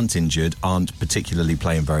ones that aren't injured aren't particularly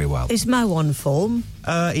playing very well. Is Mo on form?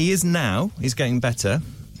 He is now. He's getting better,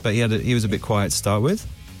 but he was a bit quiet to start with.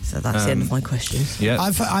 So that's the end of my questions. Yeah,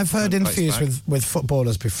 I've heard interviews with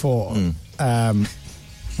footballers before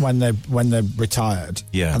when they retired.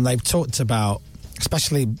 Yeah, and they've talked about,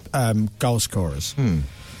 especially goal scorers,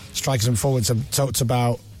 strikers and forwards have talked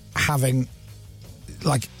about having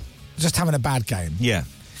just having a bad game. Yeah,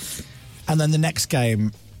 and then the next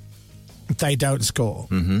game they don't score.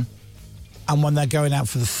 Mm-hmm. And when they're going out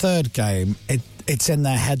for the third game, it's in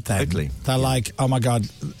their head then. Totally. They're like, oh my God,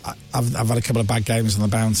 I've had a couple of bad games on the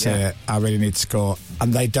bounce here. I really need to score.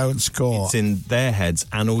 And they don't score. It's in their heads,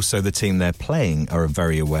 and also the team they're playing are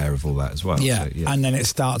very aware of all that as well. Yeah. So, And then it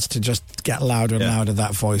starts to just get louder and louder,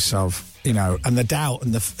 that voice of, you know, and the doubt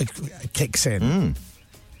and it kicks in.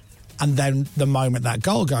 And then the moment that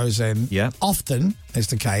goal goes in, often is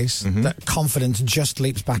the case, that confidence just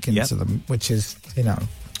leaps back into them, which is, you know.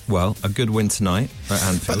 Well, a good win tonight at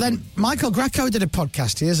Anfield. But then Michael Greco did a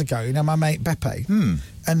podcast years ago, you know, my mate Beppe,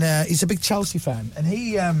 and he's a big Chelsea fan, and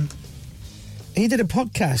he did a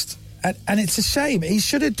podcast, and it's a shame. He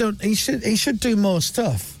should have done. He should do more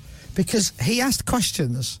stuff, because he asked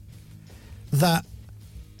questions that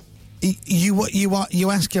you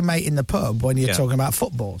ask your mate in the pub when you're talking about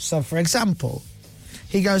football. So, for example,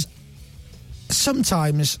 he goes,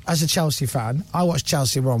 sometimes, as a Chelsea fan, I watch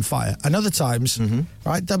Chelsea, we're on fire. And other times,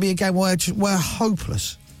 right, there'll be a game where we're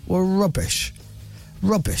hopeless. We're rubbish.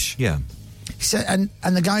 Yeah. He said,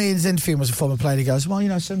 and the guy in his interview was a former player. He goes, well, you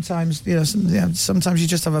know, sometimes you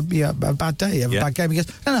just have a bad day, you have a bad game. He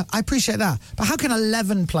goes, no, I appreciate that. But how can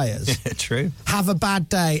 11 players True. have a bad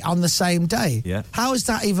day on the same day? Yeah. How is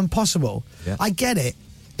that even possible? Yeah. I get it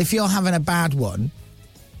if you're having a bad one.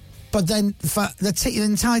 But then for the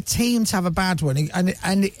entire team to have a bad one,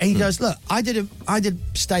 and he goes, look, I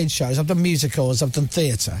did stage shows, I've done musicals, I've done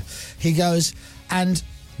theatre. He goes, and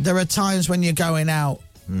there are times when you're going out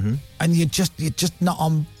and you're just not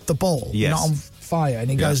on the ball, you're not on fire. And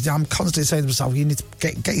he goes, I'm constantly saying to myself, you need to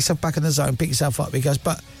get yourself back in the zone, pick yourself up. He goes,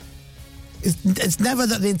 but it's never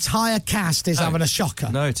that the entire cast is having a shocker.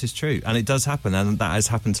 No, it is true, and it does happen, and that has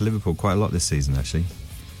happened to Liverpool quite a lot this season. Actually,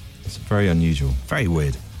 it's very unusual, very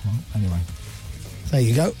weird. Well, anyway. There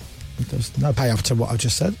you go. There's no payoff to what I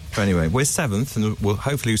just said. But anyway, we're 7th and we'll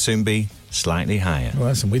hopefully soon be slightly higher. Well,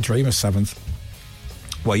 listen, we dream of 7th.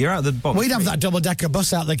 Well, you're out of the bottom. We'd have that double-decker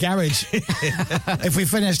bus out the garage if we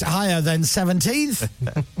finished higher than 17th.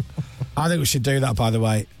 I think we should do that, by the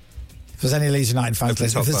way. If there's any Leeds United fans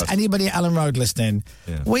listening, if there's anybody at Ellen Road listening,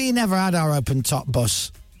 we never had our open-top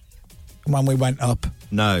bus when we went up.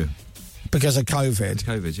 No. Because of COVID.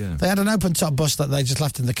 COVID, yeah. They had an open-top bus that they just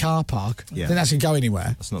left in the car park. Yeah. Didn't actually go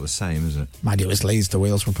anywhere. That's not the same, is it? Mind you, it was Leeds. The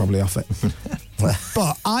wheels were probably off it.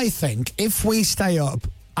 But I think if we stay up,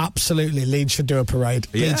 absolutely, Leeds should do a parade.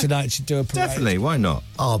 Yeah. Leeds United should do a parade. Definitely, why not?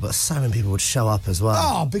 Oh, but so many people would show up as well.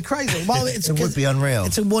 Oh, it'd be crazy. Well, it would be unreal.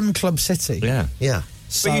 It's a one-club city. Yeah. Yeah.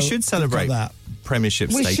 So but you should celebrate that.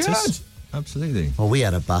 Premiership We status. should. Absolutely. Well, we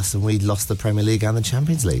had a bus and we lost the Premier League and the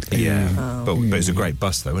Champions League. Yeah. But it was a great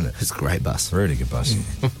bus, though, wasn't it? It's a great bus. Really good bus.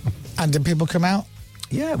 And did people come out?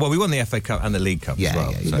 Yeah. Well, we won the FA Cup and the League Cup as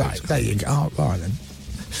well. So right, there you go. Oh, all right, then.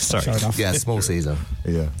 Sorry. Fair enough. Yeah, small season.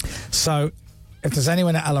 Yeah. So, if there's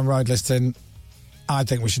anyone at Ellen Road listening, I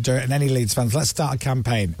think we should do it. And any Leeds fans, let's start a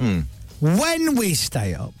campaign. When we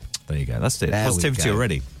stay up. There you go. That's it. There Positivity we go.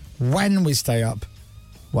 already. When we stay up,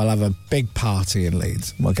 we'll have a big party in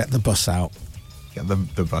Leeds. We'll get the bus out. Get the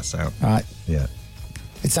bus out. All right. Yeah.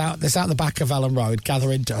 It's out the back of Ellen Road,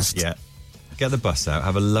 gathering dust. Yeah. Get the bus out.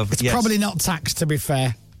 Have a lovely... It's probably not taxed, to be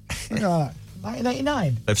fair. Look at that.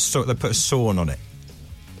 1989. They've put a sawn on it.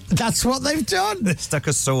 That's what they've done. They stuck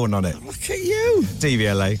a sawn on it. Look at you.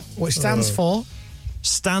 DVLA. Which stands for?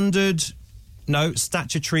 Statutory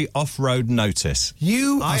Off-Road Notice.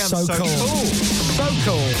 You I are am so cool. So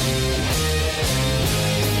cool.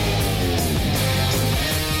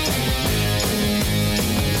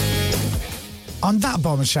 On that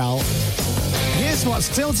bombshell, here's what's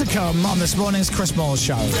still to come on this morning's Chris Moore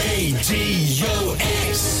Show. Radio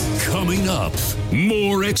X. Coming up,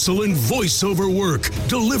 more excellent voiceover work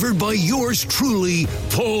delivered by yours truly,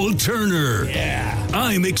 Paul Turner. Yeah.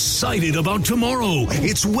 I'm excited about tomorrow.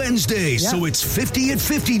 It's Wednesday, so it's 50 at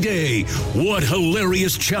 50 day. What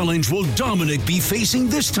hilarious challenge will Dominic be facing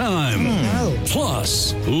this time?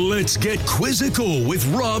 Plus, let's get quizzical with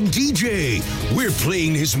Rob DJ. We're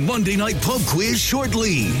playing his Monday night pub quiz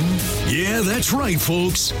shortly. Yeah, that's right,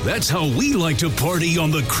 folks. That's how we like to party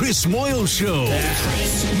on the Chris Moyle Show.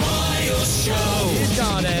 Chris Moyle Show. You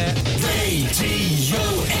got it. Radio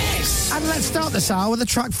X. And let's start this hour with a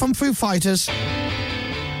track from Foo Fighters.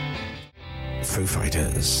 Foo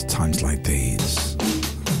Fighters, times like these.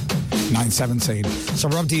 9:17. So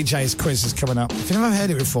Rob DJ's quiz is coming up. If you've never heard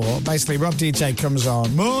it before, basically Rob DJ comes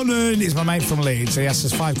on. Morning! He's my mate from Leeds. He asks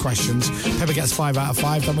us 5 questions. Pepper gets 5 out of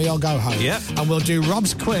 5, then we all go home. Yep. And we'll do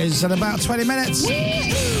Rob's quiz in about 20 minutes. No, 10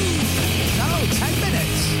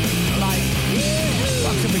 minutes. Like,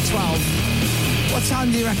 that could be 12. What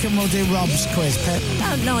time do you reckon we'll do Rob's quiz, Pip?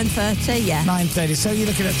 About 9:30, yeah. 9:30. So you're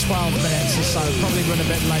looking at 12 minutes or so. Probably run a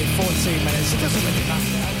bit late. 14 minutes. It doesn't really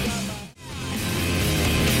matter.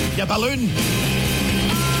 Your balloon.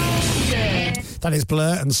 That is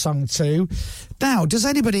Blur and Song 2. Now, does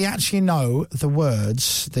anybody actually know the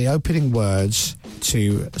words, the opening words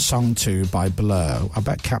to Song 2 by Blur? I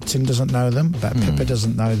bet Captain doesn't know them. I bet Pippa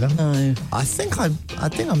doesn't know them. No. I think I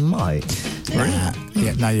might. Yeah,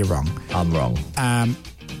 no, you're wrong. I'm wrong.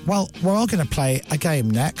 Well, we're all going to play a game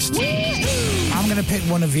next. I'm going to pick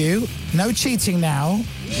one of you. No cheating now.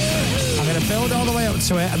 I'm going to build all the way up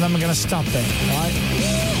to it, and then we're going to stop it, right?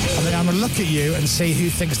 And then I'm going to look at you and see who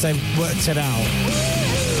thinks they've worked it out.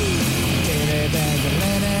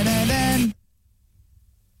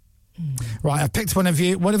 Right, I've picked one of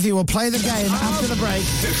you. One of you will play the game after the break.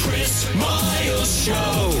 The Chris Miles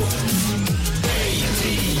Show.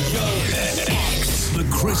 Radio X. The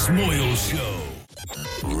Chris Moyle Show.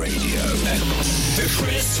 Radio X. The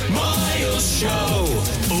Chris Miles Show.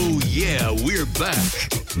 Oh, yeah, we're back.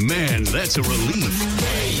 Man, that's a relief.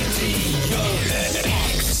 Radio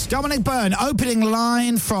X. Dominic Byrne, opening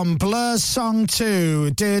line from Blur's Song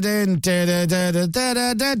 2. Woohoo!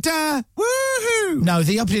 No,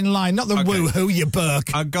 the opening line, not the woohoo, you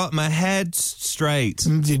Burke. I got my head straight.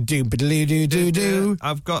 Do-do-do-do-do.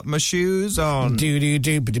 I've got my shoes on.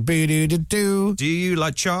 Do-do-do-do-do-do. Do you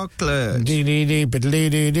like chocolate?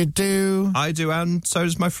 Do-do-do-do-do-do. I do, and so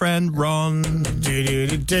does my friend Ron.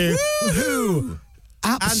 Do-do-do-do. Woohoo!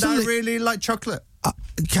 Absolutely. And I really like chocolate.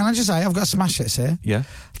 Can I just say, I've got smash-hits here. Yeah.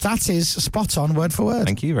 That is spot on, word for word.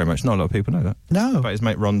 Thank you very much. Not a lot of people know that. No. About his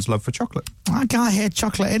mate Ron's love for chocolate. I can't hear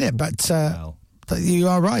chocolate in it, but you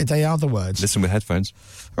are right. They are the words. Listen with headphones.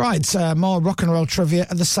 Right, more rock and roll trivia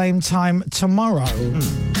at the same time tomorrow.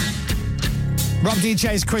 Rob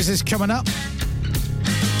DJ's quiz is coming up.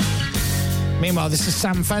 Meanwhile, this is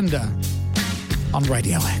Sam Fender on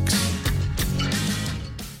Radio X.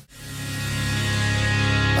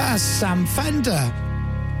 That's Sam Fender.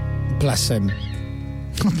 Bless him.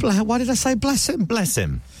 Why did I say bless him? Bless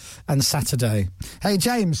him. And Saturday. Hey,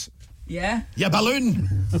 James. Yeah? Yeah,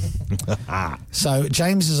 balloon. So,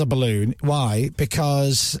 James is a balloon. Why?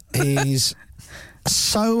 Because he's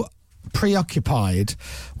so preoccupied.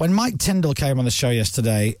 When Mike Tyndall came on the show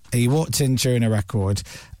yesterday, he walked in during a record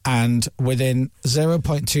and within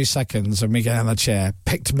 0.2 seconds of me getting on the chair,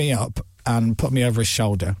 picked me up and put me over his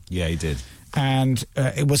shoulder. Yeah, he did. And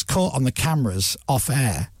it was caught on the cameras off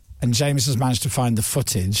air. And James has managed to find the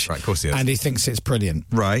footage. Right, of course he has. And he thinks it's brilliant.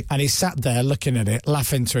 Right. And he sat there looking at it,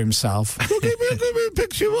 laughing to himself. Look at me,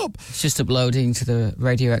 picks you up. It's just uploading to the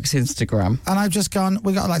Radio X Instagram. And I've just gone,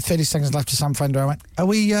 we got like 30 seconds left to Sam Fender. I went, are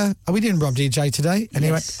we doing Rob DJ today? And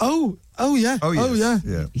he went, oh yeah.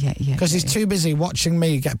 Yeah. Because he's too busy watching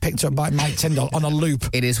me get picked up by Mike Tyndall on a loop.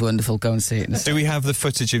 It is wonderful. Go and see it. Do we have the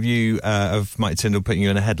footage of you, of Mike Tyndall putting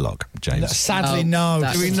you in a headlock, James? Sadly, no.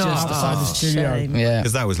 that's Do we not? just Outside the studio. shame. Yeah.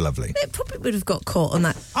 Because that was lovely. It probably would have got caught on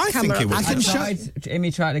that I camera. think it would. I can show.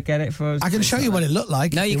 Amy tried to get it for us. I can show you what it looked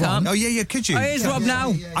like. No, you can't. Oh, yeah, could you? Oh, here's Rob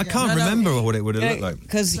now. I can't remember what it would have looked like.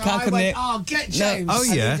 Because you So can't I come went, near. get James. Oh,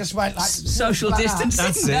 And yeah. he just went like Social like distancing.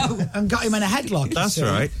 That's it. No. and got him in a headlock. That's you see.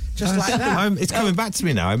 right. Just like that. It's coming back to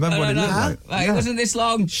me now. I remember what it looked like. Like, it wasn't this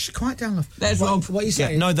long. Shh, quiet down, love. There's Rob. What are you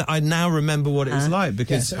saying? Yeah, no, that I now remember what it was like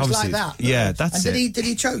because so it's obviously, like that. yeah, that's and it. Did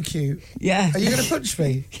he choke you? Yeah. Are you going to punch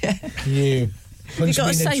me? Yeah. You. Punch got me a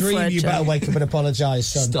in a safe dream. word, You Joe? better wake up and apologise,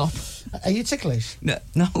 son. Stop. Are you ticklish? No.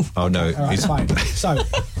 Oh no, All right, he's fine. So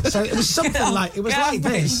it was something like it was like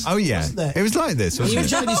this. Oh yeah, wasn't it? it was like this. You Wasn't it?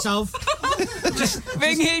 enjoyed yourself.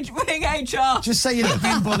 Ring HR. Just say you're not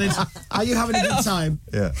being bullied. Are you having a good time?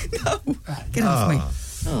 Yeah. Get off me.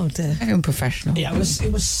 Oh dear. Very unprofessional. Yeah,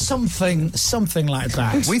 it was something like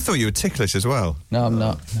that. We thought you were ticklish as well. No, I'm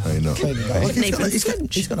not. No, you're not.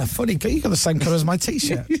 He's got a funny. You got the same colour as my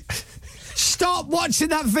t-shirt. Stop watching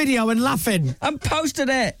that video and laughing. I'm posting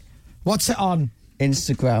it. What's it on?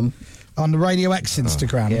 Instagram. On the Radio X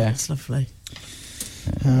Instagram. Yeah. That's lovely.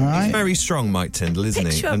 All right. He's very strong, Mike Tyndall, isn't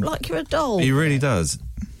Picture he? you up And like you're a doll. he really does.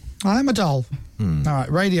 I'm a doll. All right,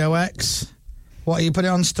 Radio X. What, you put it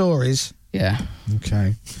on stories? Yeah.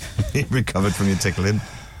 Okay. He recovered from your tickling.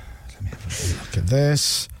 Look at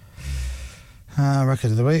this.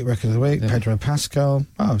 Record of the week, Pedro Pascal.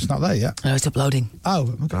 Oh, it's not there yet. No, it's uploading. Oh,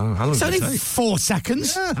 okay. Oh, how long It's did only it take? 4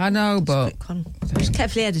 seconds. Yeah, I know, but It was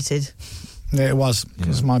carefully edited. it was,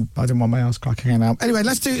 because I didn't want my ass cracking out. Anyway,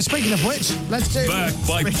 let's do, speaking of which, let's do... Back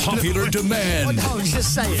by popular demand. Oh, no,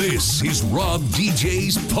 just say it. This is Rob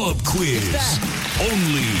DJ's Pub Quiz.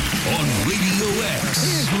 Only on Radio X.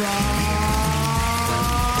 Here's Rob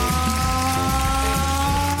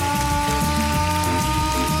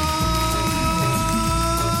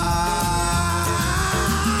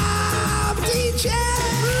DJ.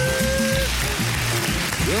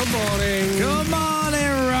 Good morning. Good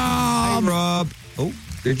morning, Rob. Hey, Rob. Oh,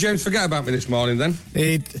 Did James forget about me this morning then?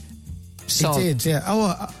 He did, yeah.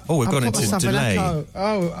 Oh, we've I gone put into myself in delay. echo.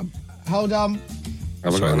 Oh, hold on.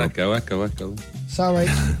 Have I got an echo? Sorry.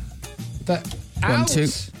 1, 2.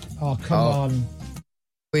 Oh, come on.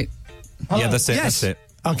 Wait. Yeah, that's it. Yes. That's it.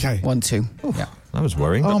 Okay. 1, 2. Yeah. That was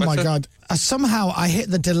worrying. Oh But my better. God! Somehow I hit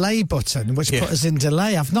the delay button, which put us in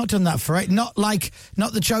delay. I've not done that for it. Not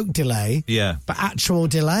the joke delay. Yeah. But actual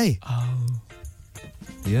delay.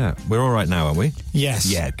 Yeah, we're all right now, aren't we? Yes.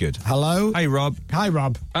 Yeah, good. Hello. Hey, Rob. Hi,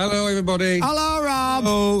 Rob. Hello, everybody. Hello, Rob.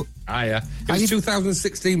 Oh, Hiya. It was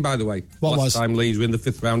 2016, by the way. What Last was? time Leeds were in the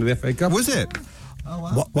 5th round of the FA Cup. was it?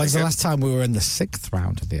 When's the last time we were in the 6th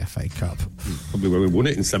round of the FA Cup? Probably when we won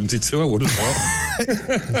it in 72, I would have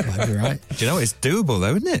thought. Might be right. Do you know, it's doable,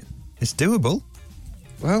 though, isn't it? It's doable.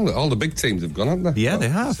 Well, all the big teams have gone, haven't they? Yeah, they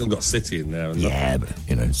have. Still got City in there. And Yeah, but,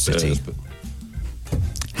 you know, City. Spurs, but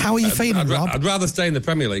How are you feeling, Rob? I'd rather stay in the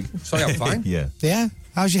Premier League. Sorry, I'm fine. Yeah. Yeah.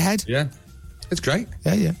 How's your head? Yeah. It's great.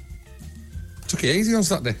 Yeah. Took it easy on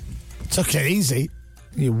Saturday. Took it easy.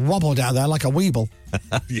 You wobbled out there like a weeble.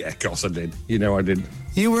 Yeah, of course I did. You know I did.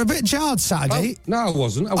 You were a bit jarred Saturday. No, I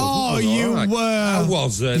wasn't. I wasn't. Oh, I was you all right. were. I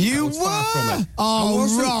wasn't. You I was far were. from it. Oh, I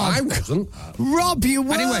wasn't. Rob. I wasn't. Rob, you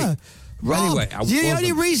were. Anyway, Rob, I the wasn't.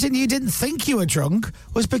 only reason you didn't think you were drunk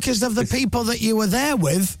was because of the people that you were there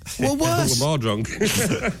with were worse. We're more drunk.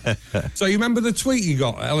 So you remember the tweet you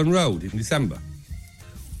got at Ellen Road in December?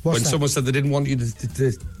 What's when that? someone said they didn't want you to,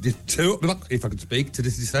 if I could speak, to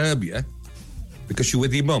disturb you because you're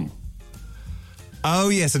with your mum. Oh,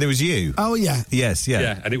 yes, and it was you. Oh, yeah. Yes, yeah.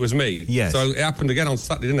 Yeah, and it was me. Yes. So it happened again on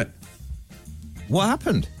Saturday, didn't it? What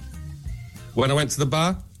happened? When I went to the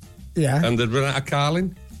bar, Yeah. And they'd run out of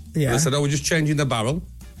Carling. Yeah. And they said, we're just changing the barrel.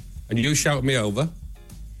 And you shouted me over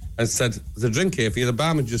and said, there's a drink here for you. The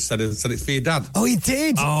barman just said it's for your dad. Oh, he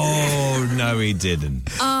did? Oh, no, he didn't.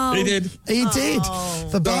 Oh. He did. He did.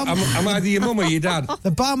 The barman... I'm either your mum or your dad.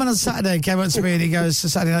 The barman on Saturday came up to me and he goes,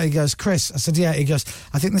 Saturday night, he goes, Chris, I said, yeah. He goes,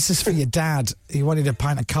 I think this is for your dad. He wanted a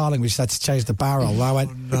pint of Carling. We just had to change the barrel. And I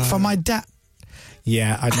went, for my dad?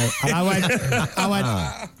 Yeah, I know. And I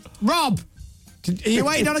went, Rob, are you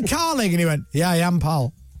waiting on a Carling? And he went, yeah, I am,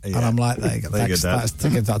 pal. Yeah. And I'm like, there you go. Thanks, to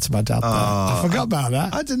give that to my dad. I forgot about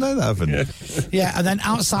that. I didn't know that happened. Yeah, and then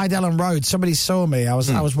outside Ellen Road, somebody saw me. I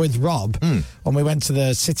was with Rob when we went to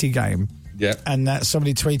the City game. Yeah. And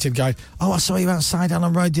somebody tweeted going, I saw you outside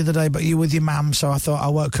Ellen Road the other day, but you were with your mum, so I thought I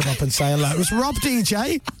won't come up and say hello. It was Rob,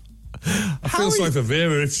 DJ. I feel sorry for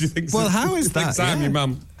Vera if she thinks... Well, how is that? I'm your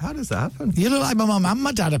mum. How does that happen? You look like my mum and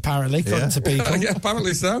my dad, apparently, according to people. Yeah,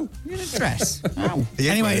 apparently so. You're in a dress. Oh.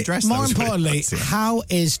 Anyway, more importantly, how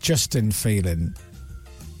is Justin feeling?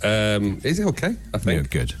 Is he okay, I think? Yeah,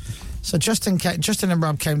 good. So Justin and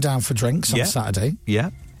Rob came down for drinks on Saturday. Yeah.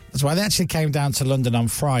 That's why they actually came down to London on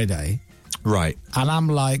Friday. Right. And I'm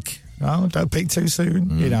like, don't peak too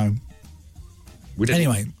soon, you know. We didn't.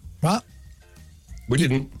 Anyway, what? We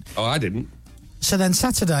didn't. Oh, I didn't. So then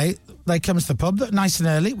Saturday, they come to the pub, nice and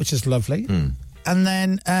early, which is lovely. And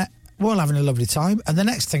then we're all having a lovely time. And the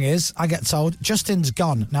next thing is, I get told, Justin's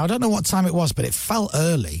gone. Now, I don't know what time it was, but it felt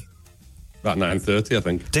early. About 9:30, I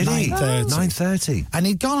think. Did he? 9:30. And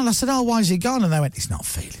he'd gone, and I said, why is he gone? And they went, he's not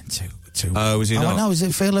feeling too. Oh, was he not? I went, no, does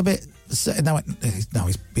it feel a bit... And they went, no,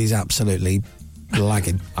 he's absolutely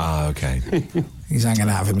lagging. Okay. He's hanging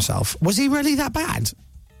out of himself. Was he really that bad?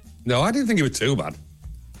 No, I didn't think he was too bad.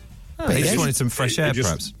 But he just wanted some fresh air,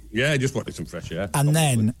 perhaps. Yeah, he just wanted some fresh air. And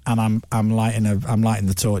then, I'm lighting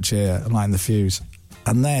the torch here, I'm lighting the fuse.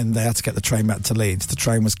 And then they had to get the train back to Leeds. The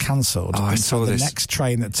train was cancelled. Oh, I saw the this. next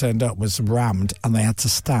train that turned up was rammed, and they had to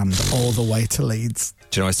stand all the way to Leeds.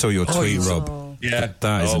 Do you know, I saw your tweet, Rob. Yeah.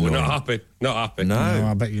 That is we're annoying. not happy. Not happy. No.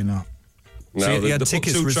 I bet you're not. No, So you they had put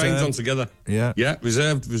tickets two reserved? trains on together. Yeah. Yeah,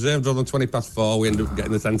 reserved on 4:20. We ended up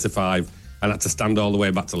getting the 10 to 5 and had to stand all the way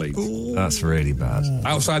back to Leeds. Ooh. That's really bad.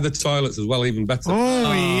 Outside the toilets as well, even better.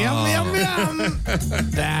 Oh, yum.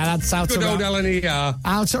 Yeah, that's how Good to old LNER.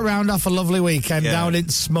 how to round off a lovely weekend down in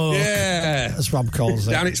smoke. Yeah. As Rob calls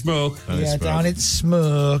it. Down it smoke. Down in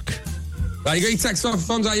smoke. Right, you got your text off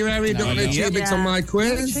phones out your area. Don't want any cheater bits on my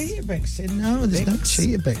quiz. Cheater bixing? No, there's no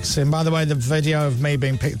cheater bixing. By the way, the video of me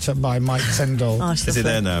being picked up by Mike Tyndall Is it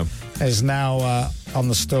there now? is now on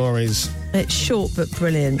the stories. It's short but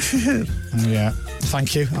brilliant. Yeah,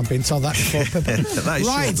 thank you. I've been told that before, Pippa. That is short but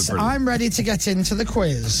Right, brilliant. I'm ready to get into the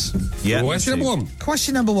quiz. Yeah. Question number one.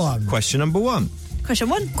 Question number one. Question number one. Question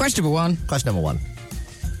one. Question number one. Question number one.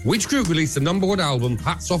 Which group released the number one album,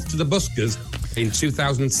 Hats Off to the Buskers, in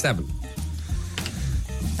 2007?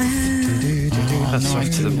 That's off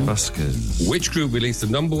to the Buskers. Which group released the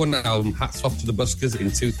number one album, Hats Off to the Buskers,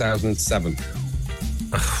 in 2007?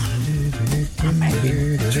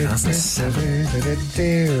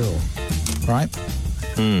 Right.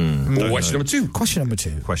 Question number two. Question number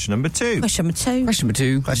two. Question number two. Question number two. Question number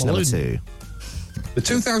two. Question number two. The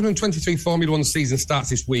 2023 Formula One season starts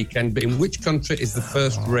this weekend, but in which country is the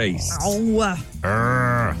first race?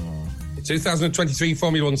 The 2023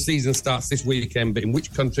 Formula One season starts this weekend, but in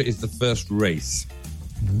which country is the first race?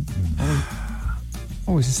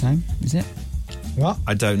 Always the same, is it? What?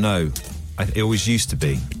 I don't know. It always used to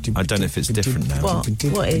be. I don't know if it's different now.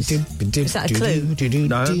 What is? Is that a clue?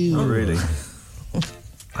 No, not really.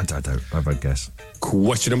 I don't. I've a guess.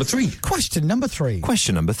 Question number three. Question number three.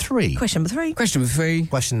 Question number three. Question number three. Question number three.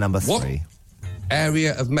 Question number What three.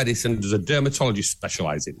 area of medicine does a dermatologist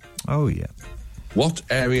specialise in? Oh, yeah. What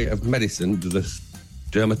area of medicine does a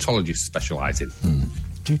dermatologist specialise in?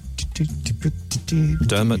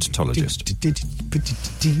 Dermatologist.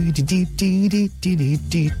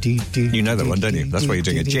 You know that one, don't you? That's why you're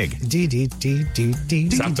doing a jig.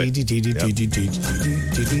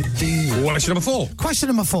 Question number four. Question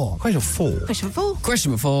number four. Question four. Question four.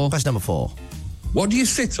 Question number four. Question number four. What do you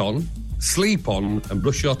sit on, sleep on, and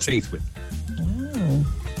brush your teeth with?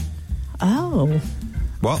 Oh.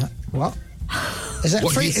 What? What? Is it What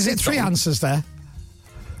do three? you Is it sit three on? answers there?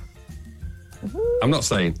 I'm not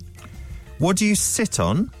saying. What do you sit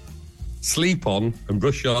on? Sleep on and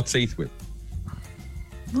brush your teeth with.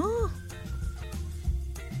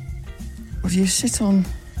 What do you sit on?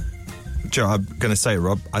 Joe, I'm going to say,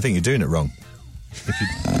 Rob, I think you're doing it wrong.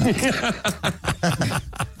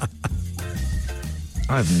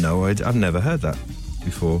 I have no idea. I've never heard that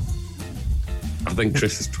before. I think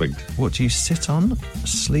Chris has twigged. What do you sit on,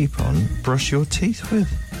 sleep on, brush your teeth with?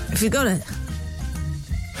 Have you got it?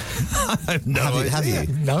 Have you?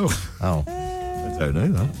 No. Oh. I don't know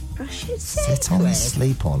that. Brush it, Sit on,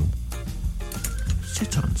 sleep on.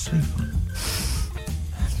 Sit on, sleep on.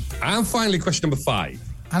 And finally, question number 5.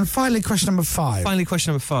 And finally, question number 5. Finally,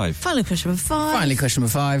 question number 5. Finally, question number 5. Finally, question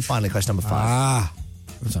number 5. Finally, question number 5. Ah.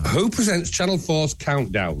 Who presents Channel 4's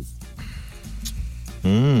Countdown?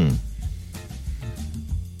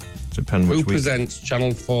 Depend which Who week. presents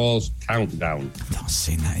Channel 4's Countdown? I've not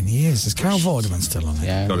seen that in years. Is Carol Vorderman still on it?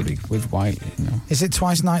 Yeah, Gotta be. with Whiteley. No. Is it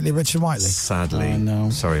twice nightly Richard Whiteley? Sadly. Oh, no.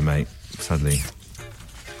 Sorry, mate. Sadly.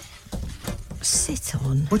 Sit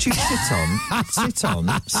on. What do you sit on? Sit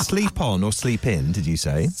on? Sleep on or sleep in, did you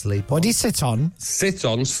say? Sleep on. What do you sit on? Sit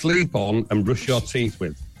on, sleep on, and brush your teeth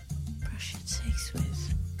with. Brush your teeth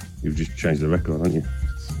with. You've just changed the record, haven't you?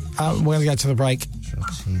 We're going to go to the break.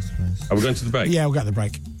 Are we going to the break? Yeah, we'll go to the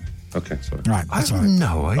break. Okay, sorry. Right, that's all right.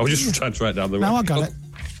 No, I was just trying to write down the No, I record. got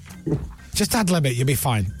it. Just ad-lib it, you'll be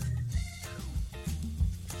fine.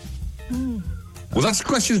 Well, that's the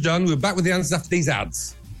questions done. We're back with the answers after these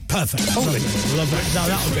ads. Perfect. Holy. Love it. No,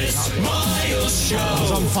 that was good. That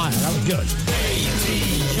was on fire. That was good.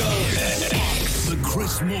 The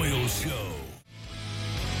Chris Moyle Show.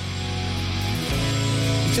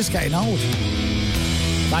 It's just getting old.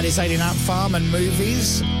 That is 89 Farm and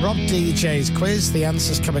Movies. Rob DJ's quiz. The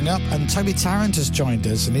answer's coming up. And Toby Tarrant has joined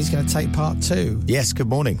us, and he's going to take part 2. Yes, good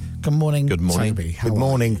morning. Good morning, Good morning. Toby. How Good are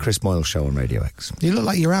morning, Chris Moyle Show on Radio X. you? You look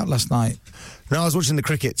like you were out last night. No, I was watching the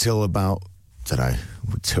cricket till about,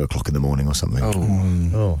 2 o'clock in the morning or something.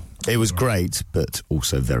 Oh. It was great, but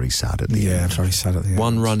also very sad at the Yeah, end. very sad at the end.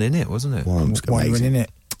 One run in it, wasn't it? One was One run amazing. in it.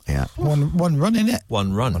 Yeah. One run in it.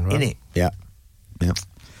 One run in it. Yeah. Yeah.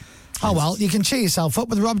 Oh, well, you can cheer yourself up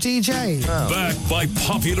with Rob DJ. Back by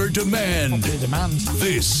popular demand. Popular demand.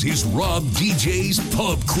 This is Rob DJ's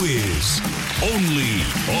Pub Quiz. Only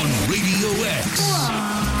on Radio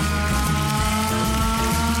X.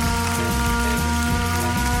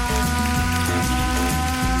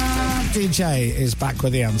 DJ is back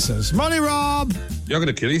with the answers. Morning, Rob. You're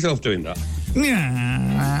going to kill yourself doing that.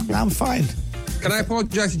 Yeah, I'm fine. Can I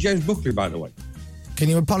apologise to James Buckley, by the way? Can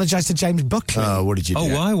you apologise to James Buckley? What did you do?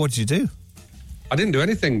 Oh, why? What did you do? I didn't do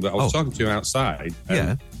anything, but I was talking to him outside.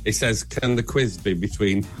 Yeah. It says, can the quiz be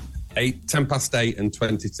between 10 past 8 and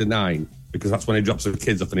 20 to 9? Because that's when he drops the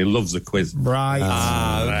kids off and he loves a quiz. Right.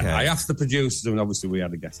 Okay. I asked the producers, and obviously we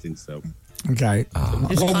had a guest in, so... Okay.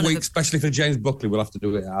 One week, especially for James Buckley, we'll have to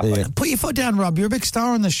do it at half eight. Put your foot down, Rob. You're a big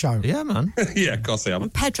star on the show. Yeah, man. Yeah, of course I am.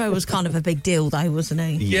 Pedro was kind of a big deal, though, wasn't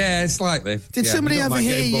he? Yeah, slightly. Did Yeah, somebody we don't ever mind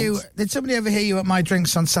hear getting you? bumped. Did somebody ever hear you at my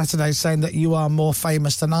drinks on Saturday saying that you are more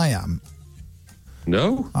famous than I am?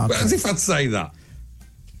 No? Okay. But as if I'd say that.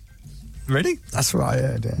 Really? That's what I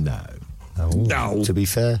heard. Yeah. No. No. To be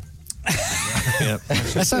fair. Yep.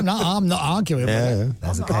 I'm not arguing. Yeah, with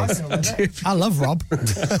that's it. the case. I love Rob.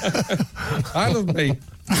 I love me.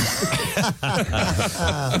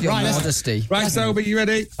 Your Right, let's- modesty. Right, Toby, you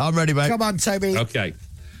ready? I'm ready, mate. Come on, Toby. Okay.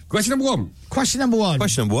 Question number 1. Question number 1.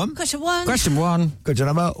 Question number 1. Question 1. Question 1. Question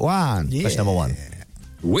number 1. Yeah. Question number 1.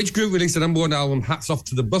 Which group released the number 1 album, Hats Off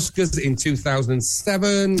to the Buskers, in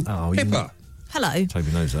 2007? Oh, you Pippa. Hello.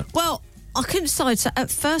 Toby knows that. Well, I couldn't decide. So at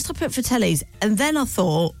first I put Fratellis, and then I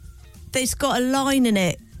thought it's got a line in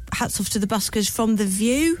it, hats off to the buskers from The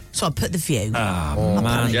View. So I put The View.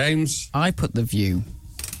 Man. James. I put The View.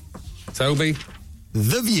 Toby.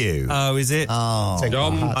 The View. Oh, is it? Oh.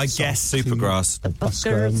 Dom. I guess Supergrass. The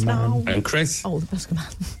buskers now. And Chris. Oh, the busker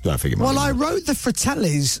man. I figure Well, I wrote the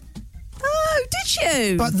Fratellis, Oh,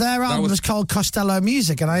 did you? but their album was called Costello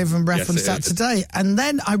Music, and I even referenced it that is. today. And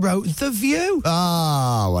then I wrote The View.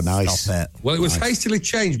 Oh, well, nice. Stop it. Well, it was hastily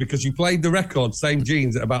changed because you played the record, Same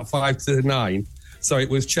Jeans, at about 5 to 9. So it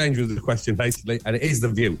was changed with the question hastily, and it is The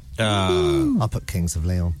View. I'll put Kings of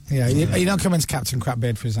Leon. Yeah, you're not coming to Captain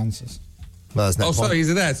Crapbeard for his answers. Well, there's no Oh, point. sorry, is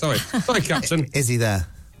he there? Sorry. Sorry, Captain. Is he there?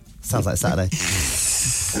 Sounds like Saturday.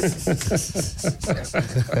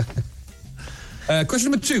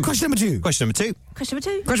 Question number 2. Question number 2. Question number 2. Question number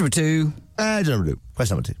 2. Question number 2.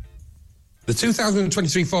 Question number 2. The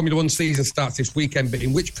 2023 Formula 1 season starts this weekend, but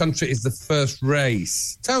in which country is the first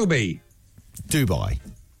race? Toby. Dubai.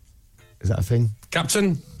 Is that a thing?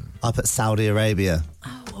 Captain. I put Saudi Arabia.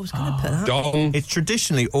 Oh, I was going to put that. Don. It's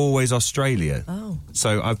traditionally always Australia. Oh.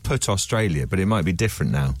 So I've put Australia, but it might be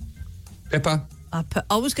different now. Pippa.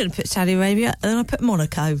 I was going to put Saudi Arabia, and then I put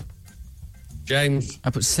Monaco. James. I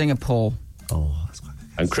put Singapore. Oh, that's quite good.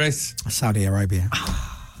 And Chris. Saudi Arabia.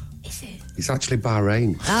 Is it? It's actually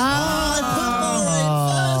Bahrain.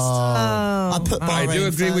 Oh, Oh. I put I do Bahrain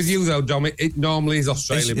agree first. with you, though, Dom. It normally is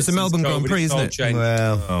Australia. It's but the Melbourne since Grand COVID, Prix, it's isn't all it? changed.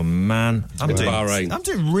 Well, Oh, man. It's Bahrain. I'm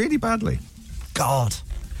doing really badly. God.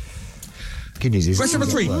 Good news is... Question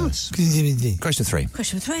number 3. Question 3.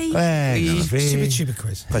 Question 3. Stupid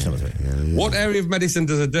quiz. Question number 3. What area of medicine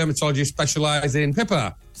does a dermatologist specialise in?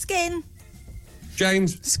 Pippa? Skin.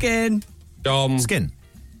 James? Skin. Dom? Skin.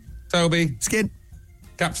 Toby? Skin.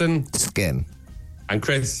 Captain? Skin. And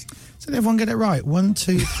Chris? Did everyone get it right? 1,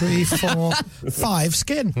 2, 3, 4, 5.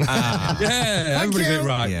 Skin. Yeah, everybody got it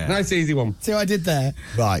right. Yeah. Nice, easy one. See what I did there?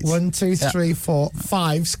 Right. 1, 2, 3, 4,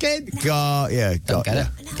 5. Skin. Got you. Don't get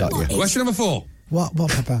it. Got you. Question number 4. What,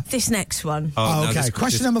 Pepper? This next one. Oh, okay. this-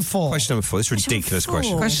 Question this- number 4. Question number 4. This Question ridiculous number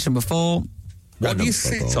question. 4. Question number 4. What do you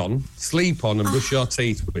sit on, sleep on, and brush your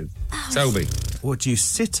teeth with? Toby? What do you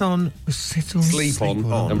sit on? Sleep on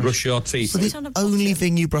and brush your teeth with. on a The only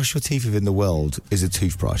thing you brush your teeth with in the world is a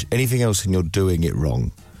toothbrush. Anything else and you're doing it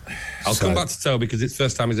wrong. I'll come back to Toby because it's the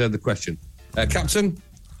first time he's heard the question. Captain?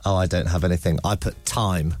 Oh, I don't have anything. I put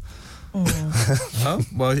time. Oh,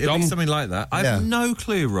 well, it'd Dom? be something like that. I have no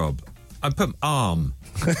clue, Rob. I put arm.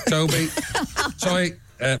 Toby? Sorry,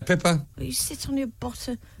 Pippa? You sit on your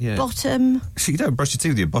bottom. Yeah. Bottom. So you don't brush your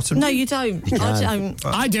teeth with your bottom? No, you don't. I don't.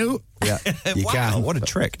 I do. Yeah, you Wow, can. what a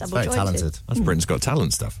trick. Double Very jointed. talented. That's Britain's Got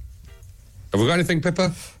Talent stuff. Have we got anything,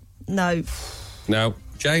 Pippa? No. No.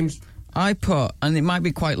 James? I put, and it might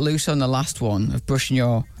be quite loose on the last one of brushing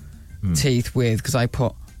your teeth with, because I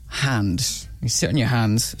put hands. You sit on your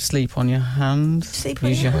hands, sleep on your hands. Sleep on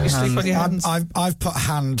use your your hands. hands. Sleep on your hands. I've put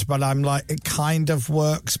hand, but I'm like, it kind of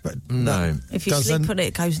works, but No. If you doesn't. sleep on it,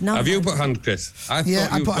 it goes no. Have you put hand, Chris? I Yeah,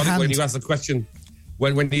 thought I you put got it when hand. you asked the question.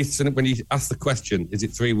 When you ask the question, is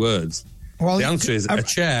it 3 words? Well, the answer is a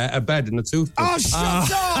chair, a bed, and a toothbrush. Oh,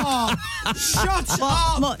 shut up! Shut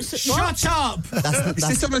up! Shut up! You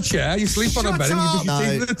sit on a chair, you sleep on a Shut bed, and you brush your up.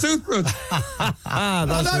 teeth with a toothbrush.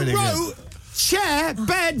 That's I really wrote good. chair,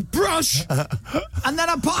 bed, brush, and then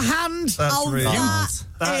I put hand. That's really good.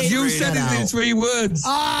 That's You really said it in out. 3 words.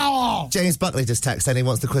 Oh! James Buckley just texted saying he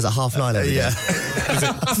wants the quiz at 9:30 every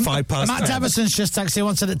day. 5 past Matt 10. Deverson's just texted, he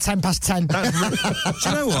wants it at 10 past 10. Do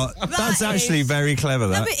you know what? That's actually is- very clever,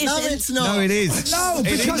 that. No, it isn't. not. No, it is. No, It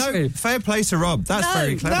is. because- No, fair play to Rob. That's No,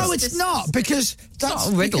 very clever. No, it's not, because that's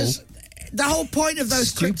not a riddle. because the whole point of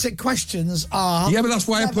those cryptic questions are... Yeah, but that's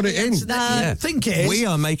why I put it in. I think it is. We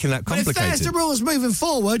are making that But if there's complicated. the rules moving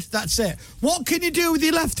forward, that's it. What can you do with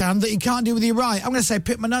your left hand that you can't do with your right? I'm going to say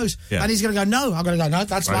pick my nose. Yeah. And he's going to go, no. I'm going to go, no,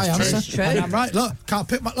 that's my That's true. answer. It's true. And I'm right. Look, can't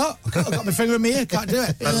pick my... Look, I've got my finger in my ear, can't do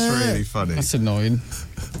it. That's really funny. That's annoying.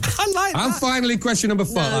 I like And finally, question number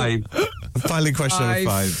 5. Finally, question number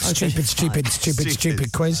 5.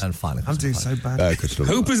 Stupid quiz. And finally, I'm doing so bad.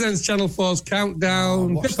 Who presents Channel 4's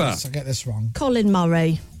Countdown? Watch Pippa? this, I get this wrong. Colin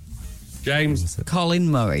Murray. James? Colin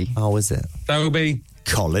Murray. Oh, is it? Toby?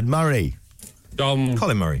 Colin Murray. Dom?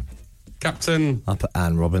 Colin Murray. Captain? I put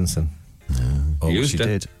Anne Robinson. Oh, used she to.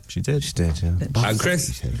 did. She did. She did, yeah. And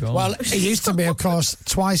Chris? Well, it used to be, of course,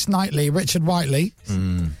 twice nightly, Richard Whiteley,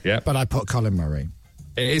 Yeah. but I put Colin Murray.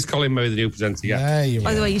 It is Colin Murray, the new presenter, yeah. There you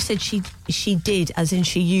By the go. way, you said she did, as in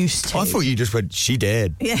she used to. I thought you just went, she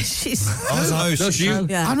did. Yeah, she's. Oh, No, you.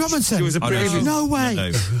 Yeah. Anne Robinson. She was a I know. previous. No way.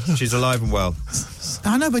 No, she's alive and well.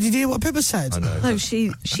 I know, but did you hear what Pippa said? I know. No,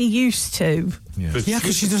 she used to. Yeah,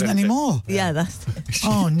 because she doesn't anymore. Yeah, that's.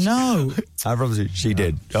 Oh, no. Anne Robinson, she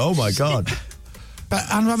did. Oh, my God. But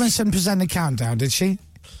Anne Robinson presented Countdown, did she?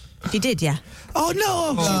 She did, yeah. Oh,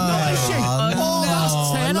 no. She's not, is she? Oh, that's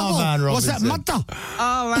I love Anne terrible. Was that Robinson. mother?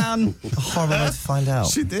 Oh, man. Horrible way to find out.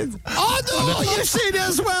 She did. Oh, no, you've seen it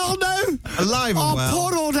as well, no? Alive and Oh, well.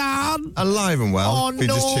 poor old Anne. Alive and well. Oh, If you're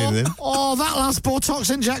no. just tuning in. Oh, that last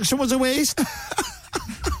Botox injection was a waste.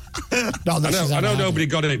 No, this is I know Anne. nobody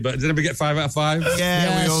got it, but did anybody get 5 out of 5? Yeah,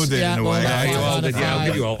 Yes, we all did yeah, in a well, way. Yeah, you five all out did. of Yeah, I'll five.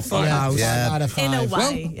 give you all 5. Yeah, Yeah. 5 out of 5. In a way,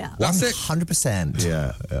 Well, yeah. that's it. 100%.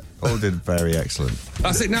 Yeah, all did very excellent.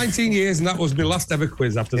 That's it, 19 years, and that was my last ever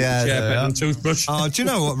quiz after Yeah, the chair, yeah, bed, yeah. and toothbrush. Oh, do you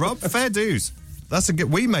know what, Rob? Fair dues. That's a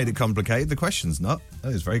good. We made it complicated. The question's not.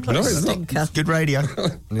 That is very clever. No, it's not. Stinker. Good radio.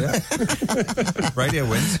 Yeah. Radio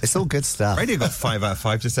wins. It's all good stuff. Radio got 5 out of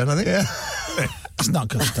 5 just then, I think. Yeah. It's not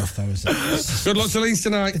good stuff, though, is it? Good luck to Leeds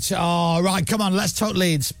tonight. Oh, right, come on, let's talk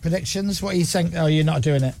Leeds. Predictions? What are you saying? Oh, you're not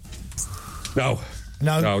doing it. No.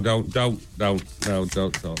 No? No, don't. Fulham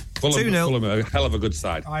 2-0. Fulham are a hell of a good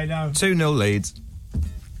side. I know. 2-0 Leeds.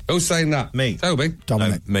 Who's saying that? Me. Toby?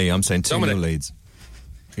 Dominic. No, me. I'm saying 2-0 Dominic. Leeds.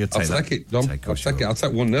 You'll I'll take that. take it, Dom. Take I'll take it. I'll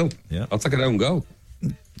take 1-0. Yeah. I'll take an own goal.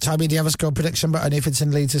 Toby, do you have a score prediction, but only if it's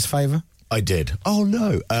in Leeds' favour? I did. Oh,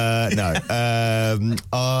 no. No.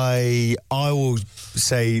 I will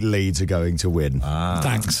say Leeds are going to win.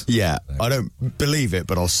 Thanks. Yeah, I don't believe it,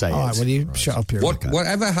 but I'll say All it. right, will you shut up your...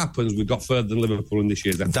 Whatever happens, we've got further than Liverpool in this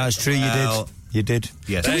year's FA Cup. That's true, you did. You did.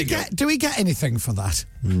 Yes. Do we get anything for that?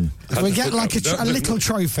 Do we get like a little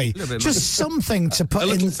trophy? Just something to put a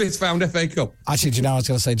little in... fist found FA Cup. Actually, do you know, I was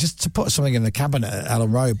going to say, just to put something in the cabinet at Ellen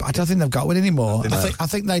Road, but I don't think they've got one anymore. I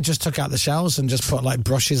think they just took out the shelves and just put like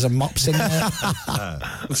brushes and mops in there.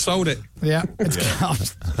 We've sold it. Yeah, it's gone.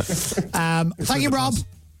 Thank you, Rob.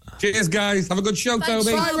 Cheers, guys. Have a good show,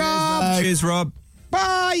 Toby. Bye, Rob. Cheers, Rob.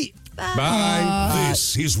 Bye. Bye.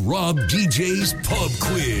 This is Rob DJ's Pub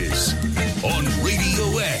Quiz on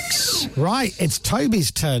Radio X. Right, it's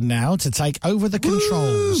Toby's turn now to take over the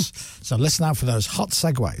controls. So listen out for those hot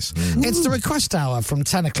segues. It's the request hour from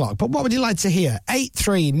 10 o'clock. But what would you like to hear?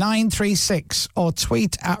 83936 or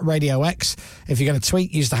tweet at Radio X. If you're going to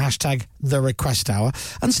tweet, use the hashtag the request hour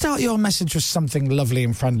and start your message with something lovely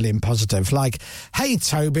and friendly and positive. Like, hey,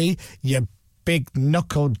 Toby, you big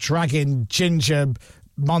knuckle-dragging ginger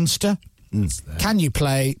monster. Can you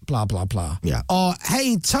play blah, blah, blah? Yeah. Or,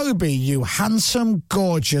 hey, Toby, you handsome,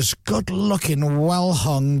 gorgeous, good-looking,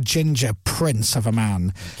 well-hung ginger prince of a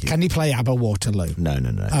man. Can you play ABBA Waterloo? No.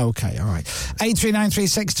 Okay, all right.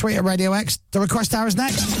 83936, tweet at Radio X. The request hour is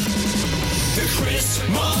next. The Chris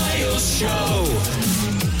Miles Show.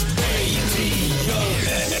 Radio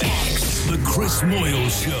X. The Chris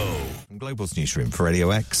Moyles Show. From Global's newsroom for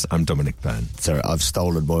Radio X, I'm Dominic Byrne. Sorry, I've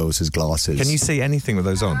stolen Moyles' glasses. Can you see anything with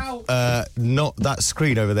those on? Not that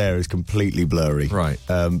screen over there is completely blurry. Right.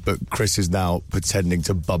 But Chris is now pretending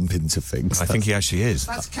to bump into things. I think he actually is.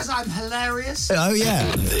 That's because I'm hilarious. Oh,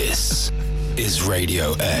 yeah. This is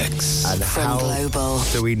Radio X. And From how Global.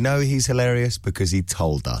 do we know he's hilarious? Because he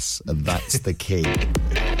told us, and that's the key.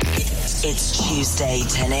 It's Tuesday,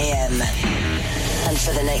 10 a.m. And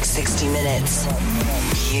for the next 60 minutes,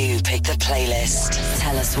 you pick the playlist.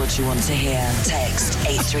 Tell us what you want to hear. Text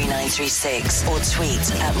 83936 or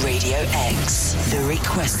tweet at Radio X. The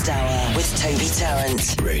Request Hour with Toby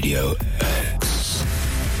Tarrant. Radio X.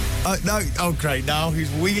 No, oh great, now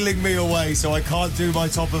he's wheeling me away so I can't do my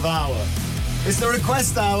top of hour. It's the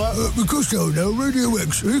request hour. Request hour now, Radio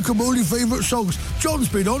X. Here come all your favourite songs. John's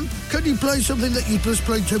been on. Can you play something that you just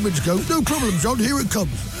played 10 minutes ago? No problem, John. Here it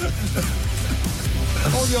comes.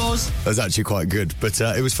 All yours. That was actually quite good, but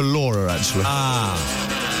it was for Laura, actually.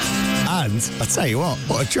 And I tell you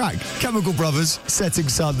what a track. Chemical Brothers, Setting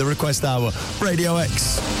Sun, the request hour, Radio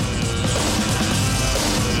X.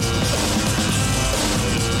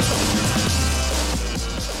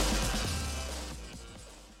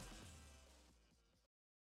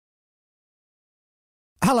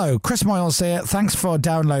 Hello, Chris Moyles here. Thanks for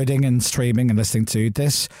downloading and streaming and listening to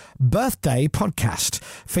this birthday podcast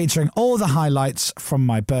featuring all the highlights from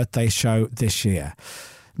my birthday show this year.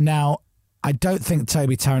 Now, I don't think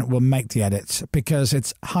Toby Tarrant will make the edit because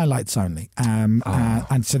it's highlights only. And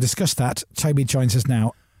to discuss that, Toby joins us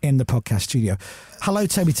now in the podcast studio. Hello,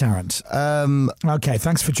 Toby Tarrant. Okay,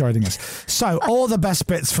 thanks for joining us. So, all the best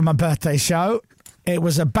bits from my birthday show. It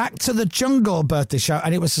was a Back to the Jungle birthday show,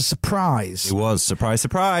 and it was a surprise. It was. Surprise,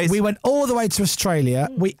 surprise. We went all the way to Australia.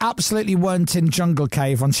 We absolutely weren't in Jungle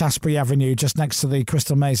Cave on Shaftesbury Avenue, just next to the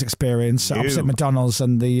Crystal Maze Experience, opposite McDonald's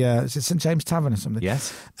and the is it St James Tavern or something?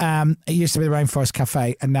 Yes. It used to be the Rainforest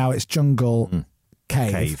Cafe, and now it's Jungle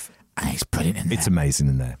Cave. And it's brilliant in there. It's amazing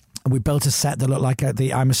in there. We built a set that looked like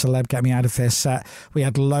the I'm a Celeb, Get Me Out of Here set. We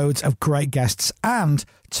had loads of great guests and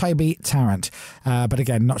Toby Tarrant. But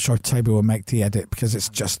again, not sure if Toby will make the edit because it's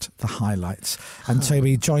just the highlights. And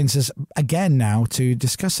Toby joins us again now to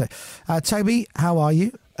discuss it. Toby, how are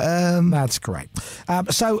you? That's great.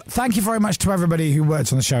 So thank you very much to everybody who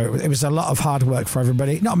worked on the show. It was a lot of hard work for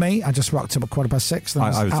everybody. Not me. I just rocked up at 6:15. Then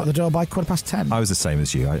I was out the door by 10:15. I was the same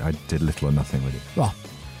as you. I did little or nothing really. Well,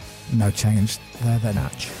 no change there then.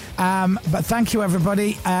 But thank you,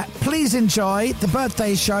 everybody. Please enjoy the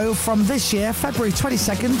birthday show from this year, February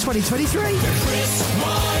 22nd, 2023. The Chris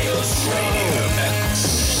Miles Radio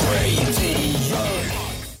X. Radio.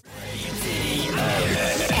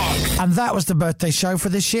 And that was the birthday show for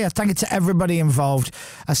this year. Thank you to everybody involved,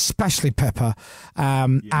 especially Pippa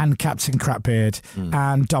and Captain Crapbeard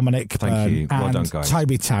and Dominic Thank you. Well and done, guys.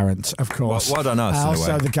 Toby Tarrant, of course. Well done us, in a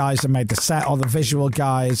also way. the guys that made the set, all the visual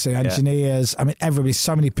guys, the engineers. I mean, everybody,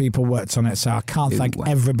 so many people worked on it, so I can't thank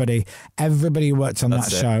everybody. Everybody who worked on that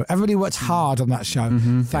show. Everybody worked hard on that show.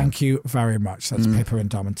 Thank you very much. That's Pippa and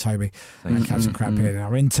Dom and Toby and Captain Crapbeard. And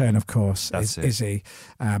our intern, of course, is Izzy,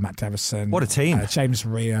 Matt Devison. What a team. James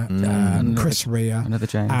Rea. Chris Rea. Another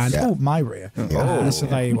James. And, my Rea. So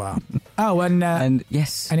there you are. Oh, and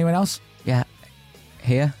yes. Anyone else? Yeah.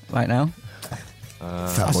 Here, right now.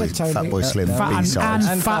 Fat Boy Slim,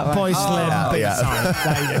 and Fat Boy Slim.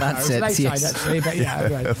 That's it. Late side, actually, but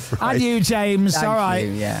right. And you, James. Thank all right.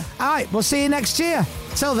 you, yeah. All right, we'll see you next year.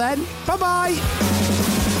 Till then, bye-bye. The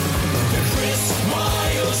Chris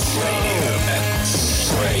Miles Show.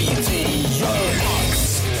 Radio.